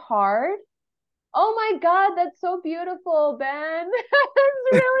 Is it hard? Oh my God, that's so beautiful, Ben.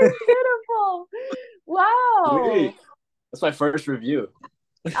 That's really beautiful. Wow. sweet. That's my first review.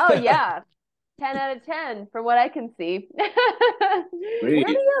 Oh yeah. 10 out of 10 from what I can see. Sweet.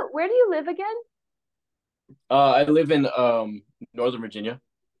 Where do you live again? I live in Northern Virginia,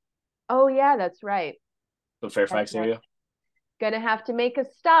 Oh yeah, that's right. the That's Fairfax right. area. Gonna have to make a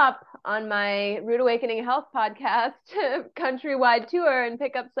stop on my Rude Awakening Health podcast countrywide tour and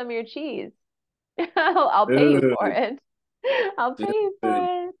pick up some of your cheese. I'll pay you for Dude, it. I'll pay you dude.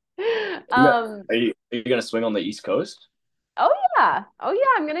 for it. Are you gonna swing on the East Coast? Oh yeah. Oh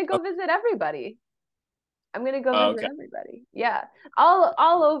yeah, I'm gonna go visit everybody. I'm gonna go visit Okay. everybody. Yeah.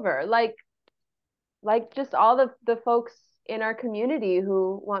 All over. Like just all the folks in our community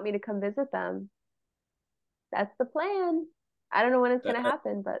who want me to come visit them. That's the plan. I don't know when it's gonna That-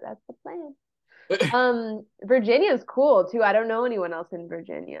 happen, but that's the plan. Virginia's cool too. I don't know anyone else in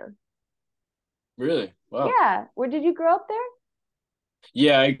Virginia. really? Wow. Yeah. Where did you grow up there?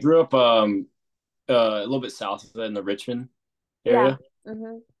 Yeah, I grew up a little bit south in the Richmond Yeah. area.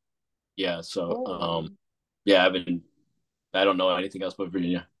 Mm-hmm. Yeah, so Cool. yeah, I don't know anything else but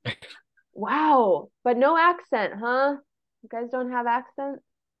Virginia. Wow. But no accent, huh? You guys don't have accent?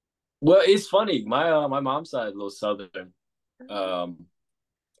 Well, it's funny. My mom's side is a little southern. Um,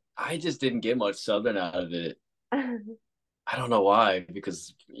 I just didn't get much southern out of it. I don't know why,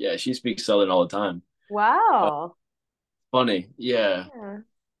 because yeah, she speaks southern all the time. Uh, Wow. funny, yeah. Yeah.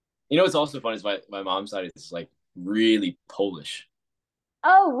 You know what's also funny is my mom's side is like really Polish.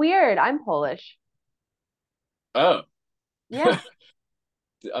 Oh, weird. I'm Polish. Oh, Yeah.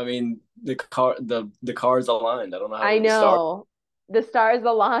 I mean the cars aligned. I don't know how I the star. know. The stars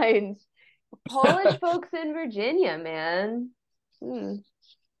aligned. Polish folks in Virginia, man. Hmm.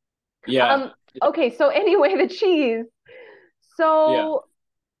 Yeah, Um, okay, so anyway, the cheese. yeah. So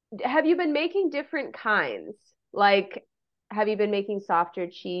have you been making different kinds? Like, have you been making softer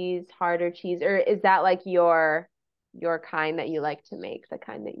cheese, harder cheese, or is that like your kind that you like to make, the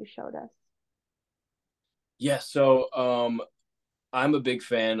kind that you showed us? Yeah, so I'm a big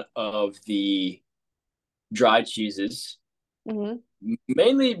fan of the dried cheeses, Hmm.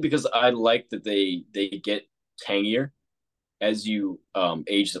 mainly because I like that they get tangier as you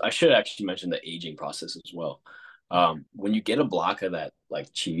age. I should actually mention the aging process as well. When you get a block of that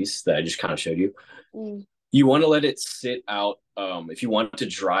like cheese that I just kind of showed you, Mm. you want to let it sit out. If you want it to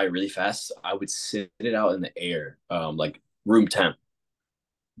dry really fast, I would sit it out in the air, like room temp.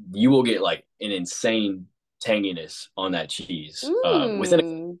 You will get like an insane tanginess on that cheese.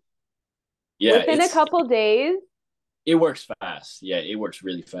 Mm. Yeah, Within a couple days? it works fast. Yeah, it works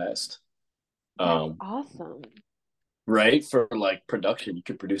really fast. That's Um, awesome. right for like production, you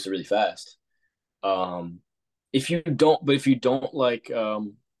could produce it really fast. Um, if you don't like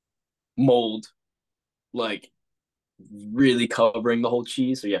mold, like really covering the whole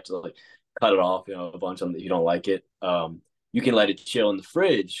cheese, so you have to like cut it off, a bunch of them that you don't like it. You can let it chill in the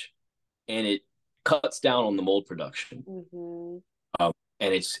fridge, and it cuts down on the mold production. Hmm.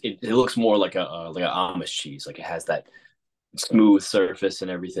 And it looks more like a Amish cheese, like it has that smooth surface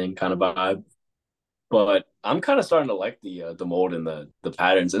and everything kind of Hmm. vibe. But I'm kind of starting to like the mold and the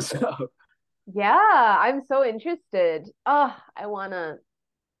patterns and stuff. Yeah, I'm so interested. Oh, I wanna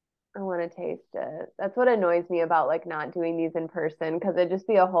taste it. That's what annoys me about like not doing these in person because it'd just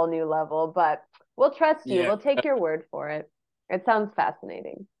be a whole new level. But we'll trust you. Yeah, We'll take your word for it. It sounds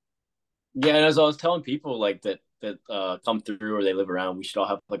fascinating. yeah. And as I was telling people like that come through or they live around, we should all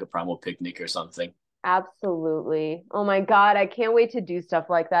have like a primal picnic or something. Absolutely. Oh my God, I can't wait to do stuff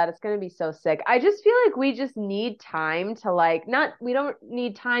like that. It's going to be so sick. I just feel like we just need time to like, not, we don't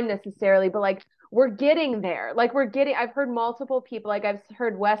need time necessarily, but like we're getting there. Like I've heard multiple people, like I've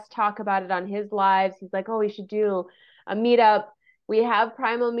heard Wes talk about it on his lives. He's like, oh, we should do a meetup. We have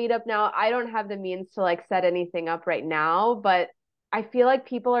Primal Meetup now. I don't have the means to like set anything up right now, but I feel like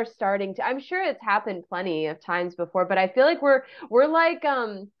people are starting to, I'm sure it's happened plenty of times before, but I feel like we're like,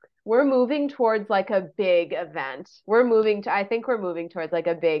 we're moving towards like a big event. I think we're moving towards like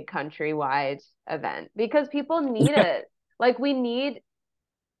a big countrywide event because people need Yeah. it. Like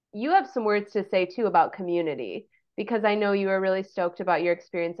you have some words to say too about community because I know you were really stoked about your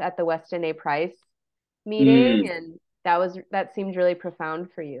experience at the Weston A. Price meeting Mm, and that seemed really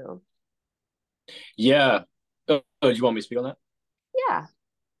profound for you. yeah. Do you want me to speak on that? Yeah.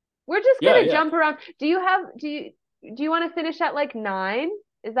 We're just Yeah, gonna yeah. jump around. Do you want to finish at like 9?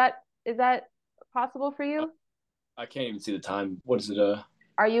 Is that possible for you? I can't even see the time. What is it?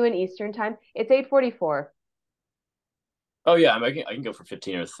 Are you in Eastern time? It's 8:44. Oh yeah, I can go for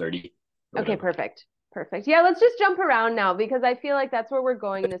 15 or 30 or Okay, whatever. perfect. Perfect. Yeah, let's just jump around now because I feel like that's where we're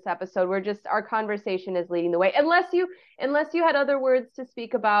going in this episode. Our conversation is leading the way. Unless you had other words to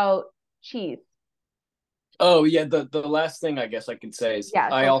speak about cheese. Oh yeah, the last thing I guess I can say is Yeah,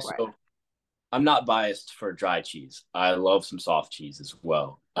 go for it. I'm not biased for dry cheese. I love some soft cheese as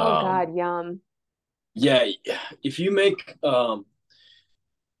well. Oh God, yum. Yeah, if you make um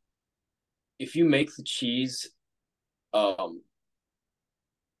if you make the cheese um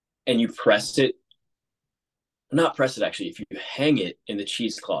and you press it, not press it actually, if you hang it in the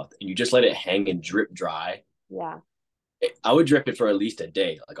cheesecloth and you just let it hang and drip dry, Yeah. I would drip it for at least a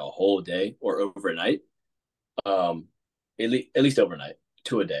day, like a whole day or overnight. Um, at least overnight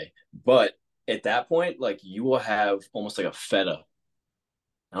to a day. But at that point, like you will have almost like a feta.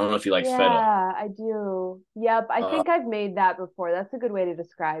 I don't know if you like feta. Yeah, I do. Yep, I Uh, think I've made that before. That's a good way to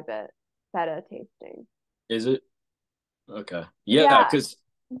describe it. Feta tasting. is it? Okay. Yeah, Yeah. because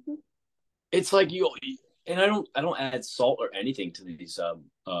it's like and I don't add salt or anything to these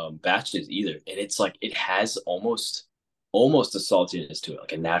batches either. And it's like it has almost a saltiness to it,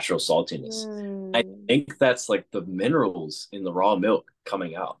 like a natural saltiness. I Mm, think that's like the minerals in the raw milk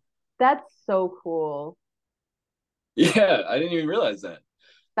coming out. that's so cool. Yeah, I didn't even realize that.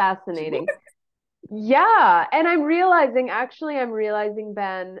 Fascinating. Yeah, and I'm realizing,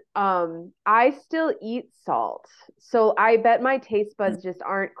 Ben, I still eat salt. So I bet my taste buds just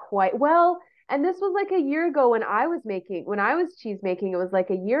aren't quite well, and this was like a year ago when I was cheese making, it was like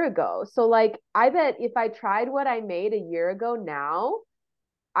a year ago. So like I bet if I tried what I made a year ago now,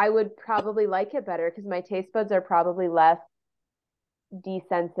 I would probably like it better because my taste buds are probably less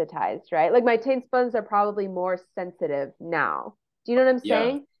desensitized, right? Like my taste buds are probably more sensitive now. Do you know what I'm Yeah.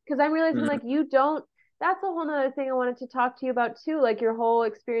 saying? Because I'm realizing Mhm. like you don't, that's a whole nother thing I wanted to talk to you about too, like your whole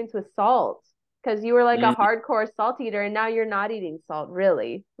experience with salt. Because you were like a Mm, hardcore salt eater and now you're not eating salt,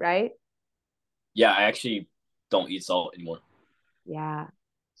 really, right? yeah, I actually don't eat salt anymore. Yeah.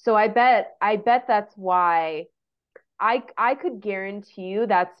 So I bet that's why I could guarantee you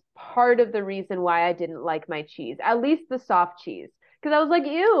that's part of the reason why I didn't like my cheese, at least the soft cheese. Because I was like,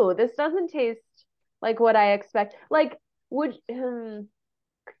 ew, this doesn't taste like what I expect. Like, would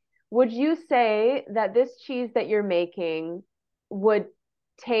would you say that this cheese that you're making would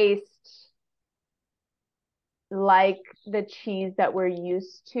taste like the cheese that we're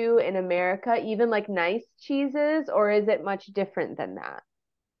used to in America, even like nice cheeses, or is it much different than that?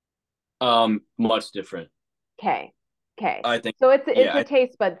 Much different. Okay. Okay. I think. So it's Yeah, a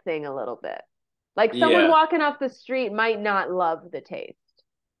taste bud thing a little bit. Like someone yeah. walking off the street might not love the taste.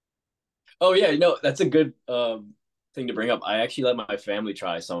 Oh yeah, no, that's a good thing to bring up. I actually let my family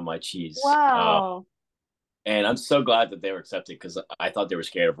try some of my cheese, Wow. and I'm so glad that they were accepted because I thought they were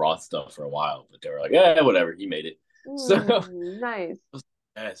scared of raw stuff for a while, but they were like, "Yeah, whatever, he made it." So Nice.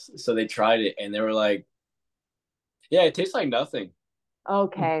 yes, so they tried it and they were like, "Yeah, it tastes like nothing."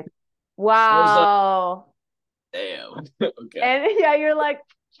 Okay. I was like, Wow. "Damn, okay." And yeah, you're like,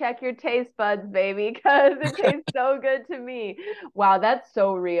 check your taste buds, baby, because it tastes so good to me. Wow, that's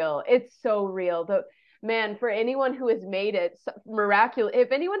so real. It's so real. The man, for anyone who has made it miraculous,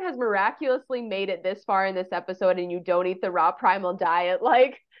 if anyone has miraculously made it this far in this episode and you don't eat the raw primal diet,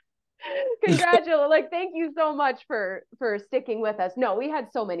 like congratulations, like thank you so much for sticking with us. No, we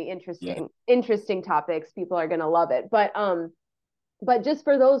had so many Yeah. interesting topics. People are gonna love it. But just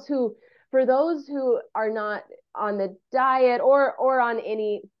for those who are not on the diet or on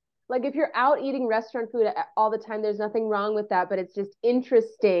any, like if you're out eating restaurant food all the time, there's nothing wrong with that, but it's just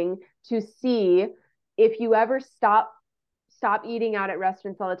interesting to see if you ever stop eating out at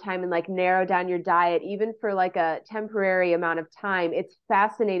restaurants all the time and like narrow down your diet even for like a temporary amount of time. It's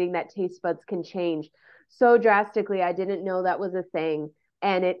fascinating that taste buds can change so drastically. I didn't know that was a thing,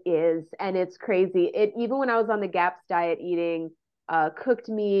 and it is, and it's crazy. It even when I was on the GAPS diet eating cooked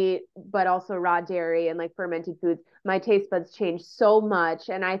meat, but also raw dairy and like fermented foods, my taste buds changed so much.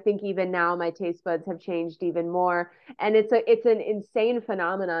 And I think even now my taste buds have changed even more. And it's an insane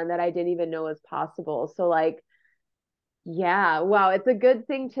phenomenon that I didn't even know was possible. So like, yeah, wow, it's a good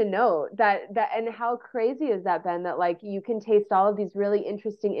thing to note that and how crazy is that, Ben, that like you can taste all of these really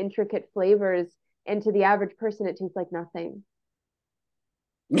interesting, intricate flavors, and to the average person it tastes like nothing.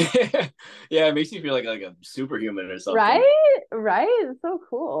 Yeah, it makes you feel like a superhuman or something. Right? Right? It's so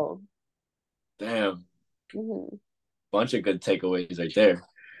cool. Damn, Mhm. bunch of good takeaways right there.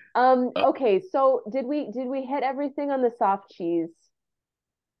 Uh, Okay, so did we hit everything on the soft cheese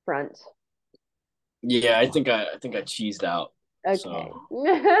front? yeah, I think I cheesed out. Okay. So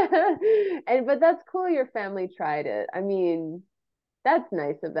And but that's cool your family tried it. I mean, that's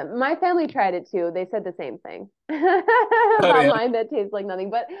nice of them. My family tried it too. They said the same thing oh about yeah. mine that tastes like nothing.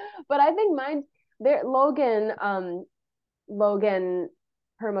 But I think mine's there Logan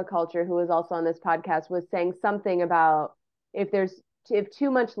Permaculture, who was also on this podcast, was saying something about if there's if too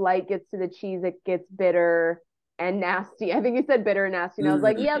much light gets to the cheese, it gets bitter and nasty. I think he said bitter and nasty, and I was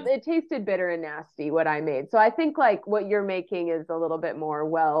like, yep, Mm. it tasted bitter and nasty what I made. So I think like what you're making is a little bit more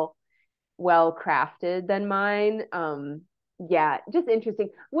well crafted than mine. Yeah, just interesting.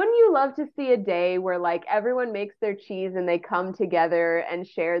 Wouldn't you love to see a day where like everyone makes their cheese and they come together and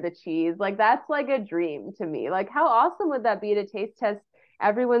share the cheese? Like that's like a dream to me. Like how awesome would that be to taste test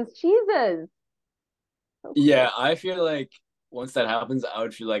everyone's cheeses? So Yeah, cool. I feel like once that happens, I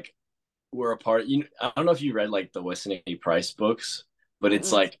would feel like we're a part. I don't know if you read like the Weston A. Price books, but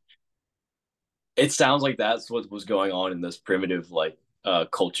it's Mm-mm. like it sounds like that's what was going on in those primitive like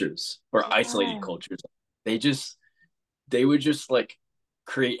cultures or isolated Yeah. cultures. They just they would just like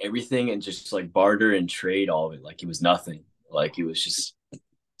create everything and just like barter and trade all of it like it was nothing. Like it was just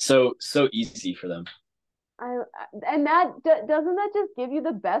so easy for them. I and doesn't that just give you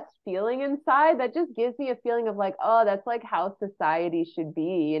the best feeling inside? That just gives me a feeling of like, oh, that's like how society should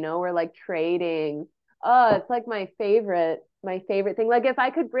be, we're like trading. Oh, it's like my favorite thing. Like if I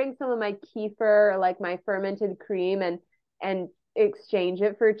could bring some of my kefir or like my fermented cream and exchange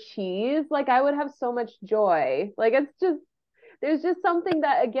it for cheese, like I would have so much joy. Like it's just there's just something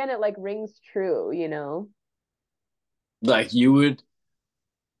that again it like rings true. Like you would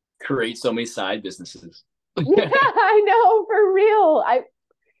create so many side businesses. Yeah, I know for real. I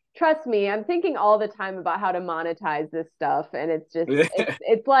trust me, I'm thinking all the time about how to monetize this stuff, and it's just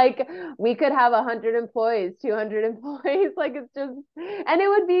it's like we could have 100 employees, 200 employees, like it's just, and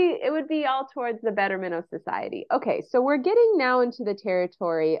it would be all towards the betterment of society. Okay, so we're getting now into the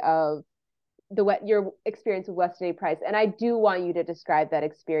territory of your experience with Weston A. Price, and I do want you to describe that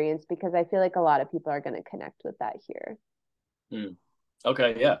experience because I feel like a lot of people are going to connect with that here. Hmm.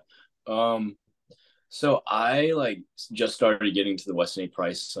 Okay, yeah. Um, so I like just started getting to the Weston A.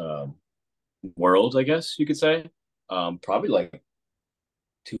 Price world, I guess you could say. Probably like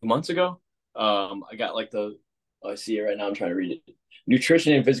 2 months ago. I got like I see it right now. I'm trying to read it.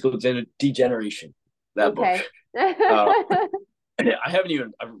 Nutrition and Physical Degeneration. That book. Okay. Uh, I haven't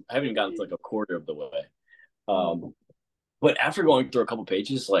even gotten to like a quarter of the way. But after going through a couple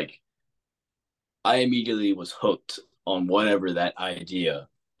pages, like I immediately was hooked on whatever that idea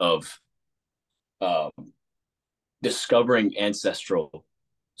of um, discovering ancestral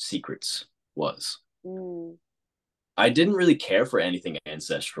secrets was. Mm, I didn't really care for anything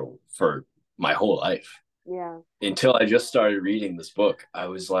ancestral for my whole life yeah. until I just started reading this book. I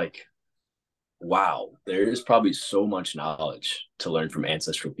was like, wow, there is probably so much knowledge to learn from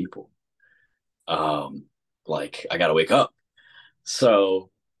ancestral people. Um, like I gotta wake up.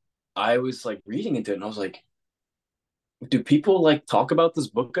 So I was like reading into it and I was like, do people like talk about this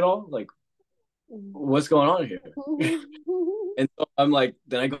book at all? Like, what's going on here? And so I'm like,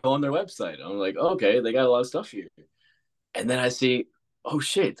 then I go on their website. I'm like, okay, they got a lot of stuff here. And then I see, oh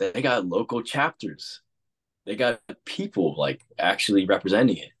shit, they got local chapters. They got people like actually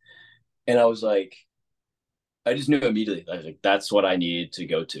representing it. And I was like, I just knew immediately. I was like, that's what I needed to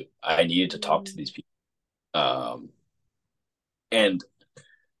go to. I needed to talk to these people. And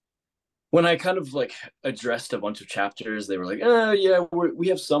when I kind of like addressed a bunch of chapters, they were like, "Oh yeah, we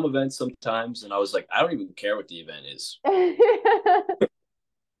have some events sometimes," and I was like, "I don't even care what the event is,"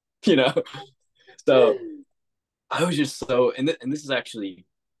 you know. So I was just so, and this is actually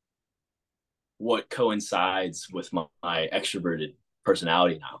what coincides with my extroverted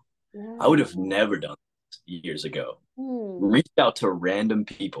personality now. I would have never done this years ago. Reached out to random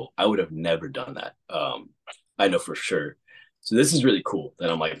people. I would have never done that. I know for sure. So this is really cool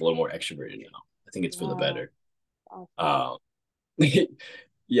that I'm like a little more extroverted now. I think it's for the better. Awesome.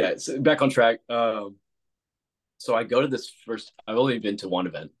 Yeah, so back on track. So I go to this first. I've only been to one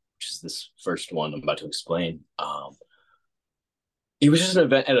event, which is this first one I'm about to explain. It was just an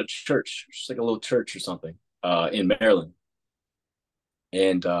event at a church, just like a little church or something, in Maryland.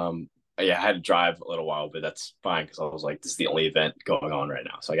 And yeah, I had to drive a little while, but that's fine because I was like, this is the only event going on right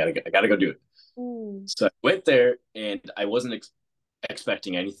now, so I gotta go do it. So I went there, and I wasn't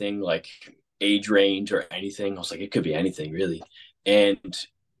expecting anything like age range or anything. I was like, it could be anything really, and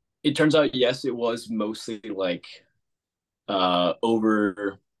it turns out yes, it was mostly like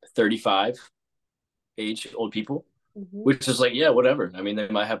over 35 age old people, which is like, yeah, whatever. I mean, they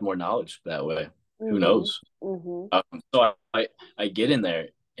might have more knowledge that way. Who knows? So I get in there,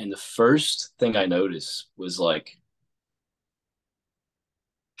 and the first thing I noticed was like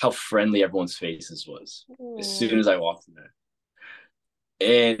how friendly everyone's faces was as soon as I walked in there,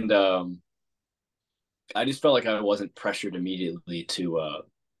 and I just felt like I wasn't pressured immediately to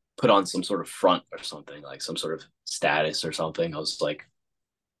put on some sort of front or something, like some sort of status or something. I was like,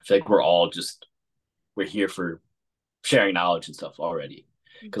 I feel like we're here for sharing knowledge and stuff already,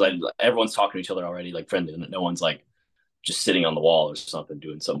 because everyone's talking to each other already, like friendly. No one's like just sitting on the wall or something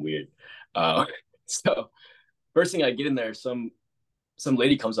doing something weird. So first thing I get in there, some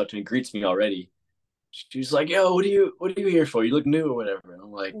lady comes up to me, greets me already. She's like, "Yo, what are you here for? You look new or whatever." And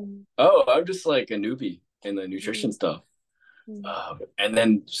I'm like, "Oh, I'm just like a newbie in the nutrition stuff." And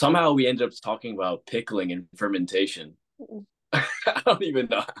then somehow we ended up talking about pickling and fermentation. I don't even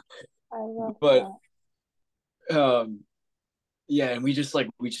know, I love but that. yeah, and we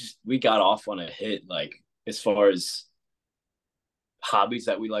got off on a hit, like as far as hobbies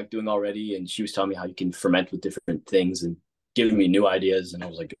that we like doing already. And she was telling me how you can ferment with different things and giving me new ideas, and I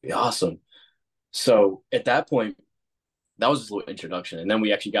was like, awesome. So at that point, that was just a little introduction, and then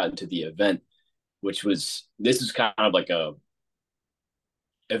we actually got into the event, which was this is kind of like a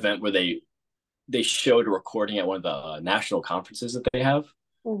event where they showed a recording at one of the national conferences that they have,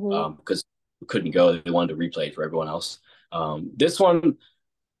 because we couldn't go, they wanted to replay it for everyone else. This one,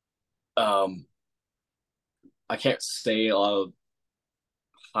 um, I can't say a lot of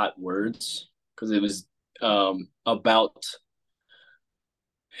hot words because about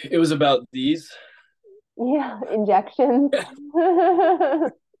it was about these. Yeah, injections.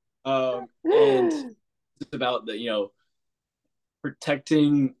 And it's about the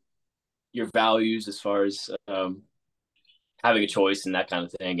protecting your values as far as having a choice and that kind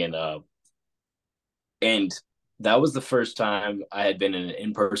of thing. And that was the first time I had been in an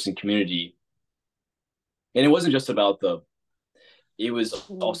in-person community, and it wasn't just about it was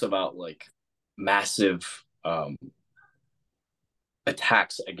also about like massive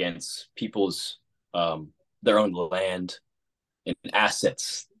attacks against people's their own land and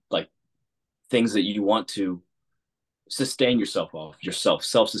assets, like things that you want to sustain yourself off, yourself,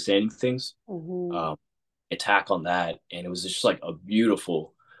 self-sustaining things. Mm-hmm. Um, attack on that, and it was just like a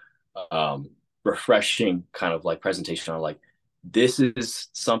beautiful, um, refreshing kind of like presentation on like this is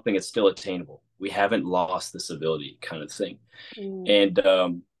something that's still attainable. We haven't lost this ability, kind of thing. Mm.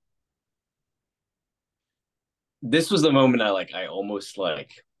 And this was the moment I almost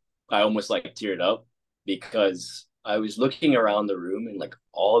like teared up because I was looking around the room and like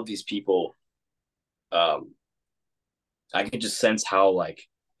all of these people, um, I could just sense how like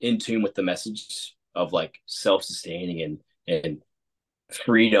in tune with the message of like self-sustaining and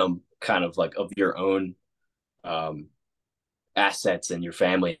freedom, kind of like of your own um assets and your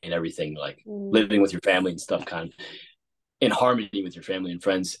family and everything, like Mm. living with your family and stuff, kind of in harmony with your family and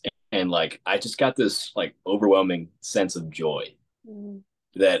friends. And like I just got this like overwhelming sense of joy Mm.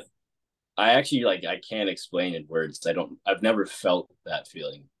 that I actually like I can't explain in words. I've never felt that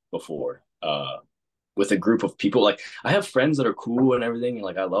feeling before. With a group of people. Like I have friends that are cool and everything, and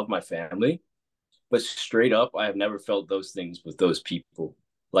like I love my family, but straight up, I have never felt those things with those people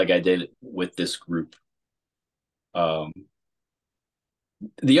like I did with this group. Um,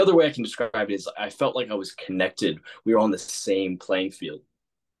 the other way I can describe it is I felt like I was connected. We were on the same playing field.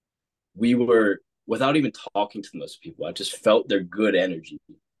 We were without even talking to most people. I just felt their good energy.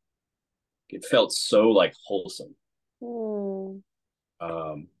 It felt so like wholesome. Mm.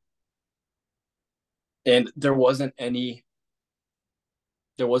 Um, and there wasn't any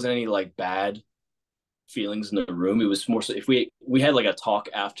like bad feelings in the room. It was more so if we had like a talk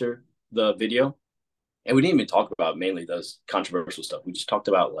after the video, and we didn't even talk about mainly those controversial stuff. We just talked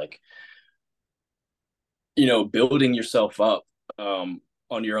about like building yourself up on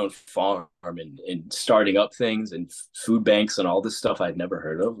your own farm and starting up things and food banks and all this stuff I'd never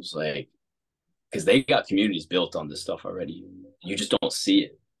heard of. It was like because they got communities built on this stuff already. You just don't see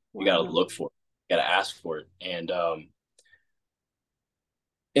it. You got to Wow. look for it. You got to ask for it.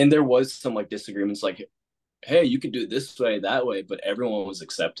 And there was some like disagreements, like, hey, you could do it this way, that way, but everyone was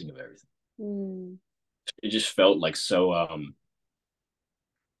accepting of everything. Mm. It just felt like so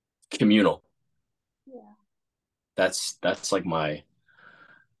communal. Yeah. That's like my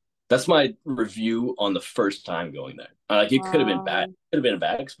review on the first time going there. Like it could have been bad. Wow. It could have been a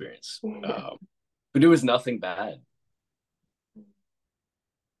bad experience, but it was nothing bad.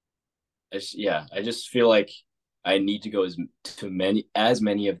 Yeah, I just feel like I need to go as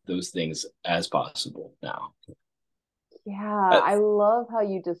many of those things as possible now. Yeah, Uh, I love how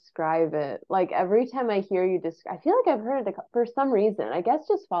you describe it. Like every time I hear you describe, I feel like I've heard it for some reason. I guess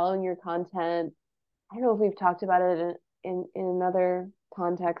just following your content. I don't know if we've talked about it in another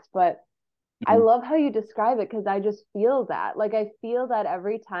context, but I mhm. love how you describe it because I just feel that. Like I feel that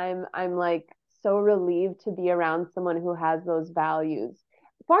every time I'm like so relieved to be around someone who has those values.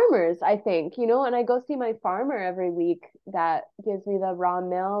 Farmers, I think, and I go see my farmer every week that gives me the raw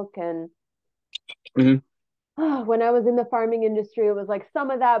milk and Mhm. when I was in the farming industry, it was like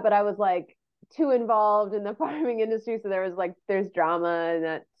some of that, but I was like too involved in the farming industry. So there's drama in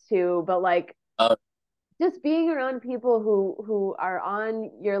that too. But like Uh, just being around people who are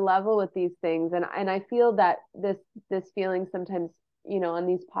on your level with these things. And I feel that this feeling sometimes, on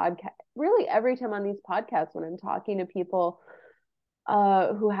these podcasts, really every time on these podcasts when I'm talking to people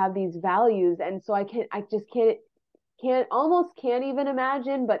who have these values. And so I just can't even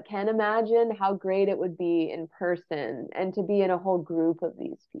imagine, but can imagine how great it would be in person and to be in a whole group of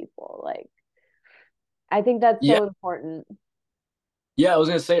these people. Like, I think that's yeah, so important. yeah. I was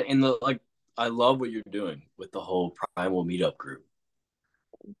gonna say, in the like, I love what you're doing with the whole Primal Meetup group.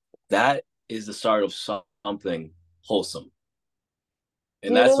 That is the start of something wholesome,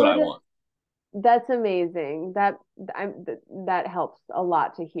 and You know that's what what? I want. That's amazing. That helps a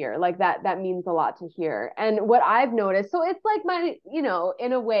lot to hear. Like that means a lot to hear. And what I've noticed, so it's like in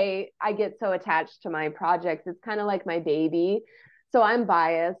a way, I get so attached to my projects. It's kind of like my baby. So I'm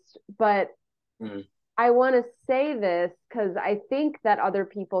biased, but Mhm. I want to say this because I think that other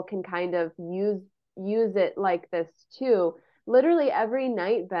people can kind of use it like this too. Literally every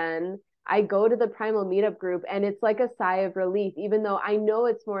night, Ben, I go to the Primal Meetup group and it's like a sigh of relief, even though I know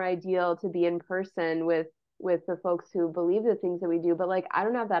it's more ideal to be in person with the folks who believe the things that we do, but like I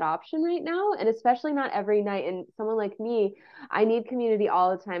don't have that option right now, and especially not every night. And someone like me, I need community all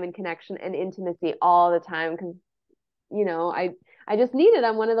the time and connection and intimacy all the time because I just need it.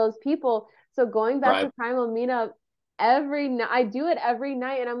 I'm one of those people. So going back Right. to Primal Meetup every night, I do it every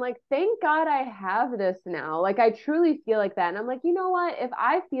night, and I'm like, thank God I have this now. Like I truly feel like that, and I'm like, what? If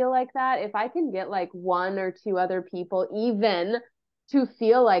I feel like that, if I can get like one or two other people, even to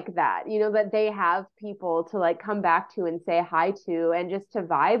feel like that, you know, that they have people to like come back to and say hi to and just to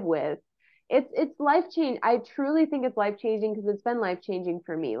vibe with. It's life change. I truly think it's life changing because it's been life changing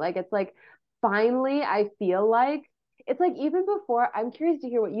for me. Like it's like finally I feel like it's like even before, I'm curious to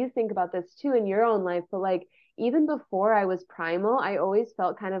hear what you think about this too in your own life, but like even before I was primal, I always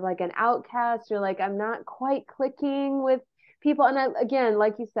felt kind of like an outcast or like I'm not quite clicking with people. And I, again,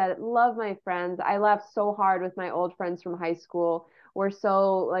 like you said, love my friends. I laughed so hard with my old friends from high school. We're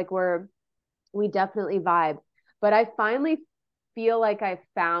so like we definitely vibe. But I finally feel like I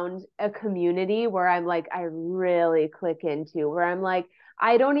found a community where I'm like I really click into, where I'm like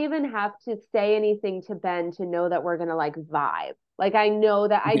I don't even have to say anything to Ben to know that we're gonna like vibe. Like I know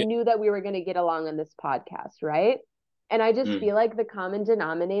that I Yeah. knew that we were gonna get along on this podcast, right? And I just Mm. feel like the common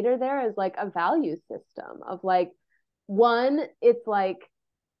denominator there is like a value system of like one, it's like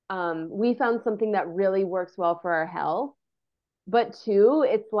we found something that really works well for our health, but two,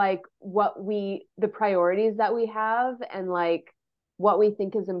 it's like the priorities that we have and like what we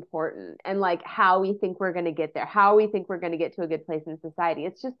think is important and like how we think we're going to get there, how we think we're going to get to a good place in society.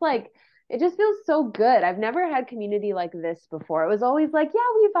 It's just like it just feels so good. I've never had community like this before. It was always like, yeah,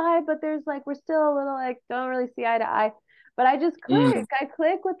 we vibe, but there's like we're still a little like don't really see eye to eye. But I just Mm. click. I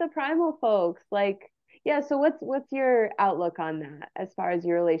click with the primal folks. Like, yeah, so what's your outlook on that as far as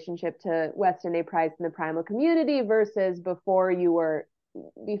your relationship to Weston A. Price and the primal community versus before you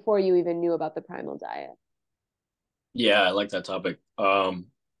even knew about the primal diet? Yeah, I like that topic.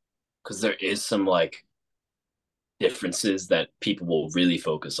 Because there is some like differences that people will really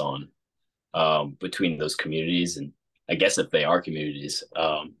focus on between those communities, and I guess if they are communities.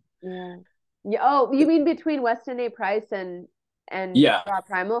 Yeah. Yeah. Oh, you mean between Weston A. Price and Yeah, Raw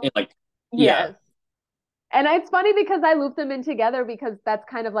Primal? and like yeah, Yes. And it's funny because I loop them in together because that's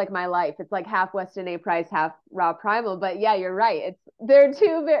kind of like my life. It's like half Weston A. Price, half Raw Primal. But yeah, you're right. They're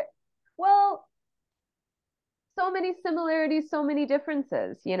two very well, so many similarities, so many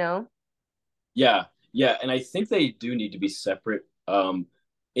differences, you know? yeah, yeah, and I think they do need to be separate.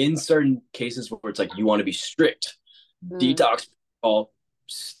 In certain cases where it's like you want to be strict, Mm, detox, all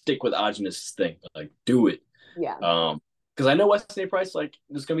stick with Agenus thing, like do it. yeah. Because I know Wesley Price, like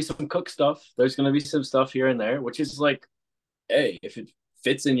there's gonna be some cook stuff. There's gonna be some stuff here and there, which is like, hey, if it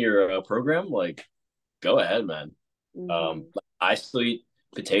fits in your program, like go ahead, man. Hmm. I still eat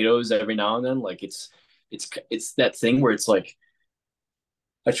potatoes every now and then. Like it's that thing where it's like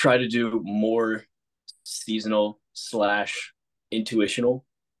I try to do more seasonal slash intuitional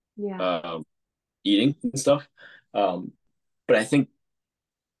Yeah. um, eating and stuff. Um, but I think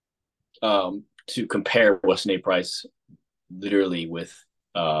to compare Weston A. Price literally with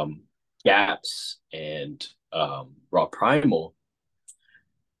um, Gaps and Raw Primal,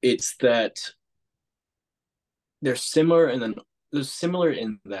 it's that they're similar, and then they're similar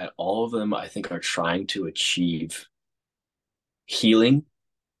in that all of them I think are trying to achieve healing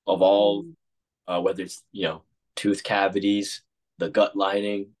of all, Mm, whether it's tooth cavities, the gut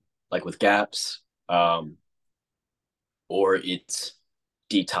lining, like with Gaps, um, or it's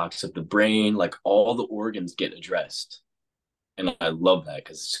detox of the brain. Like all the organs get addressed, and I love that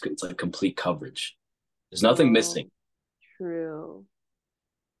because it's like complete coverage. There's nothing so missing. true.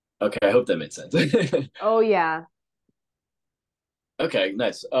 Okay, I hope that made sense. Oh yeah. Okay,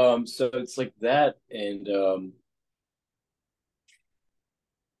 nice. So it's like that, and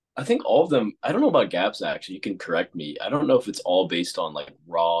I think all of them. I don't know about Gaps actually. You can correct me. I don't know if it's all based on like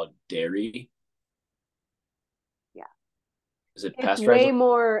raw dairy. Yeah. Is it It's pasteurized?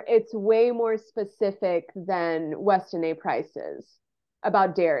 way more specific than Weston A. Price's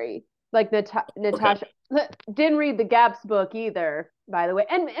about dairy. Like Okay. Natasha didn't read the Gaps book either, by the way.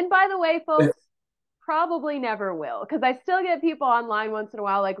 And by the way, folks, probably never will because I still get people online once in a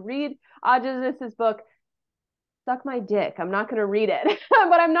while like read Ajanis's book. Suck my dick. I'm not going to read it,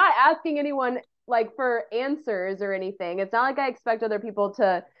 but I'm not asking anyone like for answers or anything. It's not like I expect other people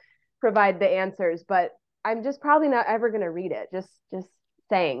to provide the answers, but I'm just probably not ever going to read it. Just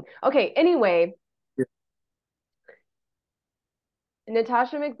saying. Okay, anyway,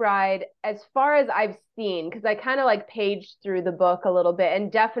 Natasha McBride, as far as I've seen, because I kind of like paged through the book a little bit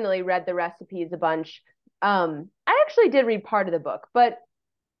and definitely read the recipes a bunch. I actually did read part of the book, but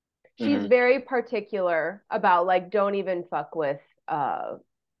she's Mm-hmm. very particular about like don't even fuck with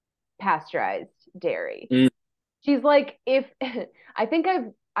pasteurized dairy. Mm. She's like if I think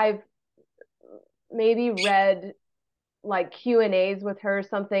I've maybe read like Q&As with her or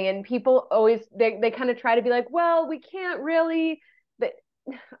something and people always they kind of try to be like, well, we can't really but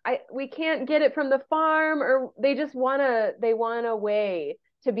we can't get it from the farm or they want to weigh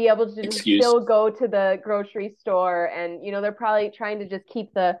to be able to just excuse. still go to the grocery store, and they're probably trying to just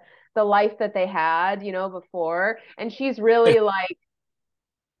keep the life that they had, before. And she's really like,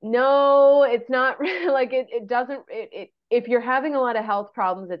 no, it's not like it doesn't if you're having a lot of health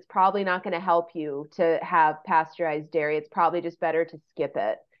problems, it's probably not going to help you to have pasteurized dairy. It's probably just better to skip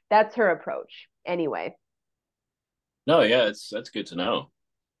it. That's her approach. Anyway. No, yeah, that's good to know.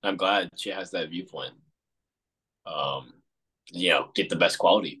 I'm glad she has that viewpoint. Um, get the best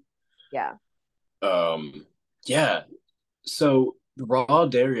quality. Yeah. Yeah. So raw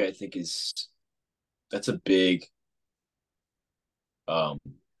dairy, I think that's a big um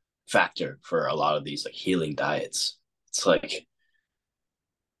factor for a lot of these like healing diets. It's like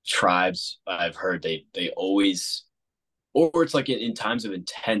tribes I've heard they always, or it's like in times of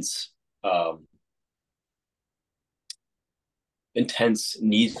um intense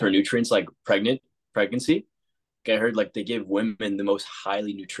need for nutrients like pregnancy. Like I heard like they give women the most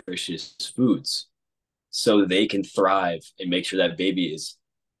highly nutritious foods so they can thrive and make sure that baby is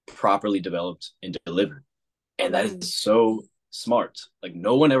properly developed and delivered. And that Mm, is so smart. Like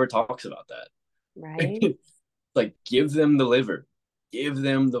no one ever talks about that. right. Like give them the liver, give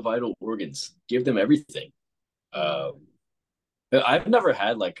them the vital organs, give them everything. Mm. Um, I've never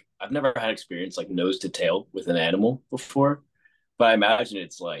had experience like nose to tail with an animal before, but I imagine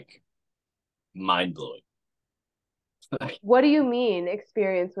it's like mind blowing. What do you mean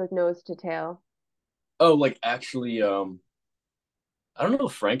experience with nose to tail? Oh, like actually, I don't know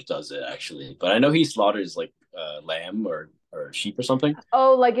if Frank does it actually, but I know he slaughters like lamb or sheep or something.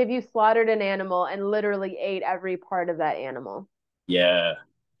 Oh, like if you slaughtered an animal and literally ate every part of that animal. Yeah,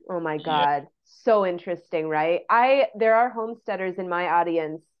 Oh my yeah. God. So interesting, right? There are homesteaders in my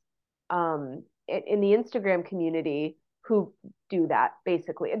audience, in the Instagram community who do that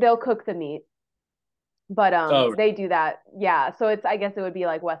basically. They'll cook the meat, but Oh, they do that. Yeah. So I guess it would be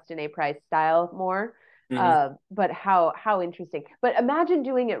like Weston A. Price style more. mhm. But how interesting. But imagine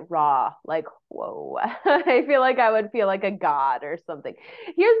doing it raw. Like, whoa. I feel like I would feel like a god or something.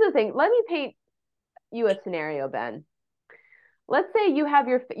 Here's the thing. Let me paint you a scenario, Ben. Let's say you have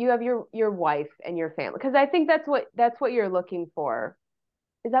your wife and your family, because I think that's what you're looking for.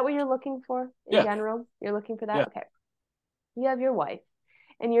 Is that what you're looking for in Yeah, general? You're looking for that? yeah, Okay. You have your wife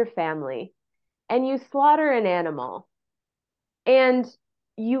and your family, and you slaughter an animal, and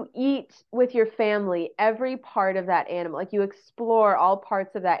you eat with your family every part of that animal. Like you explore all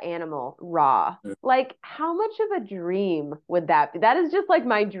parts of that animal raw. Like, how much of a dream would that be? That is just like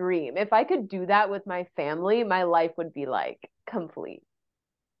my dream. If I could do that with my family, my life would be like complete.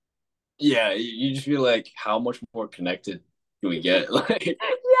 yeah. You just feel like how much more connected can we get? Like,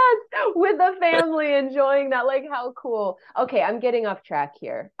 Yes, with the family enjoying that. Like, how cool. Okay, I'm getting off track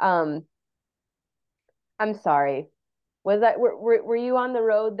here. I'm sorry. Were you on the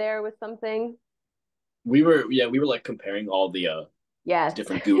road there with something? we were like comparing all the Yes.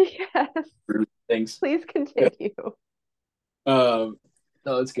 different goo Yes. things. Please continue. Um,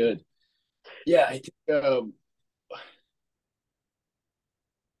 no, it's good. Yeah, I think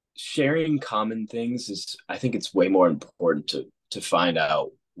sharing common things is I think it's way more important to find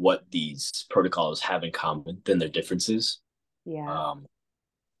out what these protocols have in common than their differences. Yeah. Um,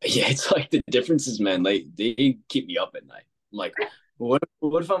 yeah, it's like the differences, man. They keep me up at night. I'm like, what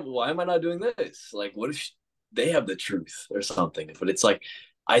if I'm why am I not doing this? Like, what if they have the truth or something? But it's like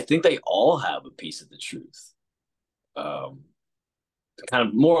I think they all have a piece of the truth. Um, kind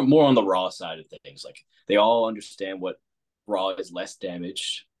of more on the raw side of things. Like they all understand what raw is less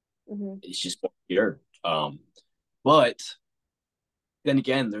damaged. Hmm. It's just more pure. But then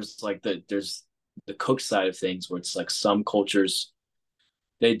again, there's the cooked side of things where it's like some cultures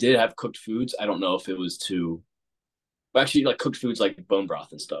they did have cooked foods. I don't know if it was too but actually like cooked foods like bone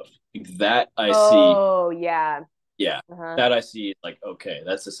broth and stuff. That I see, Oh, yeah. yeah. Uh-huh. That I see like okay,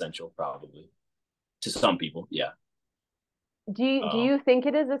 that's essential probably to some people. Yeah. Do Um you think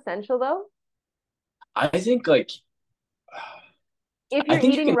it is essential though? I think like If I you're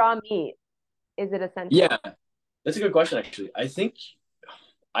think you eating can raw meat, is it yeah, essential? that's a good question actually. I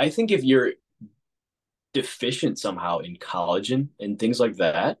think if you're deficient somehow in collagen and things like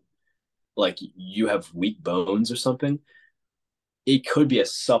that, like you have weak bones or something, it could be a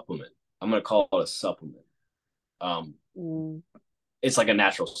supplement. I'm gonna call it a supplement. Um, Mm, it's like a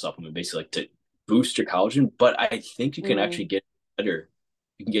natural supplement, basically, like to boost your collagen. But I think you can mm, actually get better.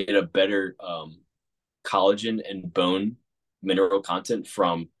 You can get a better collagen and bone mineral content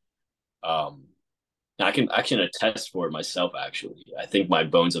from. Um, and I can attest for it myself. Actually, I think my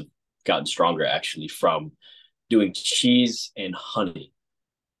bones have gotten stronger actually from doing cheese and honey.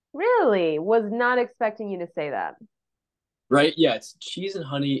 really? Was not expecting you to say that. right? Yeah, it's cheese and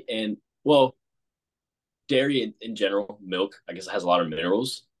honey, and well, dairy in general, milk. I guess it has a lot of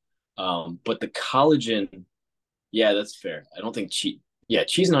minerals. But the collagen, yeah, that's fair. I don't think cheese. Yeah,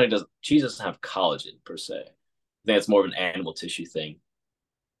 cheese doesn't have collagen per se. I think it's more of an animal tissue thing.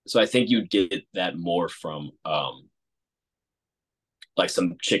 So I think you'd get that more from like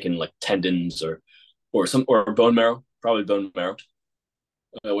some chicken, like tendons or bone marrow, probably bone marrow,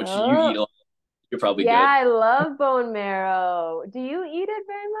 which you Oh, eat a lot. You're probably yeah, good. I love bone marrow. Do you eat it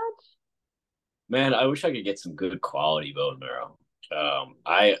very much? Man, I wish I could get some good quality bone marrow.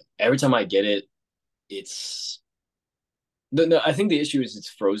 I every time I get it, it's I think the issue is it's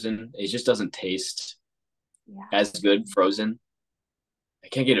frozen. It just doesn't taste Yeah. as good frozen. I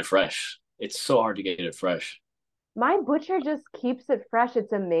can't get it fresh. It's so hard to get it fresh. My butcher just keeps it fresh.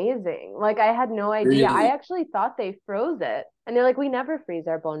 It's amazing. Like I had no idea. I Really? actually thought they froze it. And they're like, we never freeze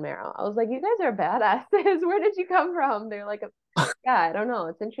our bone marrow. I was like, you guys are badasses. Where did you come from? They're like, yeah, I don't know.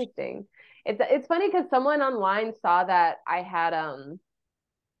 It's interesting. It's funny because someone online saw that I had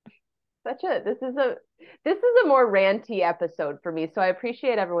such a this is a more ranty episode for me. So I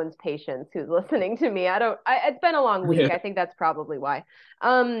appreciate everyone's patience who's listening to me. It's been a long week. Yeah. I think that's probably why. Yeah.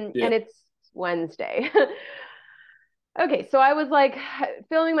 And it's Wednesday. Okay, so I was like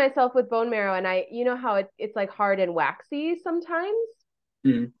filling myself with bone marrow, and you know how it's like hard and waxy sometimes.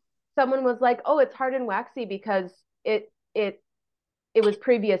 Mhm. Someone was like, "Oh, it's hard and waxy because it it it was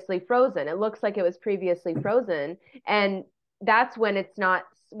previously frozen. It looks like it was previously frozen, and that's when it's not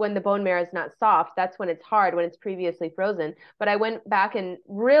when the bone marrow is not soft. That's when it's hard when it's previously frozen." But I went back and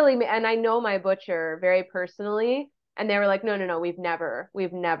really, and I know my butcher very personally, and they were like, "No, no, no, we've never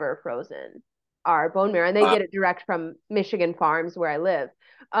frozen our bone marrow," and they Wow. get it direct from Michigan farms where I live.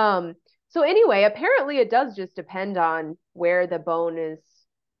 Um, so anyway, apparently it does just depend on where the bone is.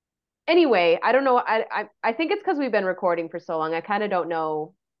 Anyway, I don't know. I think it's because we've been recording for so long. I kind of don't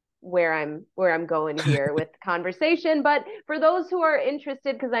know where I'm going here with conversation. But for those who are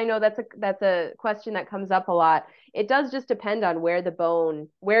interested, because I know that's a question that comes up a lot, it does just depend on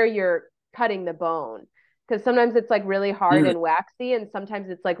where you're cutting the bone. Because sometimes it's like really hard Mm. and waxy, and sometimes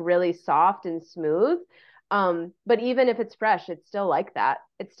it's like really soft and smooth. But even if it's fresh, it's still like that.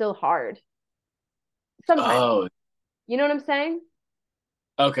 It's still hard. Sometimes. Oh, You know what I'm saying?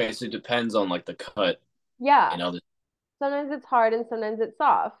 okay. So it depends on like the cut Yeah. and other. Sometimes it's hard and sometimes it's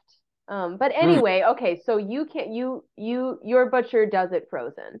soft. But Hmm. anyway, okay, so you can't your butcher does it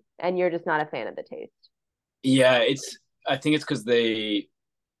frozen and you're just not a fan of the taste. Yeah, it's. I think it's because they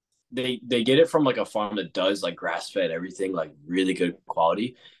get it from like a farm that does like grass fed everything, like really good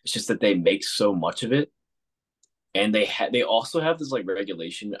quality. It's just that they make so much of it, and they also have this like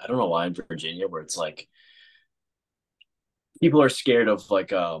regulation. I don't know why in Virginia where it's like people are scared of like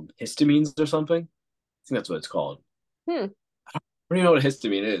histamines or something. I think that's what it's called. Hmm. I don't even know what a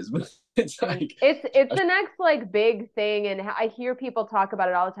histamine is, but it's like It's the next like big thing, and I hear people talk about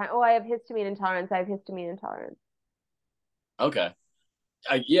it all the time. Oh, I have histamine intolerance. I have histamine intolerance. okay,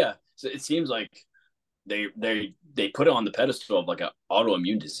 yeah. So it seems like they put it on the pedestal of like an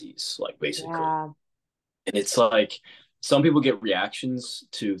autoimmune disease, like basically, Yeah. and it's like some people get reactions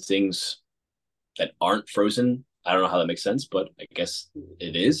to things that aren't frozen. I don't know how that makes sense, but I guess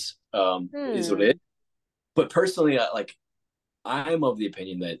it is what it is. Hmm. But personally, I'm of the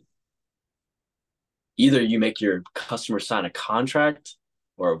opinion that either you make your customer sign a contract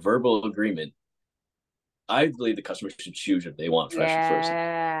or a verbal agreement. I believe the customer should choose if they want fresh or frozen.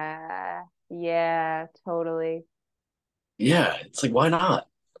 Yeah. Yeah, totally. Yeah, it's like why not?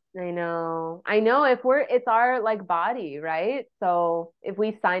 I know. I know it's our like body, right? So if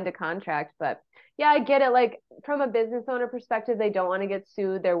we signed a contract, but yeah, I get it. Like from a business owner perspective, they don't want to get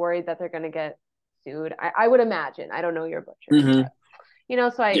sued. They're worried that they're going to get sued. I would imagine. I don't know your butcher, Mm-hmm.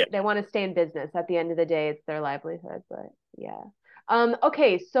 but so Yeah. they want to stay in business. At the end of the day, it's their livelihood, but yeah.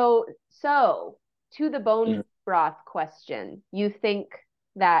 Okay, so to the bone Mhm. broth question, you think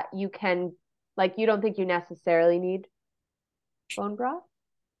that you can like you don't think you necessarily need bone broth?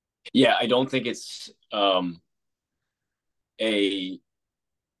 Yeah, I don't think it's a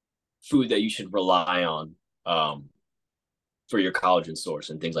food that you should rely on um, for your collagen source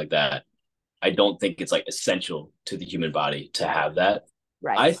and things like that. I don't think it's like essential to the human body to have that.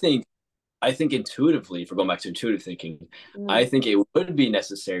 Right. I think I think intuitively, if we're going back to intuitive thinking, I Mm. think it would be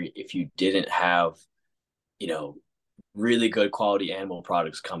necessary if you didn't have, you know, really good quality animal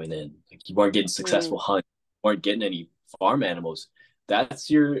products coming in. Like you weren't getting Mm. successful hunt, weren't getting any farm animals.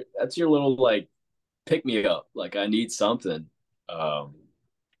 That's your little like pick me up. Like I need something um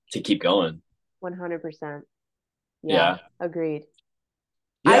to keep going. 100%. Yeah, Yeah. agreed.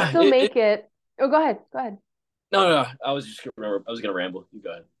 I Yeah, still make it. Oh, go ahead. Go ahead. No, no, no, I was just gonna remember. I was gonna ramble. You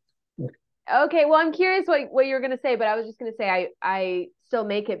go ahead. Okay, well, I'm curious what you're gonna say, but I was just gonna say I still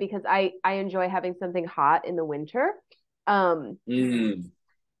make it because I enjoy having something hot in the winter. Um, Mm,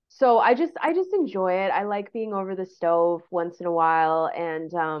 so I just enjoy it. I like being over the stove once in a while,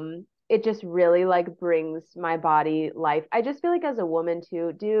 and it just really like brings my body life. I just feel like as a woman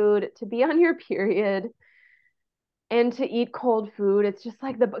too, dude, to be on your period and to eat cold food, it's just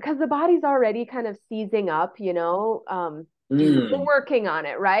like because the body's already kind of seizing up, we're mm, working on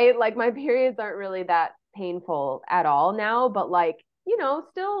it, right? Like my periods aren't really that painful at all now, but like,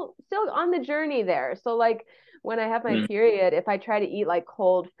 still on the journey there. So like when I have my mm. period, if I try to eat like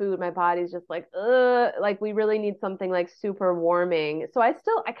cold food, my body's just like, like we really need something like super warming. So I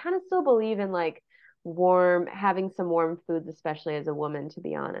kind of still believe in like having some warm foods, especially as a woman, to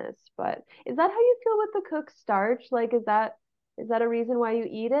be honest. But is that how you feel with the cooked starch? Like, is that a reason why you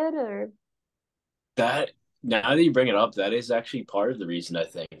eat it or? That now that you bring it up, that is actually part of the reason I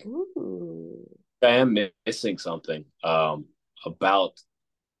think Ooh. I am missing something about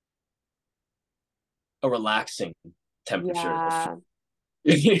a relaxing temperature of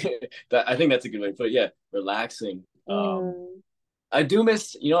Yeah. that I think that's a good way to put it. Yeah, relaxing. Mm, I do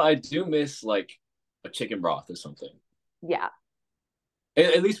miss like a chicken broth or something. yeah.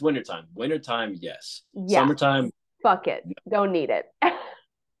 At least wintertime. Wintertime, yes. Yeah. Summertime, Fuck it. Don't need it.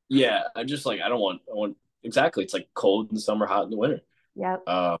 yeah. I'm just like I want exactly. It's like cold in the summer, hot in the winter. Yep.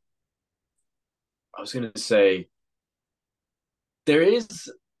 Uh, I was gonna say there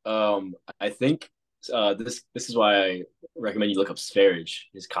is I think this is why I recommend you look up Sverige,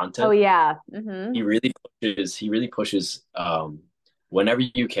 his Oh content. yeah. Mm-hmm. He really pushes whenever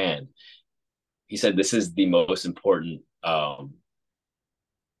you can. He said this is the most important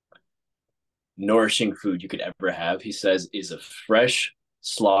nourishing food you could ever have. He says is a fresh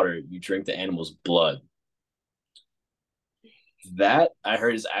slaughter. You drink the animal's blood. That I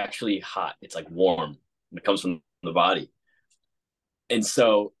heard is actually hot. It's like warm. It comes from the body. And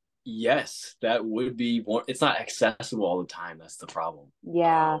so, yes, that would be warm. It's not accessible all the time. That's the problem.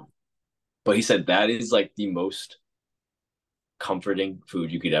 Yeah. But he said that is like the most comforting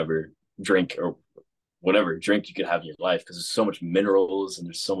food you could ever drink or whatever drink you could have in your life because there's so much minerals and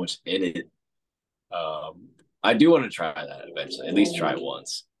there's so much in it. Um, I do want to try that eventually, at least try it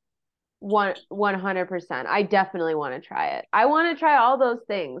once. 100%. I definitely want to try it. I want to try all those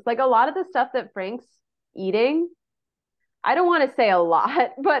things. Like a lot of the stuff that Frank's eating, I don't want to say a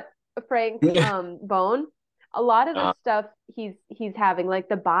lot, but Frank Bone, a lot of the uh, stuff he's having, like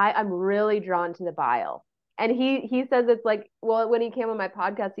the bile, I'm really drawn to the bile. And he says it's like, well, when he came on my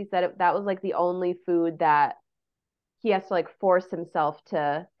podcast, he said that was like the only food that he has to like force himself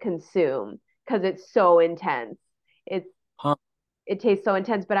to consume because it's so intense. It's huh. it tastes so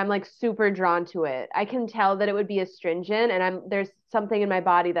intense, but I'm like super drawn to it. I can tell that it would be astringent and there's something in my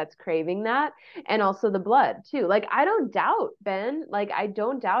body that's craving that and also the blood too. Like I don't doubt, Ben, like I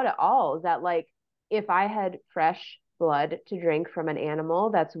don't doubt at all that like if I had fresh blood to drink from an animal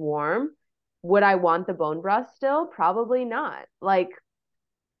that's warm, would I want the bone broth still? Probably not. Like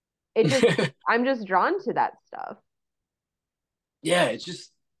it just I'm just drawn to that stuff. Yeah, it's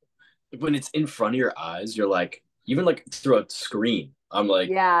just when it's in front of your eyes, you're like, even like through a screen, I'm like,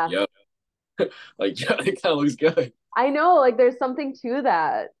 Yeah. yo, like, yo, it kind of looks good. I know, like there's something to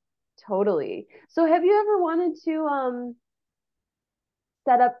that. Totally. So have you ever wanted to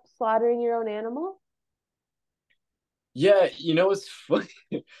set up slaughtering your own animal? Yeah, you know what's funny?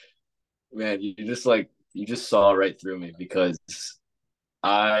 Man, you just saw right through me because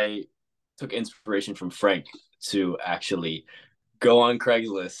I took inspiration from Frank to actually go on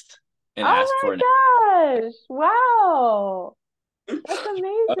Craigslist and ask for an Oh my gosh. Wow. That's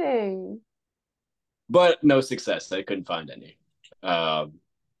amazing. but no success. I couldn't find any. Um,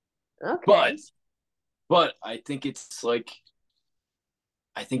 but Okay. but I think it's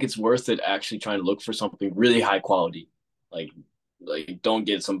worth it actually trying to look for something really high quality. Like don't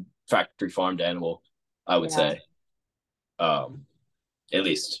get some factory farmed animal, I would Yeah. say. Um, at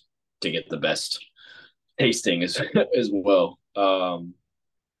least to get the best tasting as as well.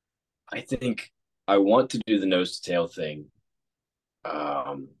 I think I want to do the nose to tail thing.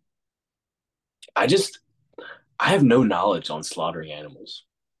 Um, I just I have no knowledge on slaughtering animals.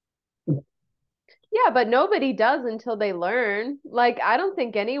 Yeah, but nobody does until they learn. Like, I don't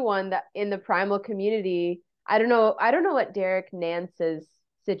think anyone that in the primal community, I don't know what Derek Nance's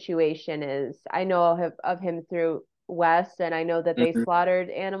situation is. I know of him through Wes, and I know that they Mm-hmm. slaughtered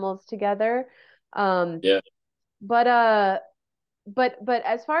animals together. Um, Yeah. but but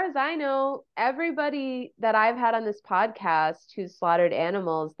as far as I know, everybody that I've had on this podcast who's slaughtered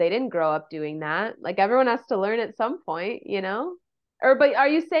animals, they didn't grow up doing that. Like everyone has to learn at some point, you know? Or but are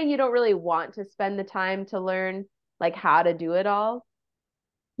you saying you don't really want to spend the time to learn like how to do it all?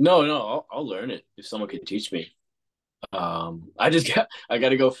 No, no, I'll learn it if someone could teach me. I got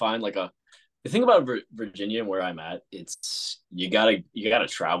to go find like a. The thing about Virginia and where I'm at, it's you gotta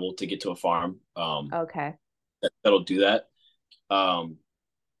travel to get to a farm. Okay. That'll do that. Um,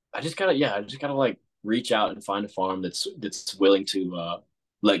 I just gotta like reach out and find a farm that's willing to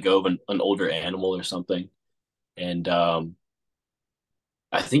let go of an older animal or something. And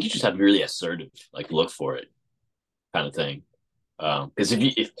I think you just have to be really assertive, like look for it, kind of thing. Because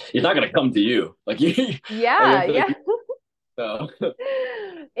if it's not gonna come to you, like you, like I Yeah, feel like yeah. uh,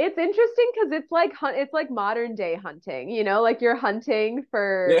 It's interesting because it's like modern day hunting, you know, like you're hunting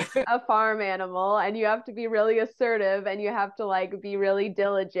for yeah, a farm animal and you have to be really assertive and you have to like be really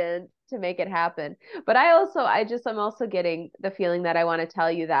diligent to make it happen. But I'm also getting the feeling that I want to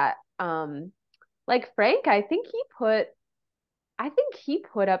tell you that like Frank, I think he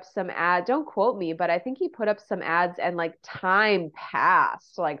put up some ads. Don't quote me, but I think he put up some ads and like time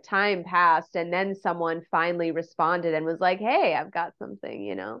passed. And then someone finally responded and was like, hey, I've got something,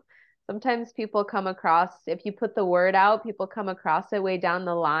 you know. Sometimes people come across, if you put the word out, people come across it way down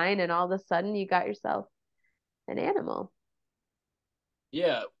the line, and all of a sudden you got yourself an animal.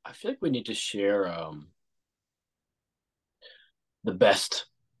 yeah. I feel like we need to share the best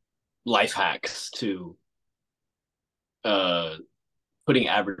life hacks to uh putting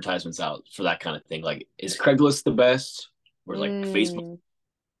advertisements out for that kind of thing. Like, is Craigslist the best, or like Facebook? Mm,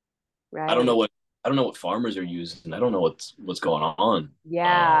 I don't know right. what I don't know what farmers are using. I don't know what's going on.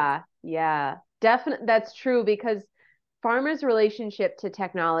 Yeah, yeah. Definitely, that's true because farmers' relationship to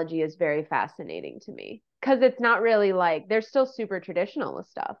technology is very fascinating to me because it's not really like they're still super traditional with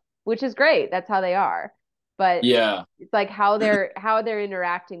stuff, which is great. That's how they are. But Yeah, it's like how they're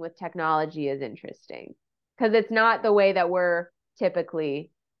interacting with technology is interesting because it's not the way that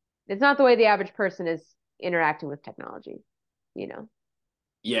it's not the way the average person is interacting with technology, you know.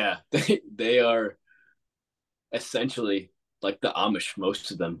 yeah. They are essentially like the Amish,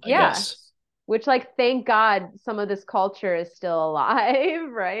 most of them, I Yeah. guess. Which like thank God some of this culture is still alive,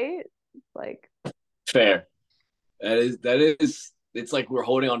 right? Like Fair. It's like we're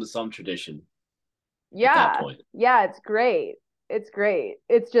holding on to some tradition at that yeah. point. Yeah, it's great. It's great.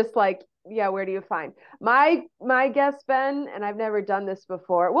 It's just like yeah, where do you find my guess, Ben, and I've never done this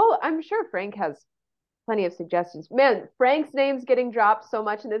before. Well, I'm sure Frank has plenty of suggestions. Man, Frank's name's getting dropped so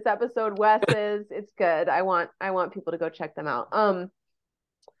much in this episode. Wes is. It's good. I want people to go check them out.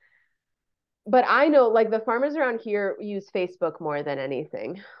 But I know like the farmers around here use Facebook more than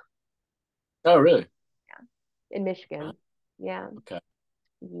anything Oh, really? in Michigan. Yeah. Okay.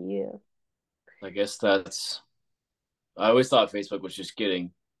 Yeah. I guess that's. I always thought Facebook was just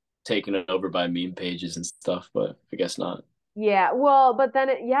getting taken over by meme pages and stuff, but I guess not. Yeah, well, but then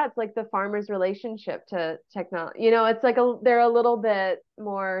yeah, it's like the farmer's relationship to technology. You know, it's like they're a little bit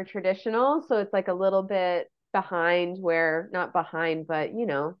more traditional, so it's like a little bit behind where not behind, but you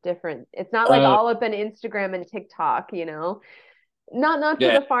know, different. It's not like Uh, all up in Instagram and TikTok, you know. Not for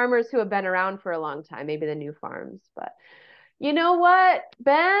yeah. the farmers who have been around for a long time, maybe the new farms, but you know what,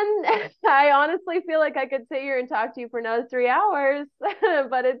 Ben? I honestly feel like I could sit here and talk to you for another 3 hours,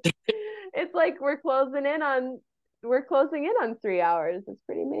 but it's like we're closing in on 3 hours. It's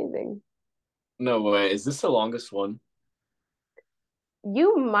pretty amazing. No way. Is this the longest one?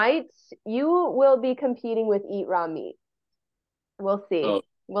 You might you will be competing with Eat Raw Meat. We'll see. Oh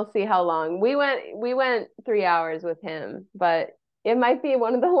We'll see how long. We went 3 hours with him, but it might be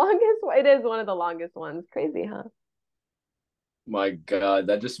one of the longest. It is one of the longest ones. Crazy, huh? my God,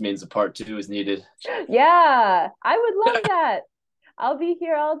 that just means a part two is needed. Yeah, I would love that. I'll be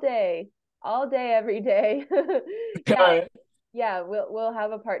here all day, every day. All Yeah, right. yeah, we'll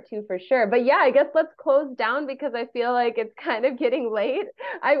have a part two for sure. But yeah, I guess let's close down because I feel like it's kind of getting late.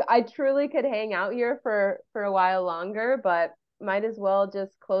 I truly could hang out here for a while longer, but might as well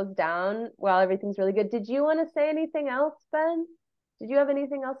just close down while everything's really good. Did you want to say anything else, Ben? Did you have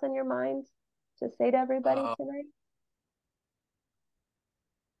anything else on your mind to say to everybody Uh, tonight?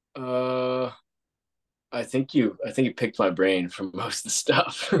 uh, I think you picked my brain from most of the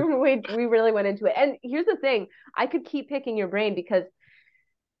stuff. We really went into it. And here's the thing, I could keep picking your brain because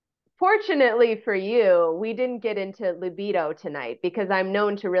fortunately for you, we didn't get into libido tonight because I'm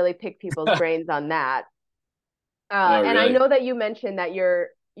known to really pick people's brains on that. Oh, And I really? know that you mentioned that your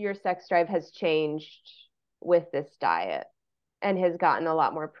sex drive has changed with this diet and has gotten a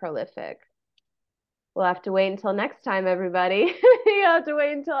lot more prolific. We'll have to wait until next time, everybody. You have to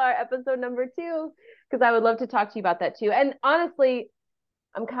wait until our episode number 2, because I would love to talk to you about that too. And honestly,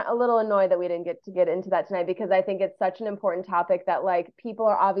 I'm kind of a little annoyed that we didn't get into that tonight, because I think it's such an important topic that like people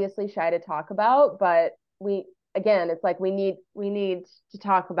are obviously shy to talk about, but again, it's like we need to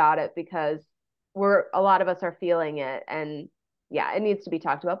talk about it because a lot of us are feeling it, and yeah, it needs to be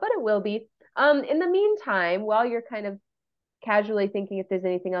talked about, but it will be. In the meantime, while you're kind of casually thinking if there's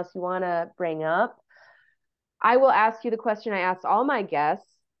anything else you want to bring up, I will ask you the question I asked all my guests,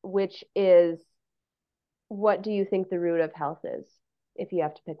 which is, what do you think the root of health is, if you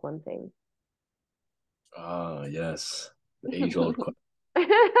have to pick one thing? Ah, yes. The age-old question.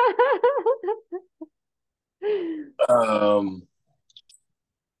 Um,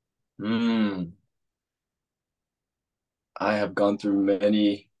 hmm. I have gone through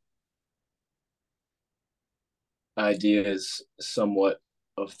many ideas somewhat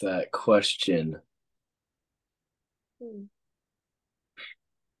of that question.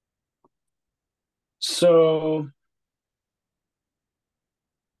 So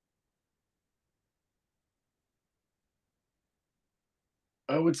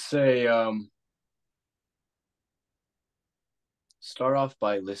I would say start off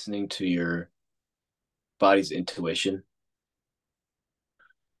by listening to your body's intuition.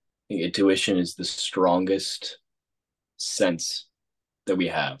 I think intuition is the strongest sense that we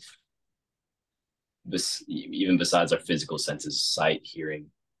have. This even besides our physical senses, sight, hearing,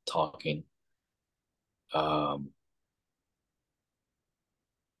 talking. Um,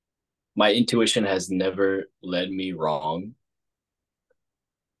 my intuition has never led me wrong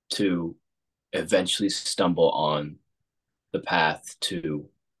to eventually stumble on the path to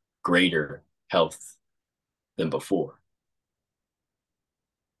greater health than before.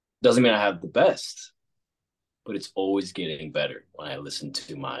 Doesn't mean I have the best, but it's always getting better when I listen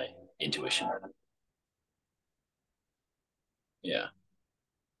to my intuition. Yeah.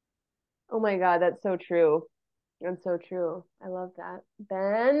 Oh my God, that's so true. That's so true. I love that.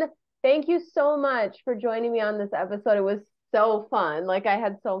 Ben, thank you so much for joining me on this episode. It was so fun. Like, I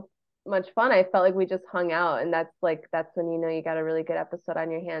had so much fun. I felt like we just hung out, and that's when you know you got a really good episode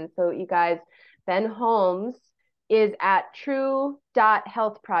on your hands. So you guys, Ben Holmes is at True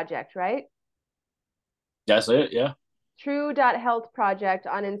Health Project, right? That's it. Yeah. True Health Project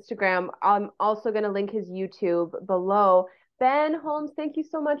on Instagram. I'm also going to link his YouTube below. Ben Holmes, thank you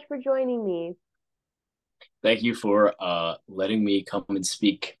so much for joining me. Thank you for letting me come and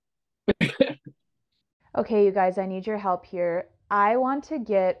speak. Okay, you guys, I need your help here. I want to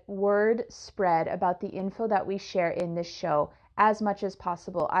get word spread about the info that we share in this show as much as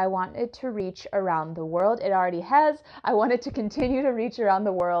possible. I want it to reach around the world. It already has. I want it to continue to reach around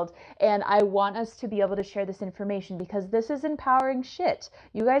the world. And I want us to be able to share this information because this is empowering shit.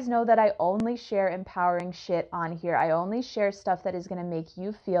 You guys know that I only share empowering shit on here. I only share stuff that is going to make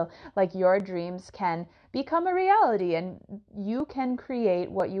you feel like your dreams can become a reality and you can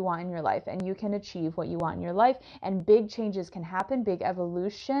create what you want in your life and you can achieve what you want in your life, and big changes can happen, big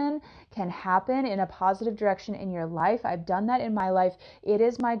evolution can happen in a positive direction in your life. I've done that in my life. It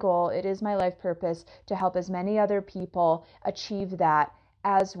is my goal, it is my life purpose to help as many other people achieve that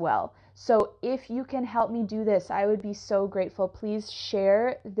as well. So if you can help me do this, I would be so grateful. Please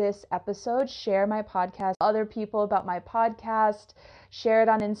share this episode, share my podcast, other people about my podcast, share it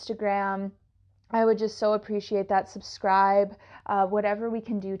on Instagram. I would just so appreciate that. Subscribe, whatever we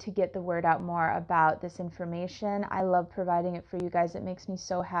can do to get the word out more about this information. I love providing it for you guys. It makes me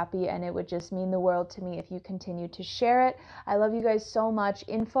so happy, and it would just mean the world to me if you continue to share it. I love you guys so much.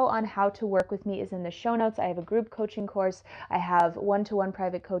 Info on how to work with me is in the show notes. I have a group coaching course. I have one-to-one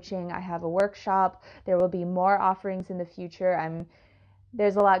private coaching. I have a workshop. There will be more offerings in the future.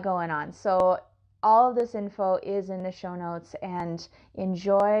 There's a lot going on. So all of this info is in the show notes, and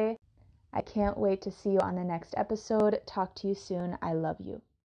enjoy. I can't wait to see you on the next episode. Talk to you soon. I love you.